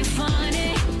tryna be funny,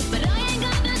 but I ain't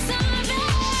got the time,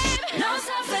 babe. No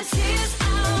time for tears, I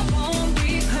won't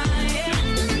be crying.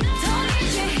 Don't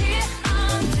need you here,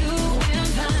 I'm doing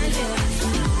fine, yeah.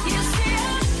 You see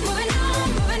I'm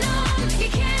moving on. You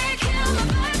can't kill my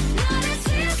vibe, now the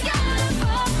tears gonna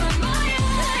fall from my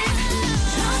eyes.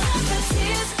 No time for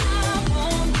tears, I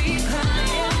won't be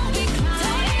crying.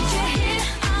 Don't need you here,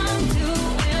 I'm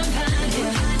doing fine,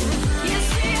 yeah. You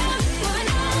see I'm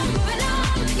moving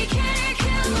on. You can't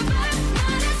kill my vibe,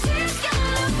 now the tears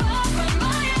gonna fall from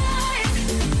my eyes.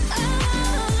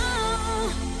 Oh,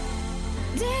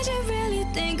 did you really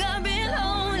think I'd be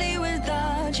lonely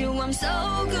without you? I'm so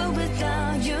good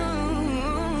without you.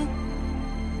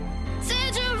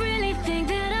 Did you really think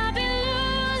that I'd be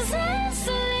losing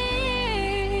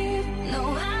sleep? No,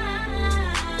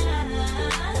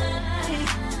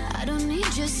 I don't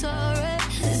need your sorry.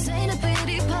 This ain't a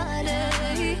pity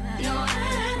party. No,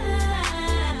 I'm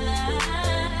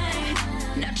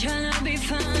not tryna be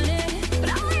funny, but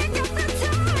I ain't got the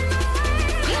time.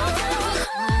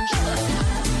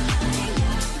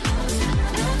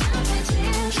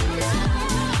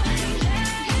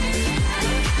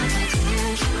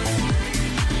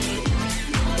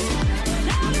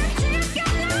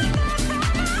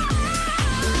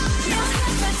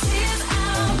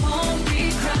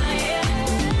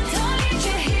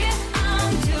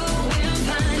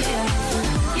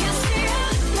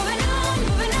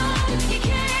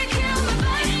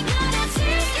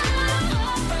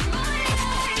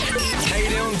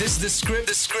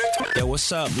 The script. Yo,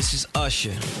 what's up? This is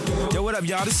Usher. Yo, what up,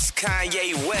 y'all? This is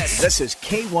Kanye West. This is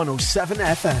K107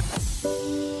 FM.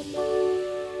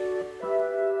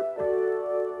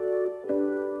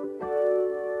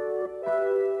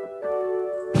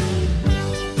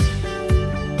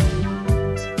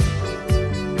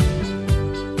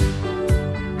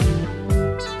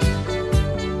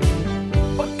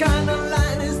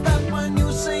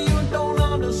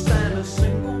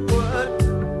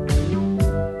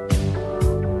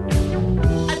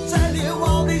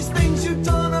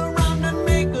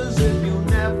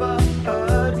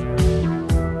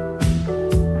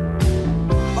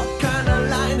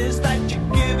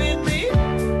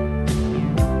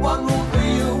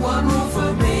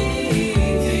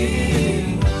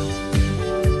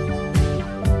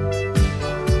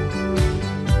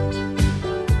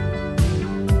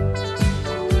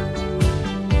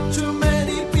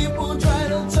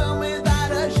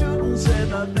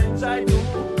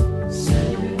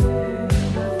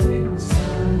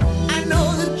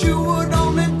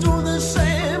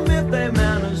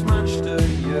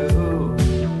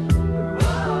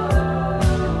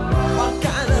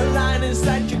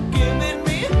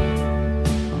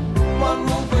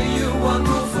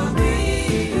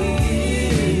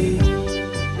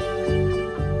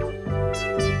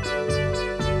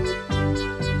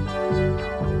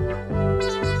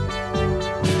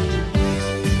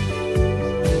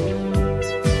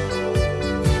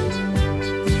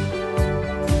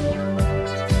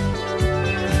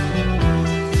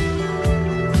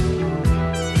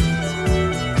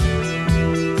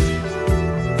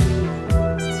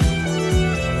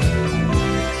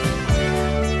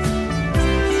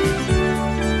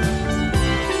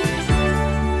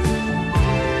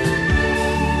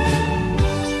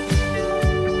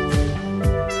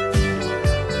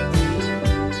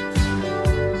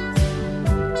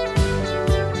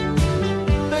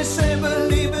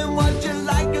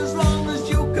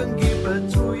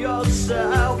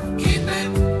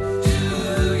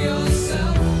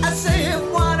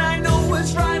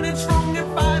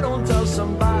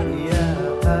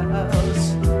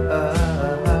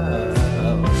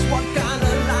 What kind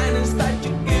of line is that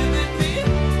you're giving me?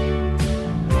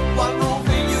 One more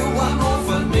for you, one more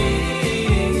for me.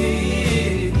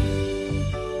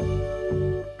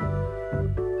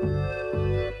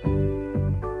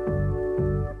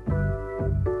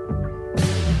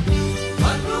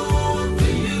 One more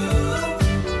for you,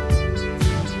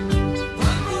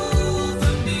 one more for me. One more for you,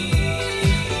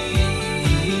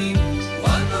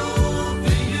 one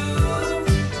more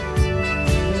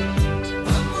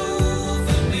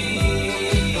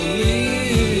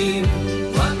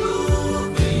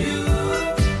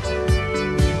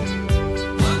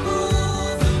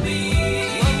for me.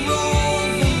 One more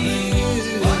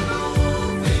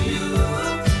for you,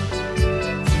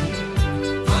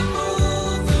 one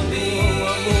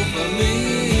more for me.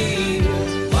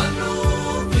 One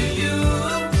more for you,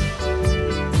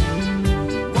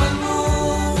 one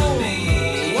more for me.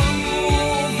 One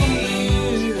more for me,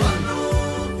 one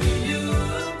more for you,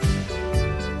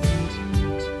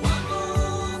 one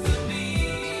more for me,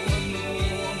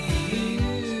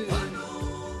 one more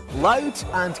for you, Loud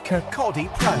and Kirkcaldy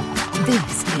proud.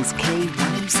 This is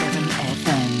K107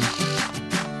 FM.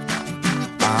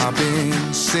 I've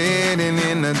been sitting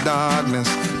in the darkness,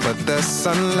 but the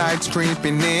sunlight's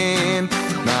creeping in.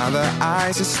 Now the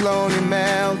ice is slowly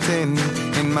melting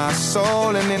in my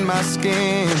soul and in my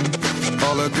skin.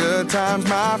 All the good times,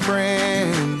 my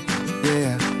friend,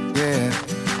 yeah,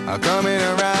 are coming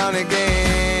around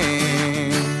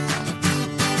again.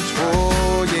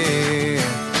 Oh yeah,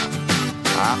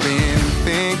 I've been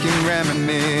thinking,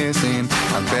 reminiscing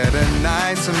of better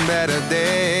nights and better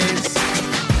days,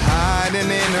 hiding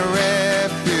in the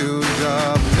refuge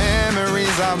of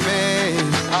memories I've made.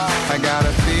 I got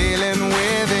a feeling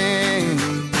within,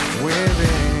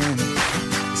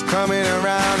 it's coming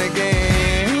around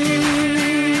again.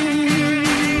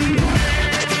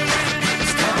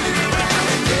 It's coming around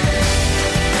again.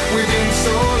 We've been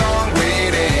so long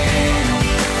waiting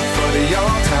for the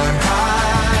all-time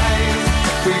high.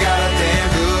 We got a damn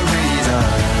good reason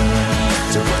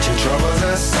to put your troubles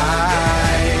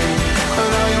aside.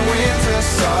 And all your winter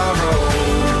sorrows,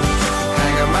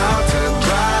 hang 'em out to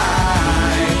dry.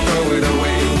 Throw it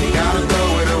away, gotta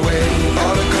throw it away.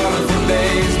 All the colorful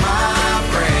days, my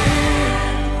friend,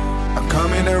 are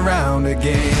coming around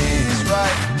again. That's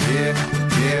right,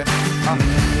 yeah.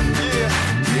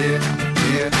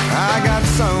 I got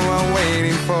someone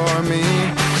waiting for me.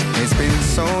 It's been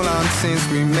so long since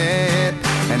we met,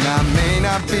 and I may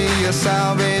not be your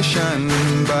salvation,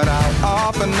 but I'll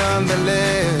offer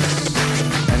nonetheless.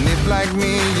 And if like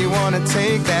me you wanna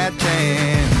take that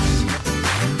chance,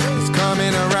 it's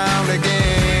coming around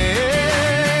again.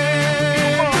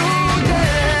 Ooh,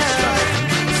 yeah.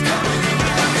 It's coming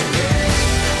around again.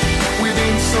 We've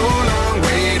been so long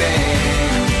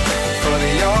waiting for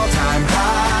the all-time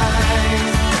high.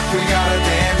 We got a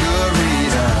damn good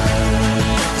reason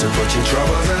to put your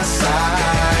troubles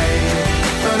aside.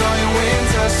 And all your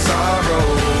winter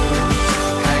sorrows,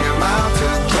 hang 'em out to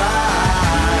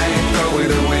dry. Throw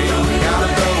it away, gotta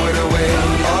throw it away.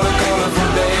 All the colorful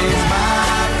days,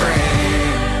 my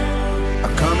friend,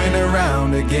 are coming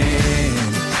around again.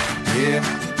 Yeah.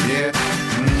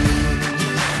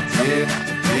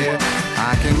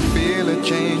 I can feel a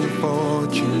change of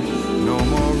fortune. No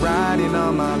more riding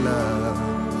on my love.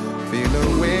 Feel the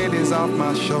weight is off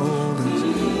my shoulders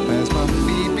as my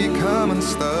feet become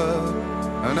unstuck.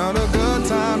 And all the good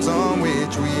times on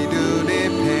which we do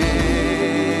depend.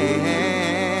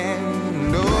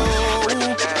 Oh,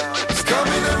 it's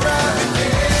coming around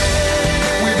again.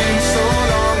 We've been so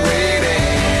long waiting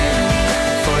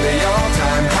for the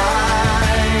all-time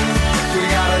high. We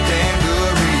got a damn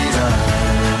good reason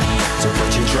to put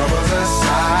your troubles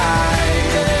aside.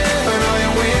 And all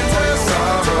your winter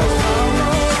sorrows,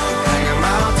 hang 'em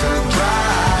out to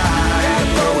dry.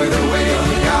 Throw it away,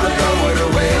 gotta throw it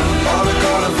away. All the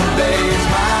colorful days,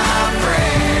 my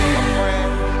friend,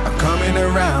 are coming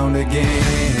around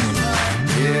again.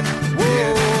 Yeah.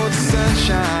 Whoa, the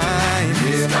sunshine.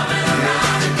 Yeah. Coming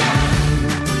around again.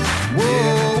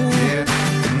 Whoa,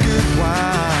 the good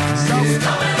wine.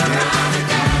 Coming around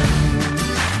again.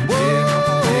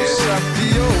 Whoa, shut the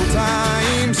old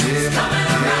times. Coming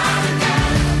around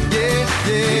again.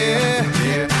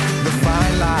 Yeah. The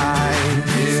fine line.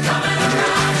 Coming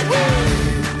around again.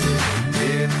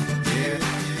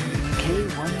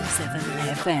 K107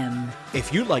 FM.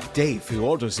 If you're like Dave, who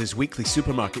orders his weekly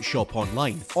supermarket shop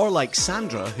online, or like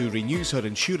Sandra, who renews her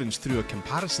insurance through a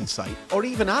comparison site, or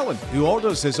even Alan, who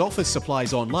orders his office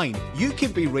supplies online, you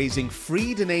can be raising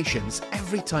free donations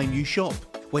every time you shop.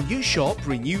 When you shop,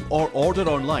 renew or order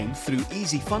online through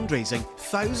Easy Fundraising,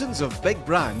 thousands of big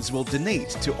brands will donate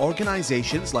to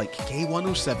organisations like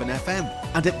K107FM.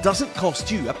 And it doesn't cost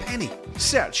you a penny.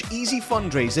 Search Easy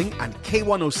Fundraising and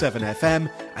K107FM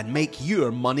and make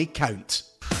your money count.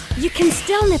 You can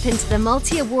still nip into the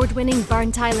multi-award-winning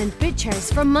Burnt Island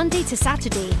Butchers from Monday to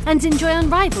Saturday and enjoy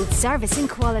unrivaled service and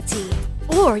quality.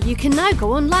 Or you can now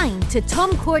go online to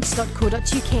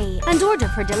tomcords.co.uk and order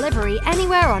for delivery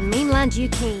anywhere on mainland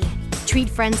UK. Treat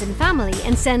friends and family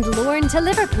and send Lorne to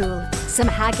Liverpool, some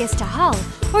haggis to Hull,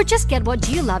 or just get what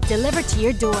you love delivered to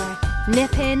your door.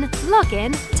 Nip in, log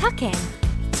in, tuck in.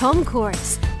 Tom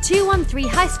Cords, 213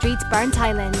 High Street, Burnt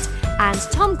Island, and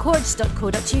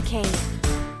tomcords.co.uk.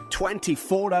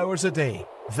 24 hours a day.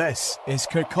 This is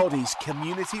Kirkcaldy's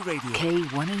Community Radio.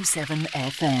 K107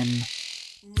 FM.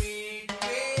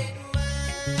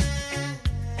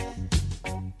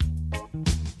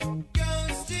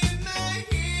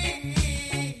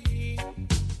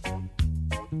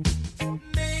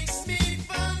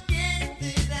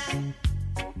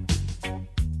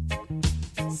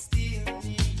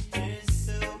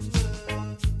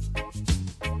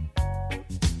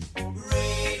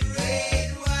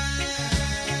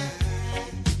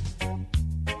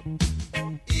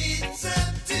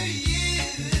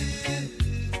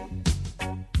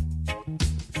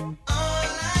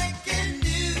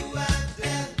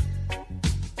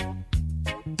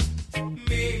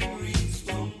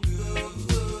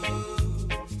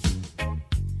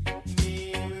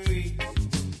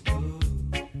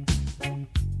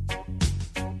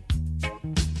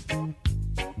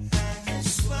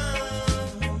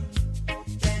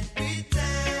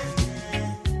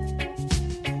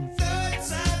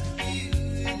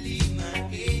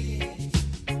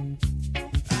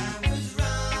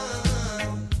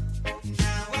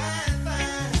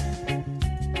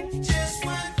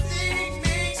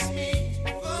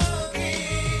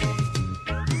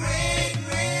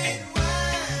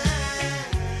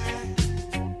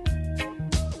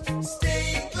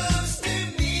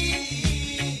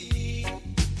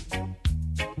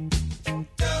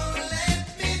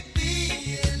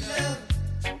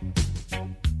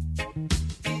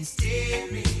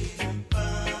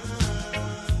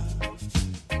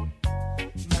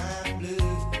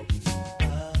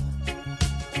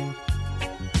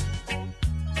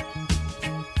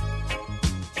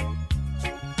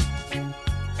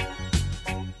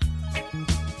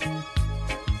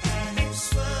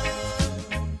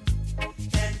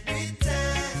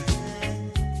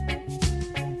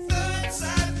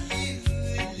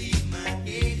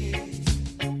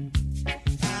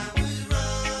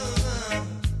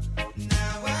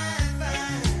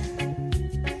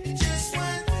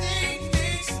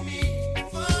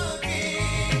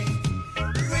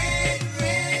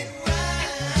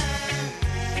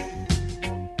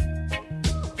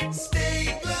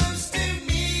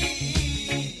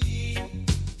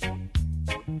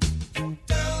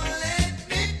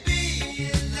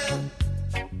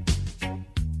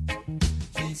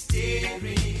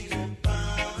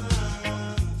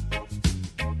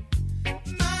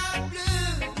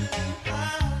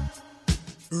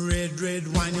 Red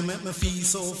wine, you make me feel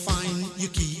so fine. You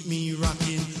keep me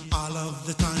rocking all of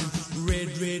the time. Red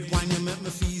wine, you make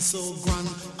me feel so grand.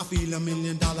 I feel $1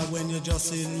 million when you're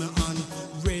just in my hand.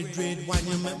 Red wine,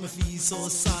 you make me feel so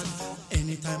sad.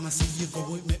 Anytime I see you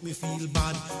go, it make me feel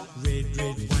bad. Red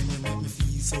wine, you make me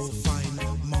feel so fine.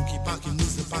 Monkey packing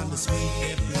music on the sweet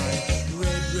red line.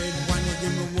 Red wine, you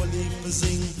give me all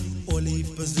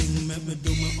heap of zing, make me do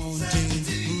my own thing.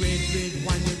 Red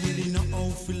wine, you really know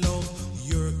how to love.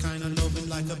 You're kind of loving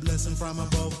like a blessing from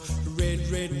above. Red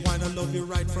wine, I love you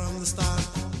right from the start,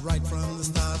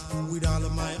 with all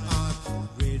of my heart.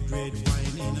 Red wine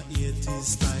in a 80s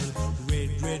style,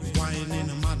 red wine in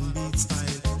a modern beat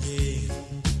style, yeah.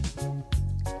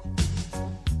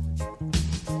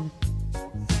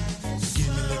 Give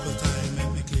me a little time, let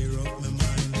me clear up my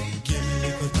mind. Give me a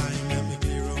little time, let me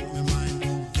clear up my mind.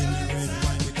 Give me red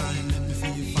wine, the time, let me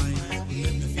feel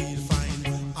fine,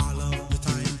 all of the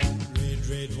time.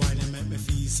 Red wine, it make me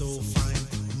feel so fine.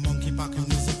 Monkey packing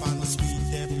music on the sweet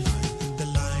dead line. The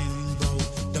line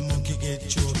broke, the monkey get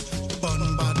choked.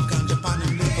 Bun bad ganja pan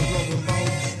him liquor rubber bow.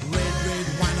 Red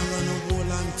wine, I'm gonna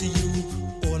hold on to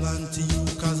you,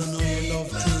 cause I know you love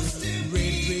truth.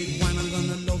 Red wine, I'm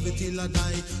gonna love you till I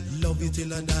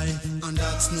die, and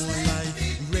that's no lie.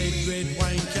 Red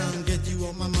wine can't get you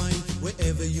off my mind.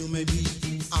 Wherever you may be,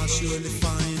 I'll surely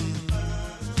find.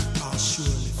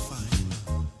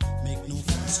 Make no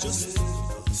fuss, just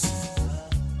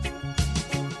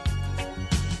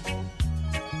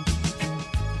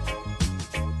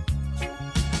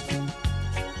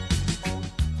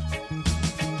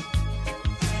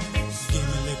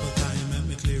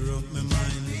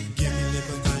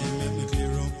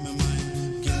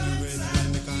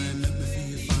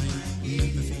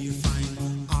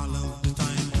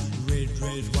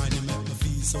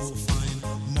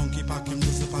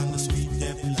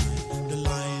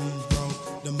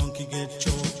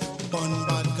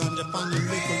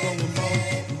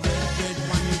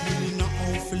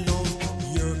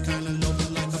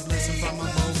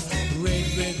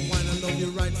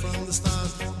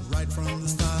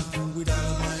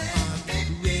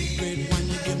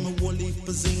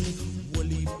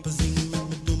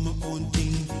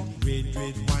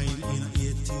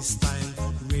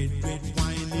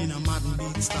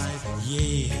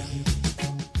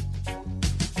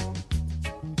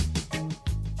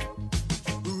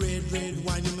red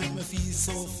wine, you make me feel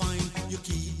so fine. You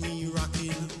keep me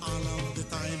rocking all of the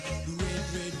time.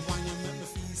 Red wine, you make me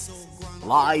feel so grand.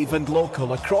 Live and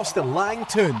local across the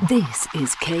Langton. This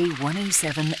is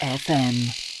K107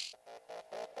 FM.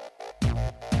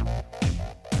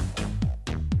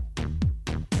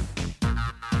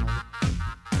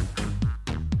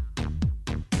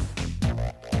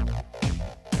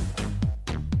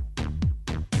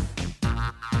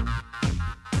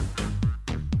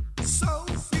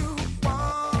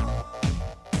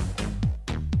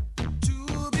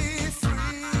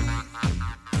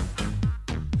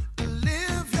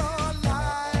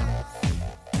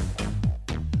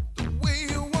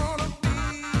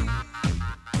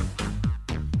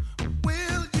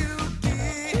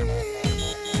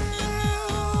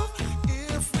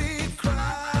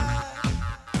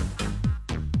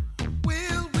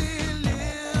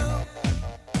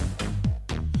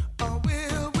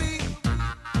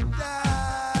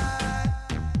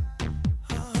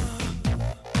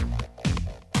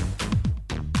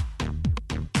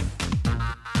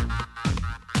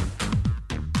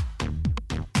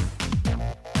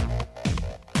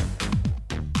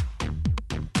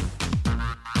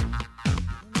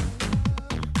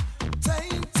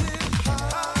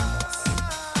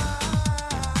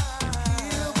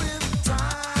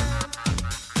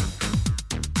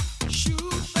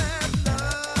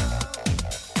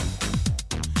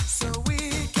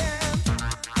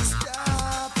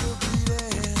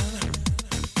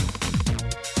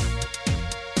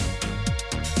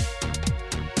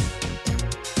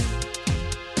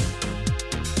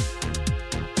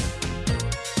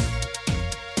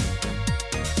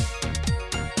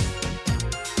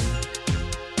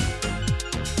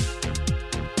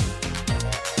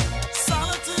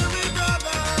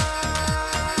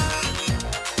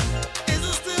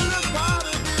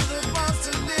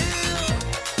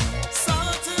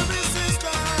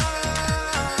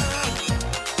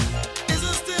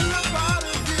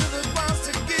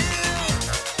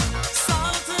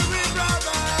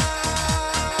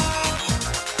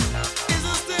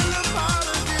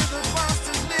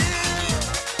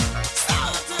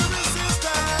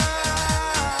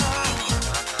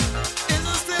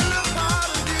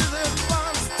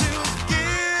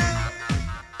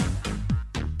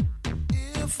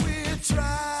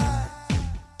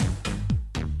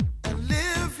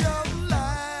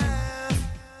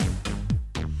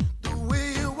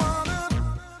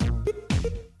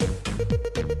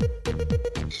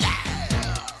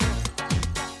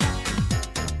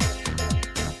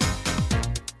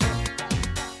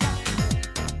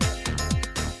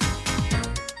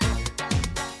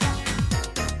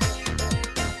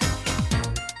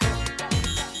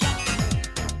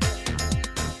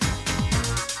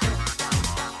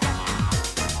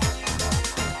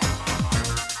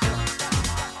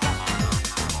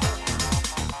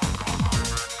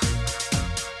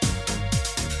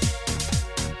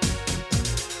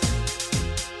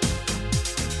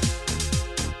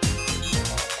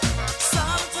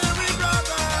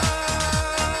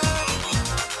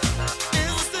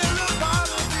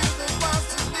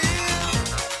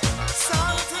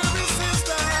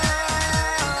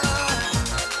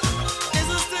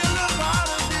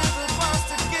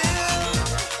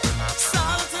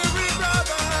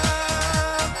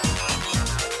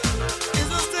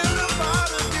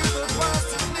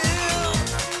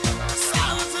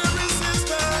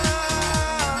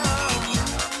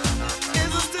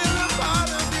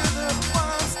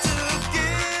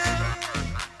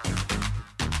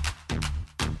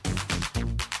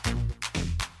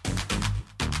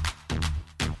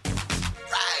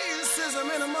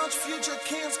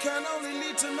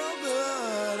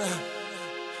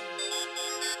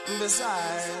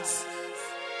 Besides,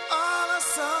 all our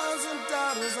sons and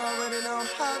daughters already know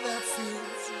how that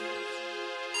feels.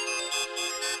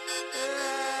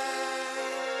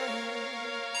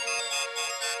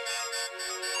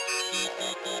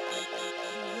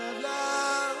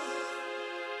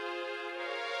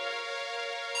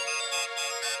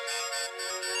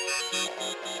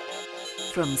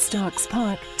 From Starks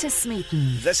Park to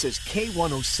Smeaton. This is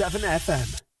K107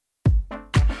 FM.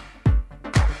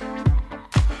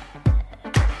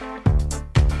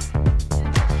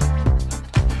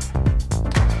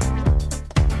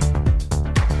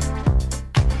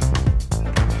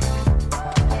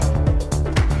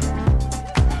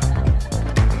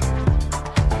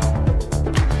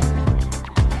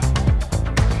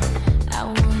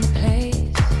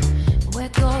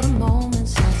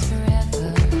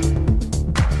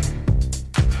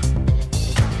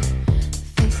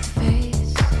 Face to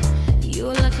face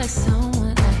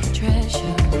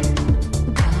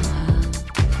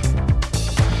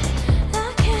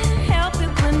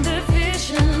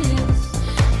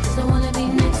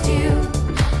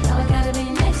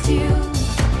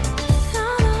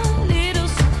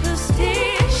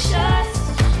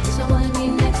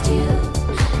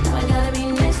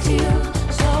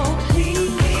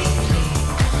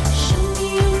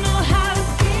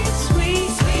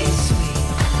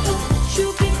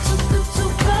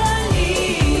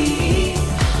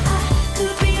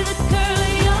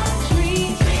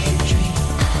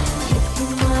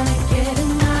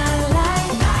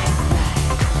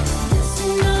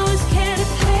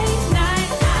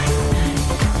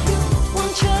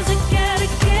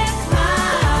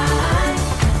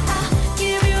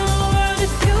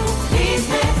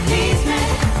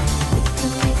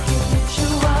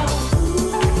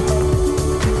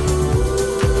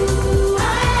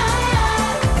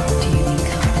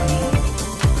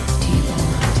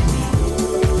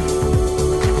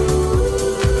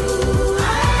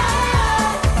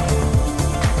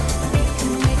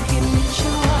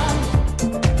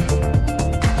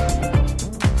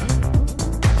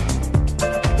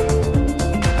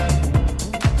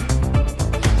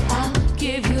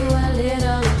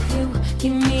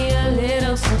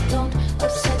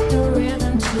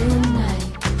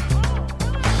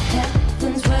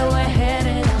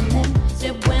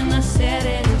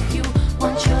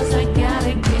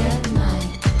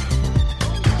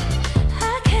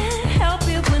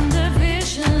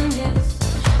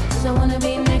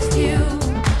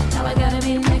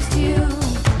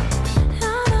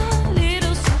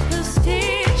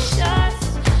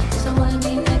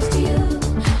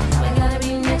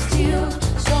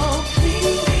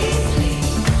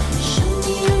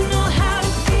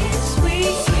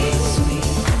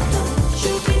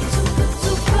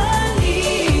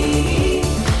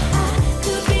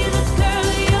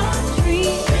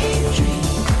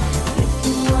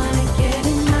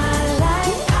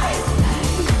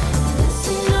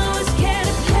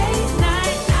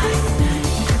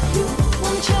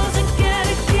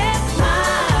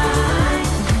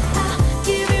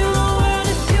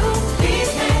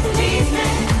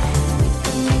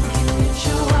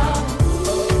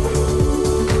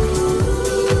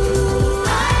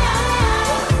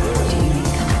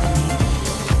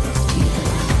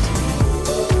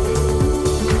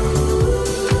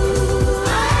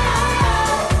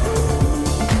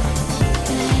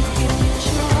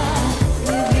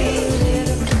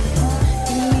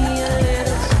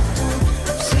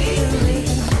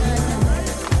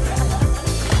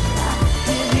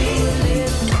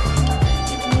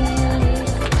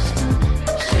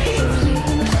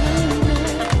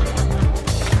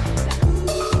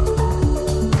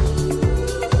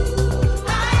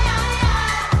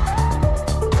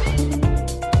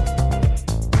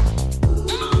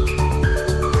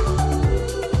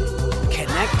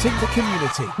connecting the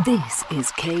community. This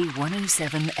is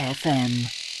K107 FM.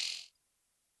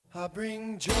 I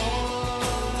bring joy, and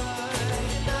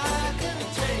I can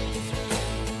take you through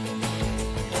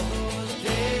all those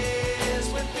days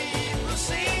when people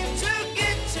seem to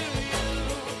get to you.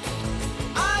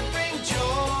 I bring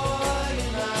joy,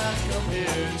 and I come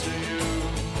here to you.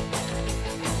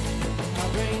 I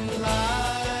bring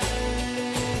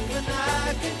life, and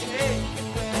I can take you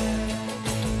there.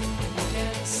 You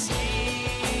can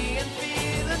see and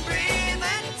feel and breathe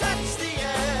and touch the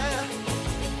air.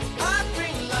 I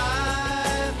bring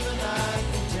life and I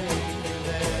can take you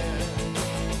there.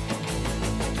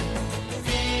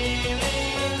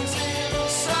 Feelings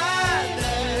inside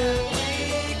that we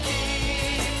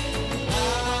keep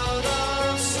out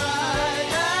of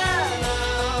sight and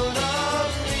out of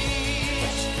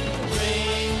reach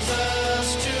brings us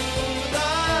to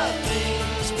the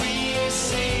things we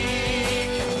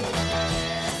seek.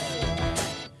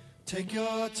 Take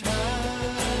your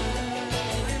time,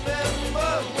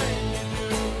 remember when you do.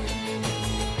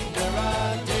 There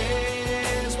are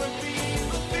days when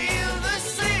people feel the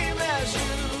same as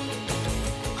you.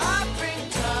 I bring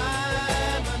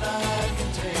time and I can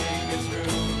take you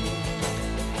through.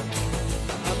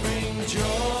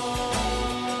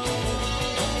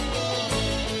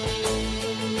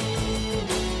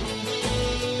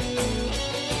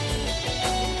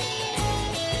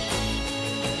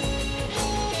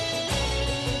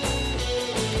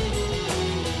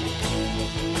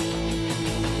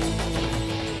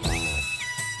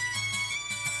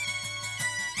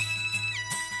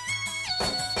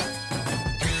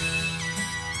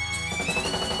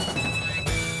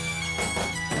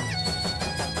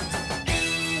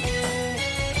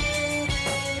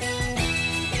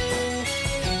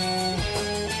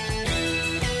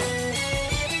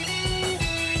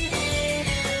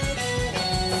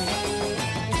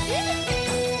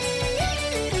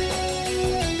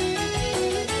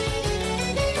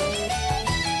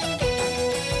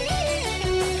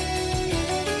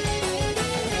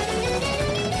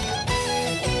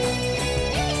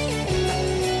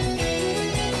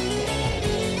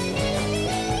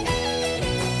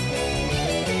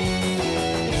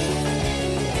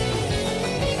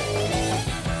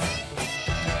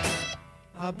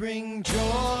 I bring joy,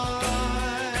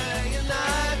 and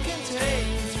I can take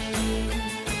you through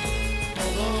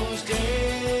all those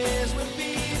days when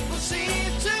people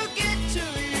seem to get to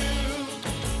you.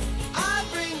 I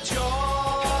bring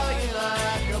joy, and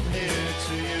I come here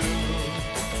to you.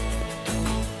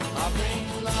 I bring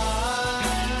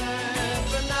life,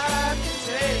 and I can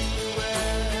take you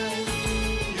where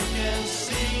you can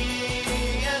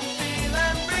see and feel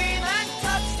and breathe and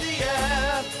touch the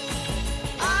air.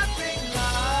 I bring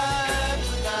life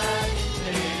and I can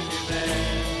take you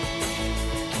there.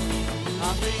 I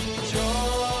bring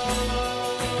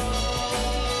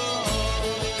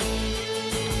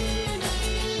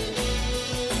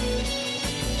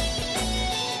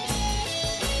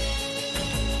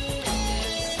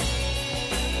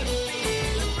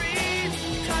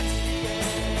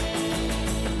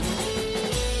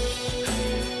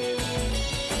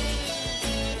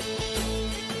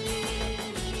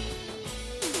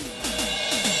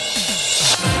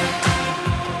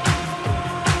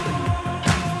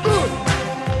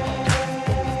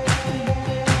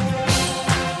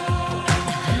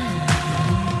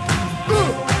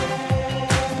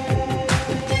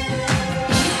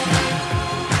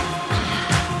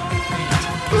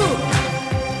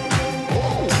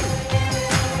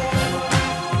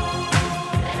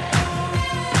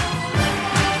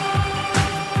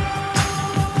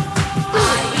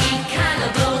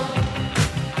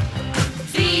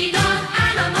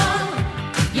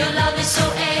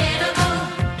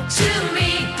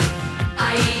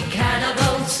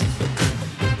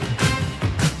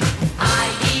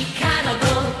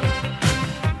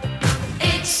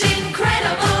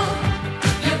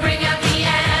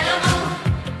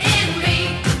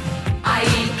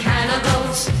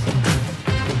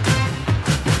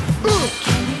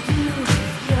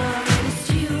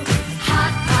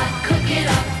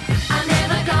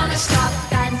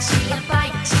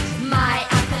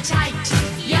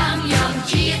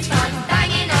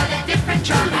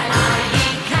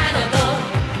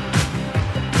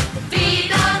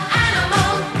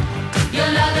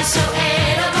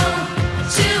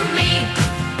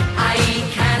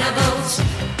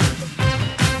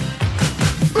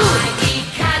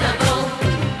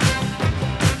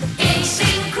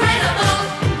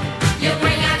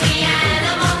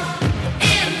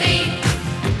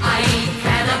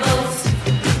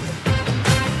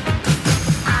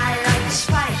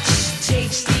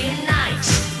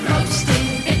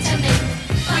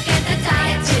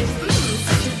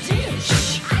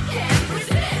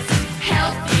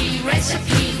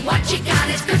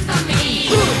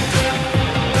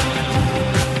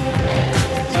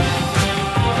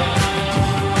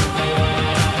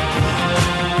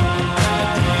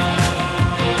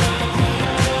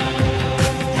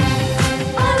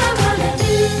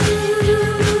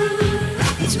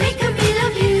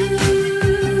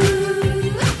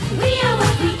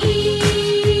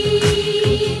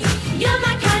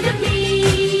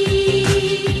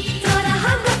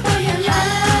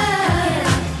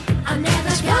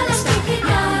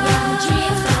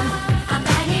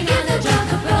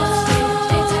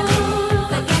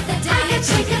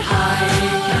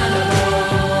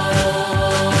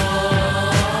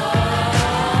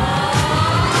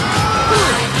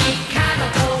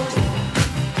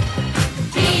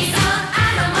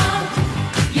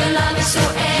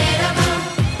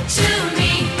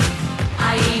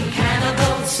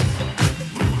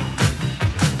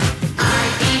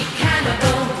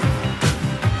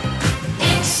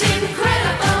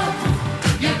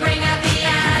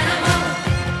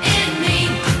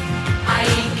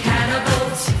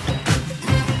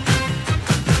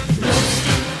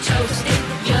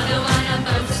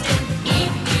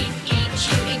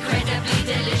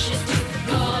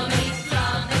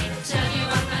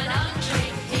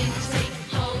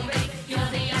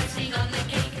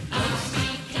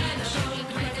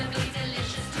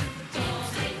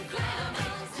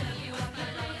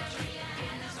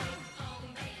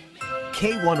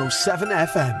K107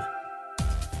 FM.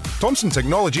 Thompson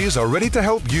Technologies are ready to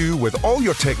help you with all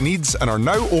your tech needs and are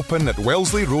now open at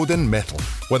Wellesley Road in Metal.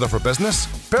 Whether for business,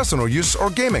 personal use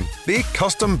or gaming, they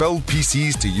custom build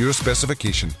PCs to your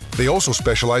specification. They also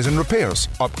specialise in repairs,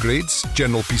 upgrades,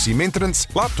 general PC maintenance,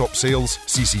 laptop sales,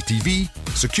 CCTV,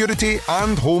 security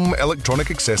and home electronic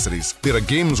accessories. They're a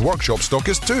games workshop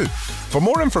stockist too. For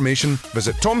more information,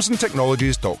 visit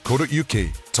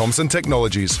thompsontechnologies.co.uk. Thompson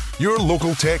Technologies, your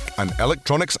local tech and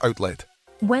electronics outlet.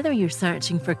 Whether you're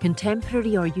searching for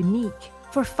contemporary or unique,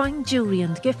 for fine jewellery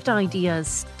and gift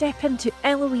ideas, step into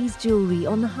Eloise Jewellery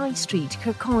on the High Street,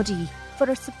 Kirkcaldy, for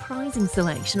a surprising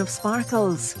selection of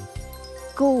sparkles.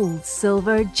 Gold,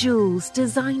 silver, jewels,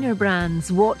 designer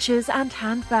brands, watches and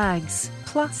handbags,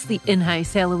 plus the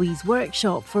in-house Eloise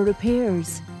workshop for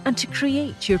repairs, and to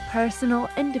create your personal,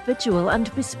 individual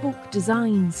and bespoke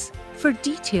designs. For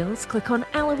details, click on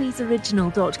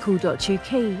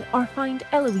eloiseoriginal.co.uk or find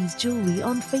Eloise Jewellery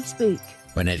on Facebook.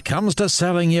 When it comes to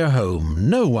selling your home,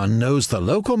 no one knows the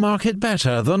local market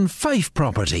better than Fife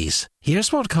Properties.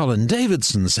 Here's what Colin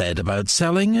Davidson said about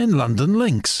selling in London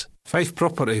Links. Fife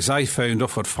Properties, I found,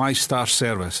 offered 5-star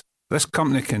service. This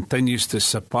company continues to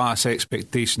surpass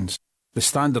expectations. The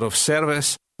standard of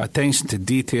service, attention to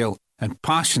detail and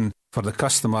passion for the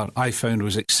customer I found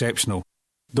was exceptional.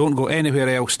 Don't go anywhere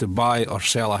else to buy or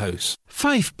sell a house.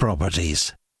 Fife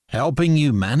Properties, helping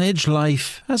you manage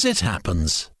life as it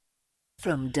happens.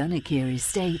 From Dunakeer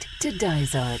Estate to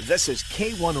Dysart. This is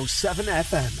K107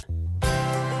 FM.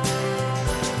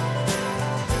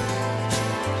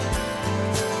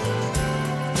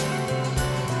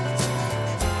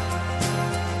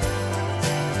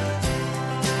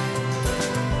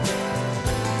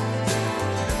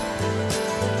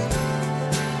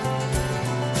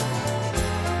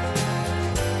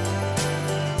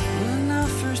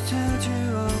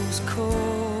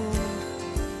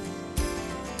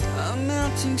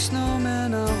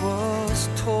 Snowman, I was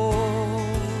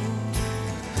told,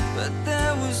 but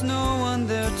there was no one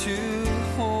there to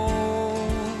hold.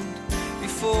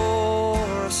 Before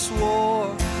I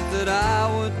swore that I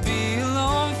would be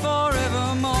alone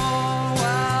forevermore.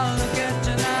 Wow, look at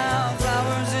you now,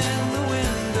 flowers in the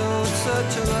window. It's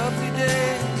such a lovely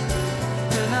day,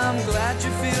 and I'm glad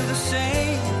you feel the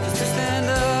same. Just to stand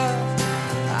up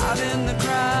out in the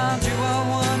crowd, you are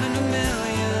one in a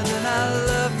million, and I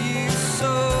love you so.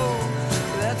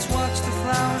 Let's watch the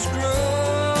flowers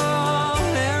grow.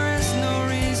 There is no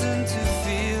reason to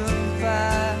feel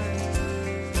bad,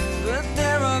 but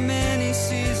there are many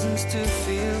seasons to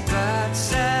feel bad,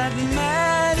 sad and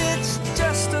mad. It's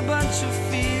just a bunch of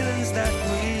feelings that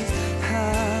we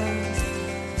have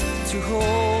to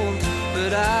hold,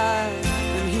 but I've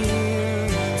been here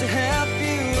to help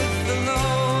you with the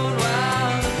load.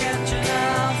 Wow, look at you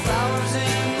now, flowers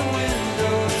in the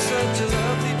window. It's such a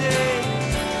lovely day,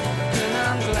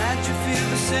 I'm glad you feel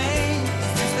the same.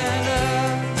 You stand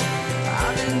up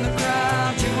out in the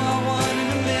crowd. You are one in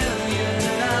a million,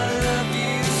 and I love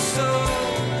you so.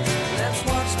 Let's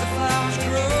watch the flowers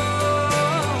grow.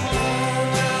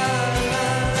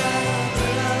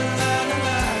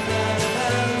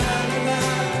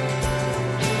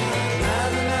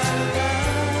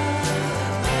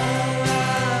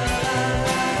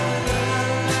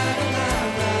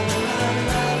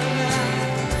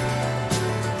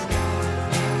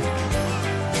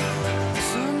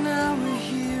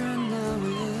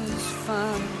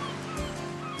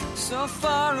 So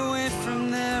far away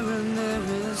from there, and there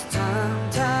is time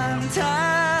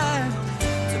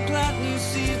to plant new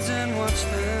seeds and watch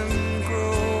them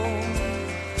grow.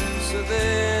 So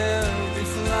there'll be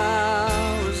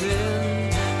flowers in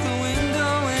the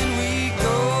window when we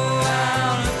go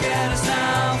out. Look at us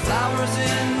now, flowers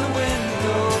in the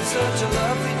window. It's such a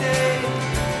lovely day,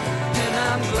 and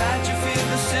I'm glad you feel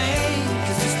the same.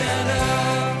 'Cause you stand up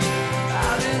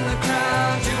out in the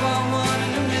crowd. You are one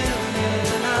in a million,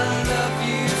 and I love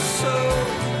you so.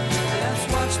 Let's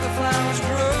watch the flowers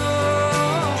grow.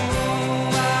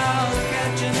 Wow, look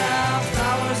at you now,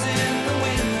 flowers in the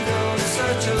window. It's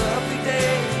such a lovely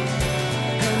day,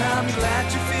 and I'm glad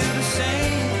you feel the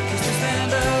same. 'Cause you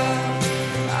stand up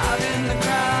out in the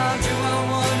crowd. You are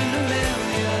one in a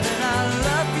million, and I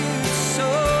love you so.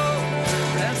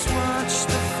 Let's watch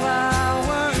the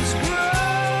flowers grow.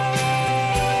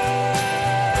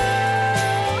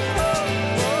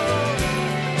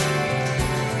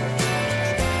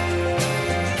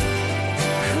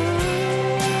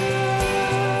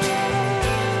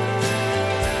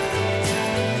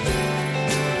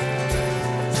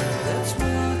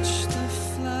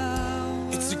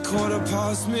 It's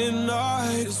 1:15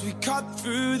 midnight as we cut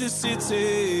through the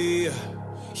city.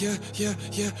 Yeah, yeah,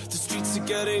 yeah, the streets are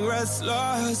getting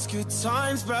restless. Good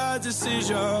times, bad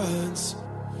decisions.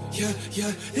 Yeah,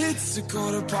 yeah, it's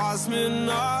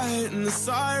midnight and the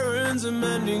sirens are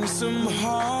mending some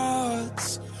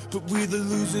hearts. But we're the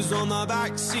losers on the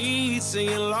backseat,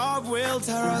 singing love will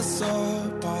tear us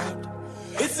apart.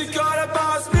 It's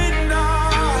midnight,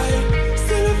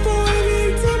 still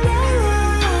avoiding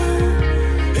tomorrow.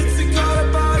 It's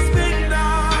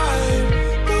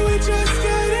midnight, but we're just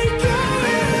getting going.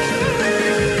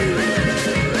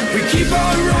 We keep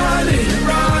on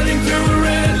running through a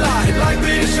red light, like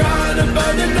we're trying to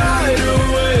burn the night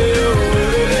away,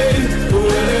 away,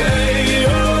 away,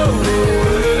 oh,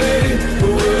 away,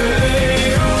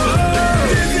 away, oh.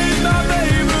 This is my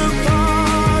favorite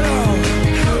part, oh.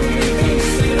 How we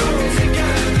piece it all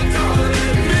together,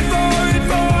 darling, before it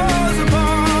falls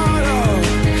apart, oh.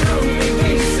 How we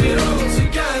piece it all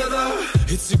together.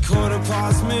 It's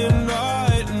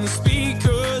midnight and the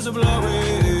speakers are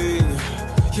blowing.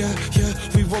 Yeah, yeah,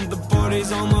 we want the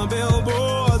bodies on the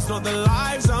billboards, not the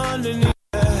lives underneath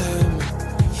them.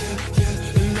 Yeah,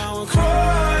 yeah, and now we're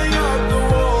crawling up the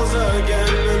walls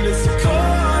again, and it's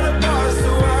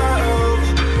 12:15.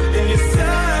 And you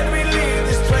said we leave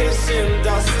this place in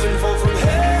dust and fall from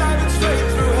heaven straight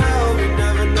through hell. We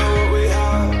never know what we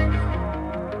have.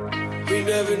 We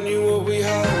never knew what we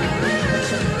had.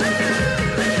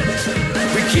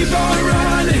 We keep on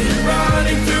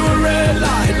running through a red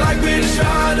light, like we're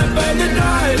trying to burn the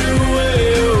night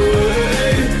away,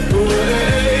 away,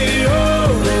 away, oh,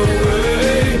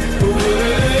 away,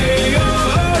 away, oh.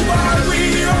 Why we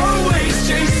always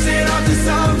chasing after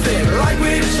something, like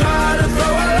we're trying to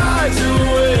throw our lives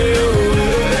away,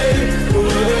 away,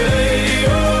 away,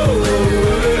 oh,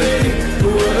 away,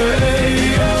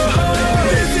 away,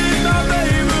 oh. This is my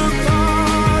favorite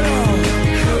part, oh.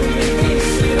 How we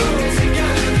piece it all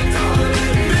together, darling,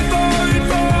 before it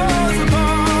falls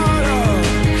apart, oh.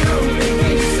 How we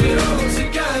piece it all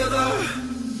together.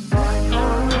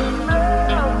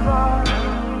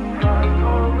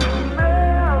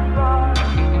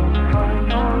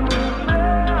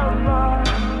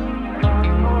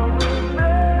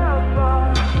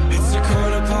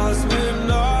 It's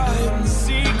midnight and the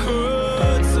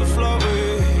secrets are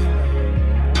flowing.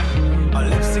 Our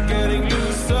lips are getting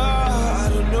looser. I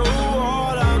don't know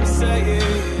what I'm saying.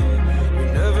 We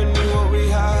never knew what we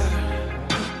had.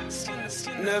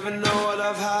 Never know what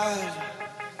I've had.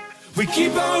 We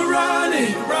keep on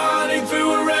running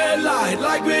through a red light,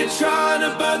 like we're trying to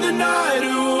burn the night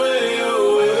away,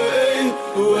 away,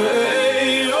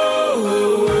 away,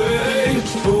 oh, away,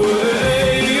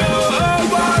 away, oh.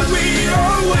 Why we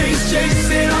always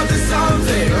chasing after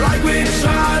something, like we're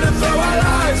trying to throw our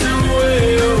lives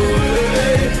away,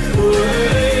 away,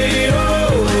 away,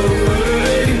 oh,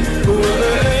 away,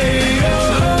 away,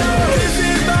 oh. This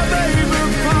is my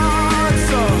favorite part,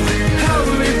 so how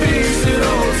do we piece it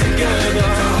all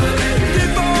together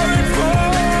before it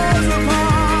falls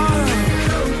apart?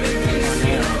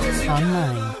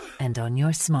 Online and on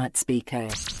your smart speaker.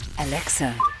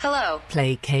 Alexa. Hello.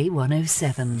 Play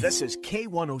K107. This is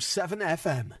K107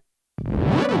 FM.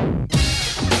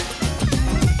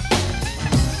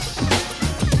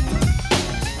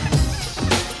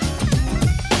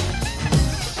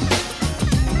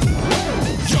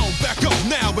 Yo, back up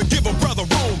now and give a brother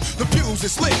room. The fuse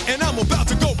is lit and I'm about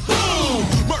to go boom.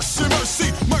 Mercy,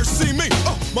 mercy, mercy me.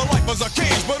 Oh, my life was a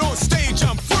cage, but on stage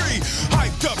I'm free.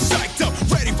 Hyped up, psyched up,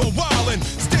 ready for wildin'.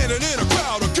 Standing in a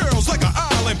crowd of girls like an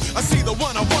island. I see the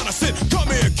one I wanna sit. Come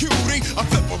here, cutie. I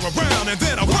flip her around and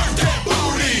then I work that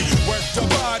booty. Work the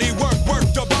body, work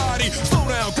the body. Slow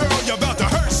down, girl, you're about to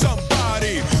hurt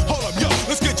somebody. Hold up, yo,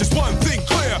 let's get just one thing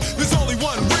clear. There's only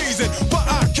one reason why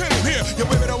I came here. Your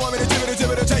women don't want me to tell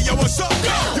you what's up.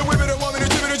 Your women don't want me to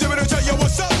tell you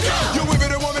what's up. Your women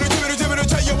don't want me to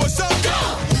tell you what's up.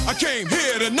 I came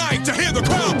here tonight to hear the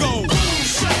crowd go. Boom,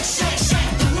 shake, shake,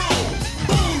 shake the room.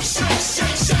 Boom, shake,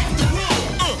 shake, shake the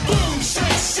room. Boom,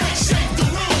 shake, shake, shake the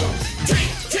room. Tick,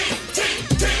 tick, tick,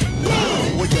 tick,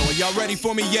 boom. Well, yo, are y'all ready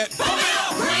for me yet? Pump it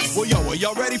up, Prince. Well, yo, are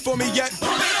y'all ready for me yet?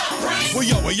 Pump it up, Prince. Well,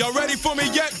 yo, are y'all ready for me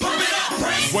yet? Pump it up,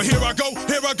 Prince. Well, here I go,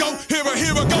 here I go, here I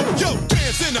go. Yo,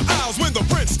 dance in the aisles when the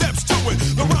prince steps to it.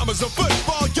 The rhyme is a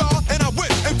football, y'all, and I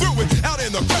went and threw it out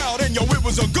in the crowd, and yo, it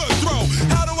was a good throw.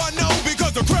 How do I know?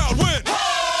 Because the crowd went.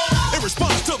 In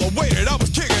response to the way that I was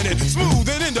kicking it, smooth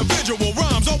and individual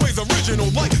rhymes, always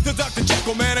original, like the Dr.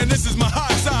 Jekyll man, and this is my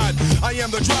high side. I am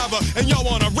the driver, and y'all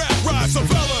on a rap ride, so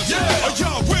fellas, yeah. Are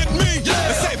y'all with me? Yeah.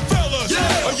 And say fellas,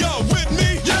 yeah. Are y'all with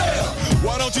me? Yeah.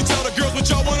 Why don't you tell the girls what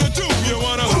y'all wanna do? You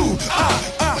wanna ooh,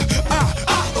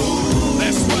 ooh.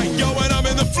 That's right, yo, and I'm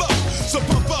in the flow, so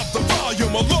pump up the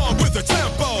volume along with the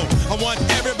tempo.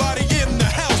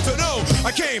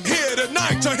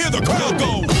 the crowd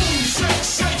go. Boom, shake,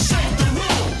 shake, shake the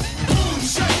room. Boom,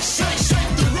 shake, shake,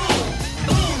 shake the room.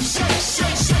 Boom, shake,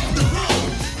 shake, shake the room.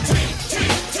 Tick,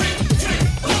 tick, tick, tick,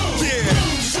 boom. Yeah.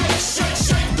 Boom, shake, shake,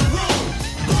 shake the room.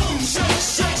 Boom, shake,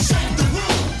 shake, shake the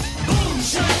room. Boom,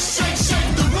 shake, shake,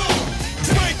 shake the room.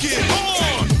 Take it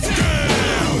on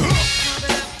down.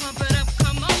 Pump it up,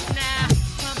 come on now.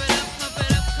 Pump it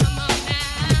up, come on now.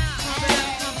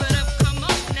 Pump it up, come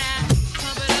on now.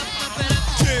 Pump it up.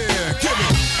 Yeah, give me.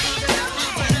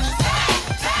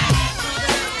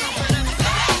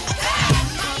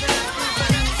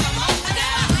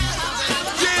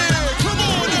 Yeah, come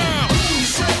on now. Boom,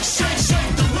 shake, shake,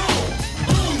 shake the room.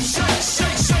 Boom, shake,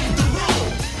 shake, shake the room.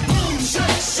 Boom,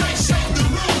 shake, shake, shake the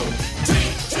room. Tick,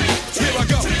 tick, tick. Here I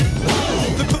go.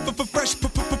 The fresh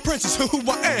prince is who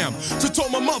I am. So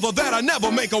told my mother that I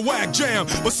never make a whack jam.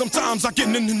 But sometimes I get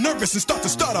nervous and start to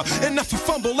stutter, and I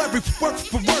fumble every word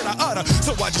I utter.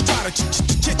 So I just try to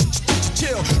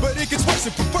chill, but it gets worse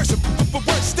and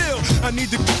worse still. I need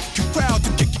the crowd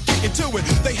to get into it.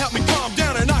 They help me calm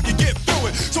down and I can get through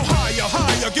it. So higher,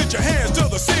 higher, get your hands to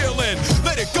the ceiling.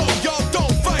 Let it go, y'all,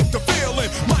 don't fight the feeling.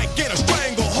 Might get a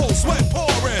stranglehold, sweat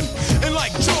pouring. And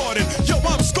like Jordan, yo,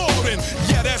 I'm scoring.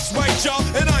 Yeah, that's right, y'all,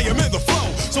 and I am in the flow.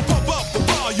 So pump up the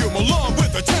volume along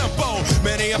with the tempo.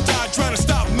 Many have died trying to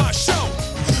stop my show.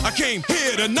 I came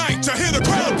here tonight to hear the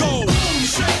crowd go. Boom,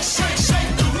 shake, shake,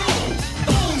 shake the room.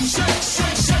 Boom, shake,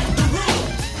 shake, shake the room.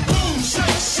 Boom,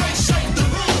 shake, shake, shake the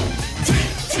room. Tick,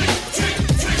 tick, tick,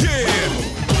 tick. Yeah.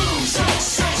 Boom, shake,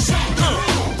 shake, shake the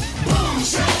room. Boom,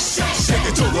 shake, shake, shake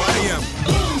it to where I am.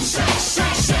 Boom, shake,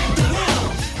 shake, shake the room.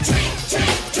 Tick,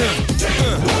 tick, tick, tick.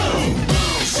 Boom,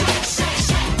 boom, shake, shake,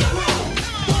 shake the room.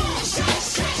 Boom, shake,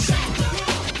 shake, shake the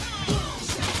room.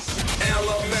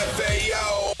 LMFAO.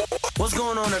 What's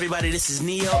going on, everybody? This is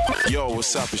Neo. Yo,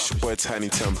 what's up? It's your boy Tiny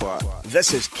Tempa.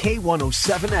 This is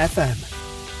K107 FM.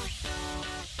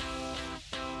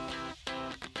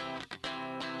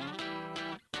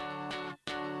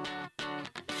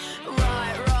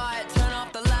 Right, turn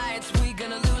off the lights. We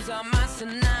gonna lose our minds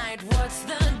tonight. What's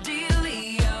the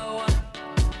dealio?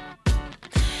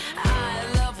 I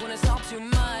love when it's all too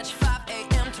much. 5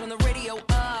 a.m. turn the radio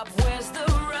up. Where's the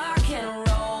rock and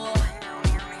roll?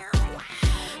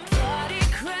 Party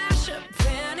crasher,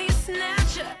 penny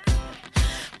snatcher.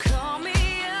 Call me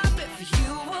up if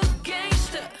you a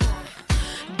gangster.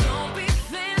 Don't be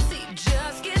fancy,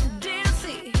 just get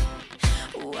dancy.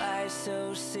 Why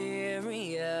so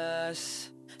serious?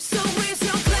 So raise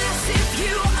your glass if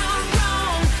you are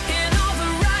wrong in all the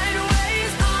right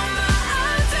ways. On the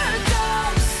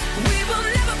underdogs, we will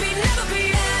never be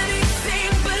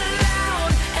anything but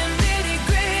loud and nitty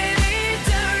gritty,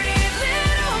 dirty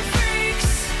little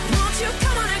freaks. Won't you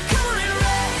come on and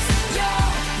raise your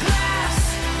glass?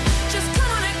 Just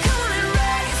come on and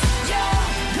raise your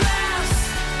glass.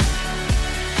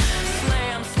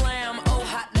 Slam, slam, oh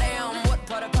hot damn. What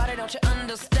part of party don't you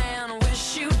understand?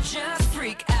 Wish you just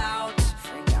freak out.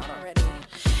 Freak out already.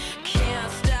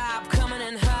 Can't stop coming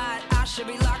in hot. I should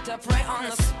be locked up right on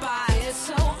the spot. It's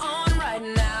so on right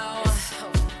now.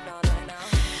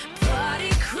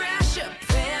 Party crasher,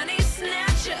 penny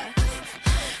snatcher.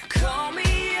 Call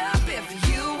me up if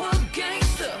you a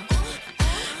gangster.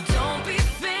 Don't be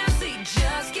fancy,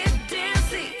 just get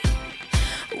dancy.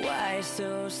 Why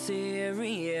so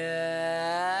serious?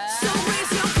 So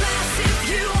raise your glass if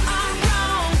you are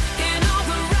wrong in all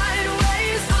the right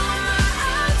ways. On the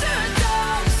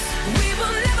underdogs, we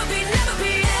will never be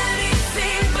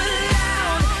anything but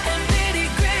loud and nitty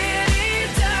gritty,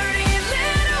 dirty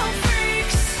little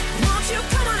freaks. Won't you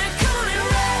come on and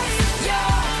raise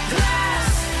your glass?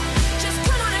 Just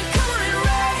come on and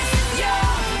raise your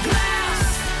glass.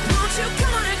 Won't you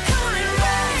come on and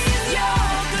raise your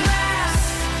glass?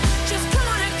 Just come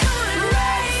on and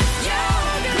raise your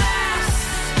glass.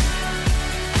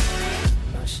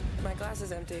 Oh, my glass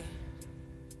is empty.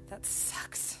 That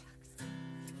sucks.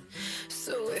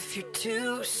 So if you're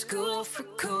too school for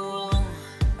cool,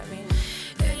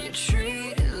 and you're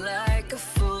treated like a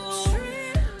fool,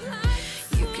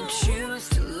 you can choose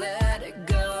to let it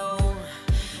go.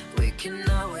 We can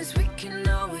always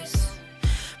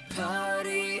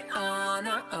party on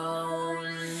our own.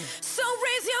 So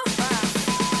raise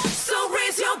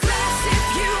your glass if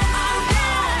you are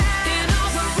wrong in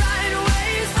all the right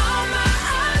ways. On my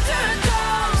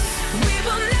underdogs, we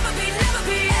will never be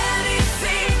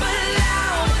anything but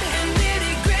loud and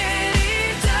nitty gritty,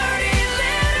 dirty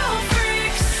little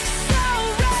freaks. So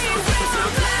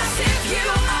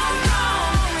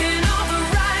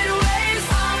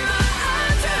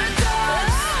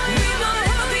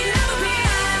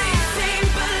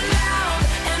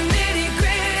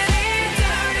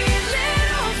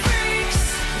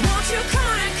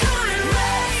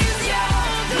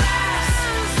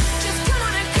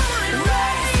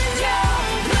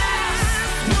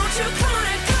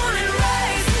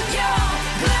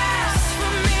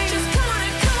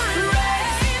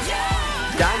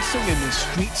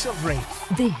streets of Raith.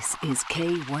 This is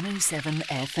K107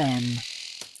 FM.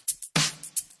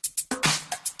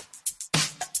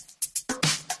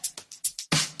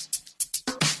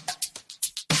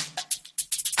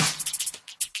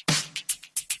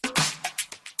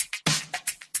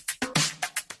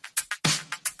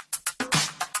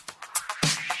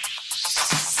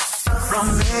 From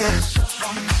there,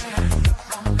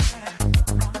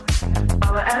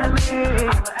 our enemy.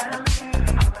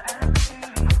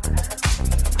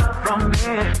 From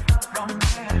there,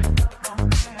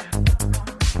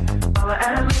 our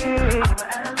enemy.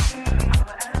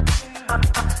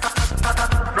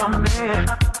 From there,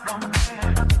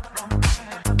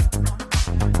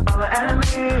 our enemy.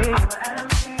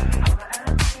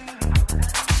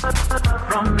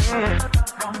 From there.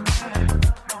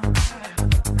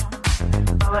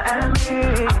 Our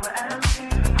enemy.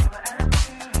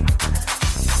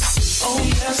 Oh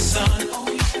yes, son. Oh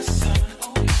yes, son.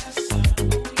 Oh yes, son.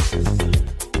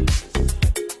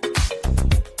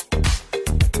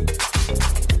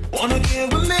 Wanna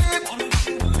get with me?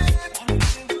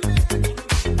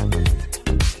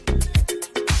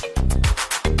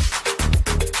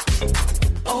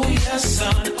 Oh yes,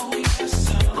 son. Oh yes,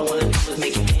 son. All I wanna do is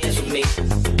make you dance with me.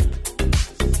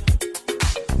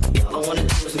 All I wanna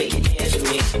do is make you dance with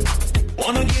me.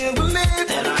 Wanna get with me?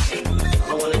 That all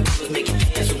I wanna do is make you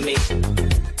dance with me.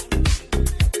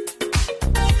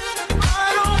 I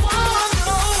don't wanna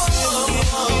know.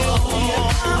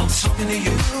 I'm talking to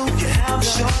you. You have a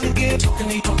shot to get. Talking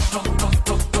to you.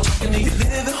 Talking to you.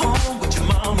 Live at home with your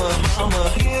mama.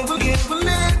 Get with me.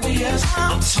 Well, yes,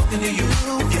 I'm talking to you.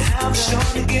 You have a shot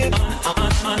to get.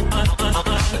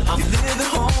 You live at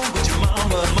home with your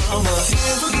mama.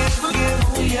 Get with me.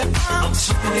 Oh yeah, I'm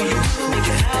talking to you.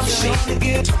 You have a shot to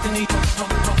get. Talking to you.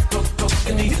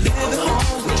 Talking to you. Live at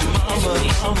home with your mama.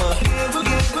 Get with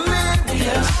me. Oh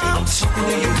yes, I'm talking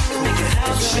to you. You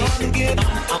have a shot to get.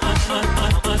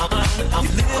 You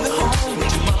live at home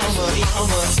with your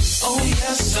mama. Oh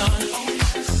yes, son.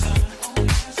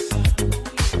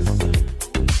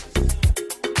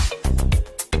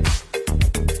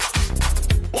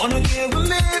 Wanna get with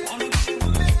me?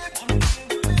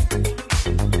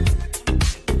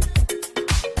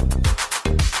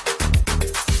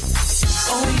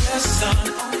 Oh yes, son.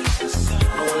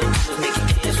 All I wanna do is make you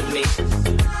dance with me.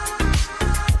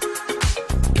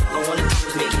 All I wanna do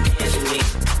is make you dance with me.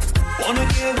 Wanna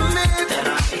get with me? That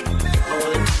all I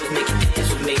wanna do is make you dance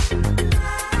with me.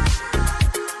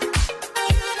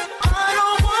 I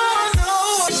don't wanna know.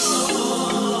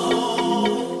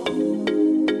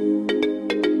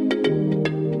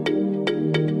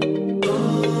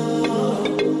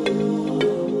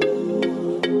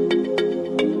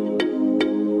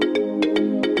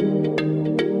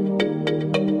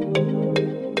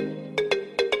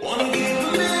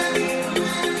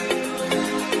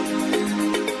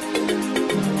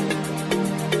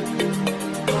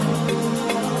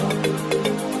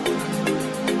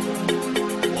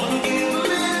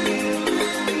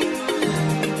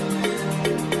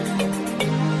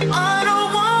 I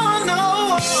don't wanna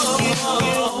know.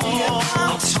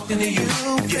 I'm talking to you.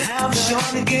 You have a shot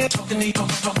to get. Talking to you.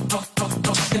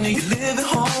 Talking to you. Live at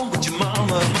home with your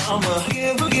mama.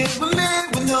 Get with me. Well,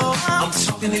 no, I'm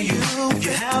talking to you.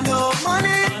 You have no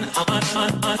money.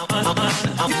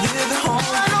 You live at home.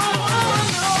 I don't wanna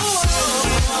know.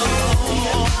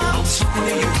 I'm talking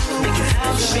to you. You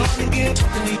have a shot to get.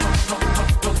 Talking to you.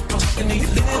 Talking to you.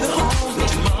 Live at home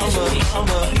with your mama.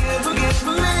 Get with me.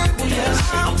 Well, yes,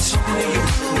 I'm talking to you.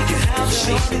 You have a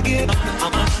shot to get.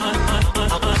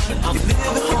 You live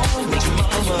at home with your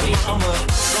mama.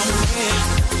 From here.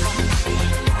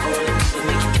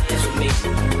 Make you dance with me.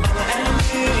 Our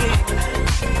enemy.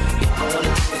 All I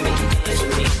wanna do is make you dance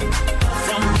with me.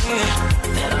 From here.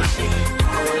 That all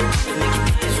I wanna do is make you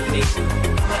dance with me.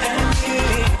 Our enemy.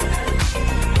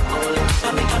 All I wanna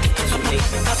do is make you dance with me.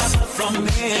 From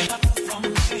here.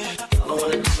 All I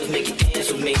wanna do is make you dance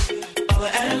with me. Our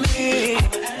enemy.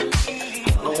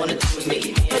 All I wanna do is make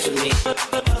you dance with me.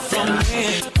 From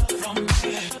here.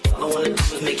 All I wanna do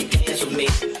is make you dance with me.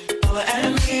 Our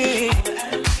enemy.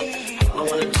 All I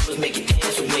wanna do is make you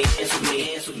dance with me. Dance with me.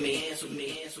 Dance with me. Dance with me.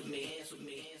 Dance with me. Dance with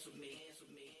me. Dance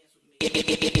with me. Dance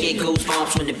with me. It goes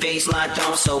bumps when the bass line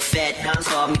on so fat. Guns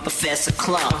call me Professor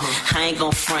Clump. I ain't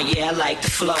gon' front, yeah, I like the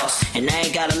floss. And I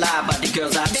ain't gotta lie about the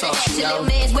girls I talk to. Little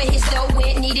man's where his dough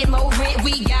went, needed more rent.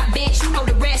 We got bench, you know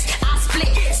the rest. I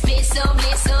split, spend some,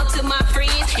 lend some to my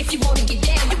friends. If you wanna get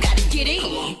down, you gotta get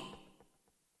in.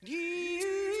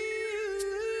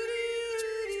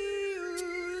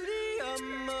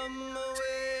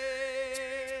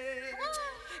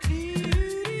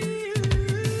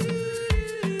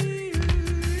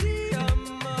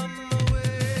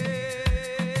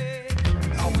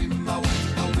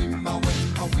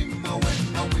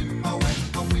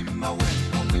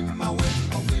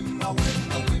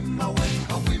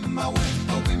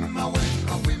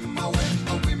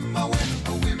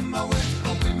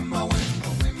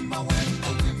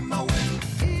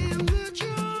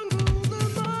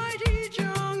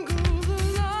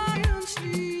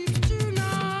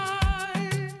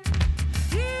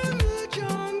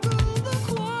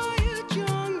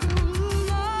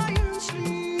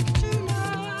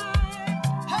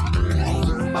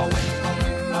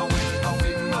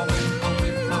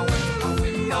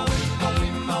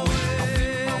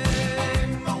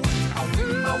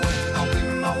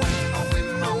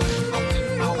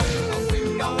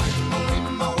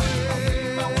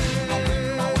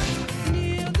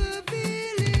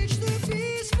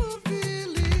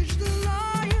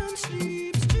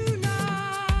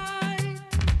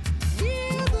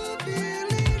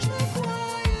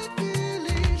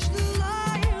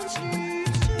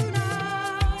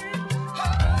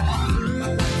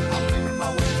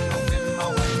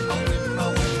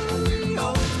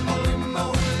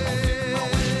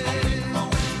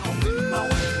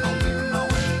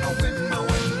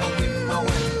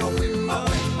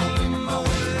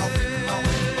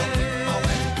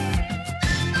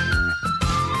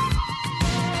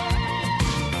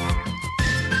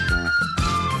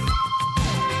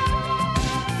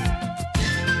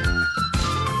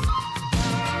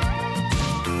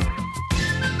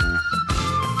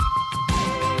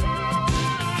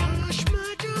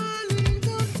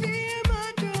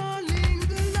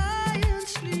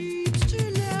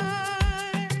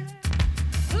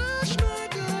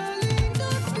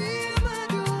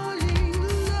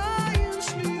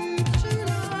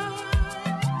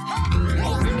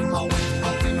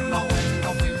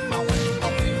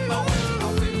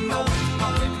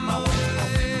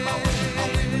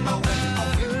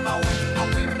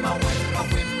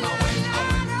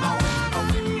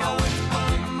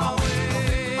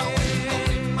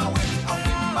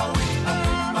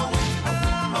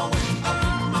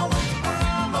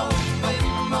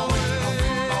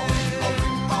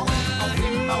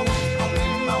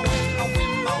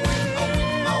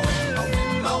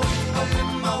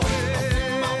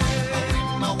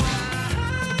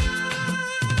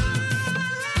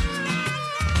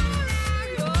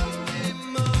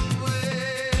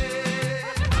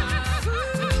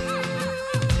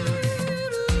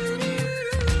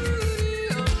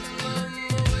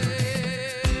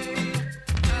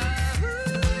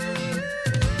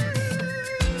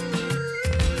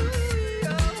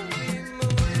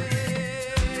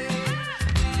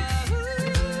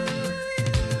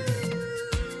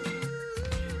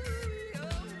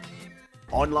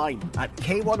 online at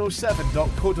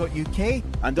k107.co.uk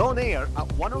and on air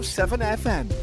at 107 FM.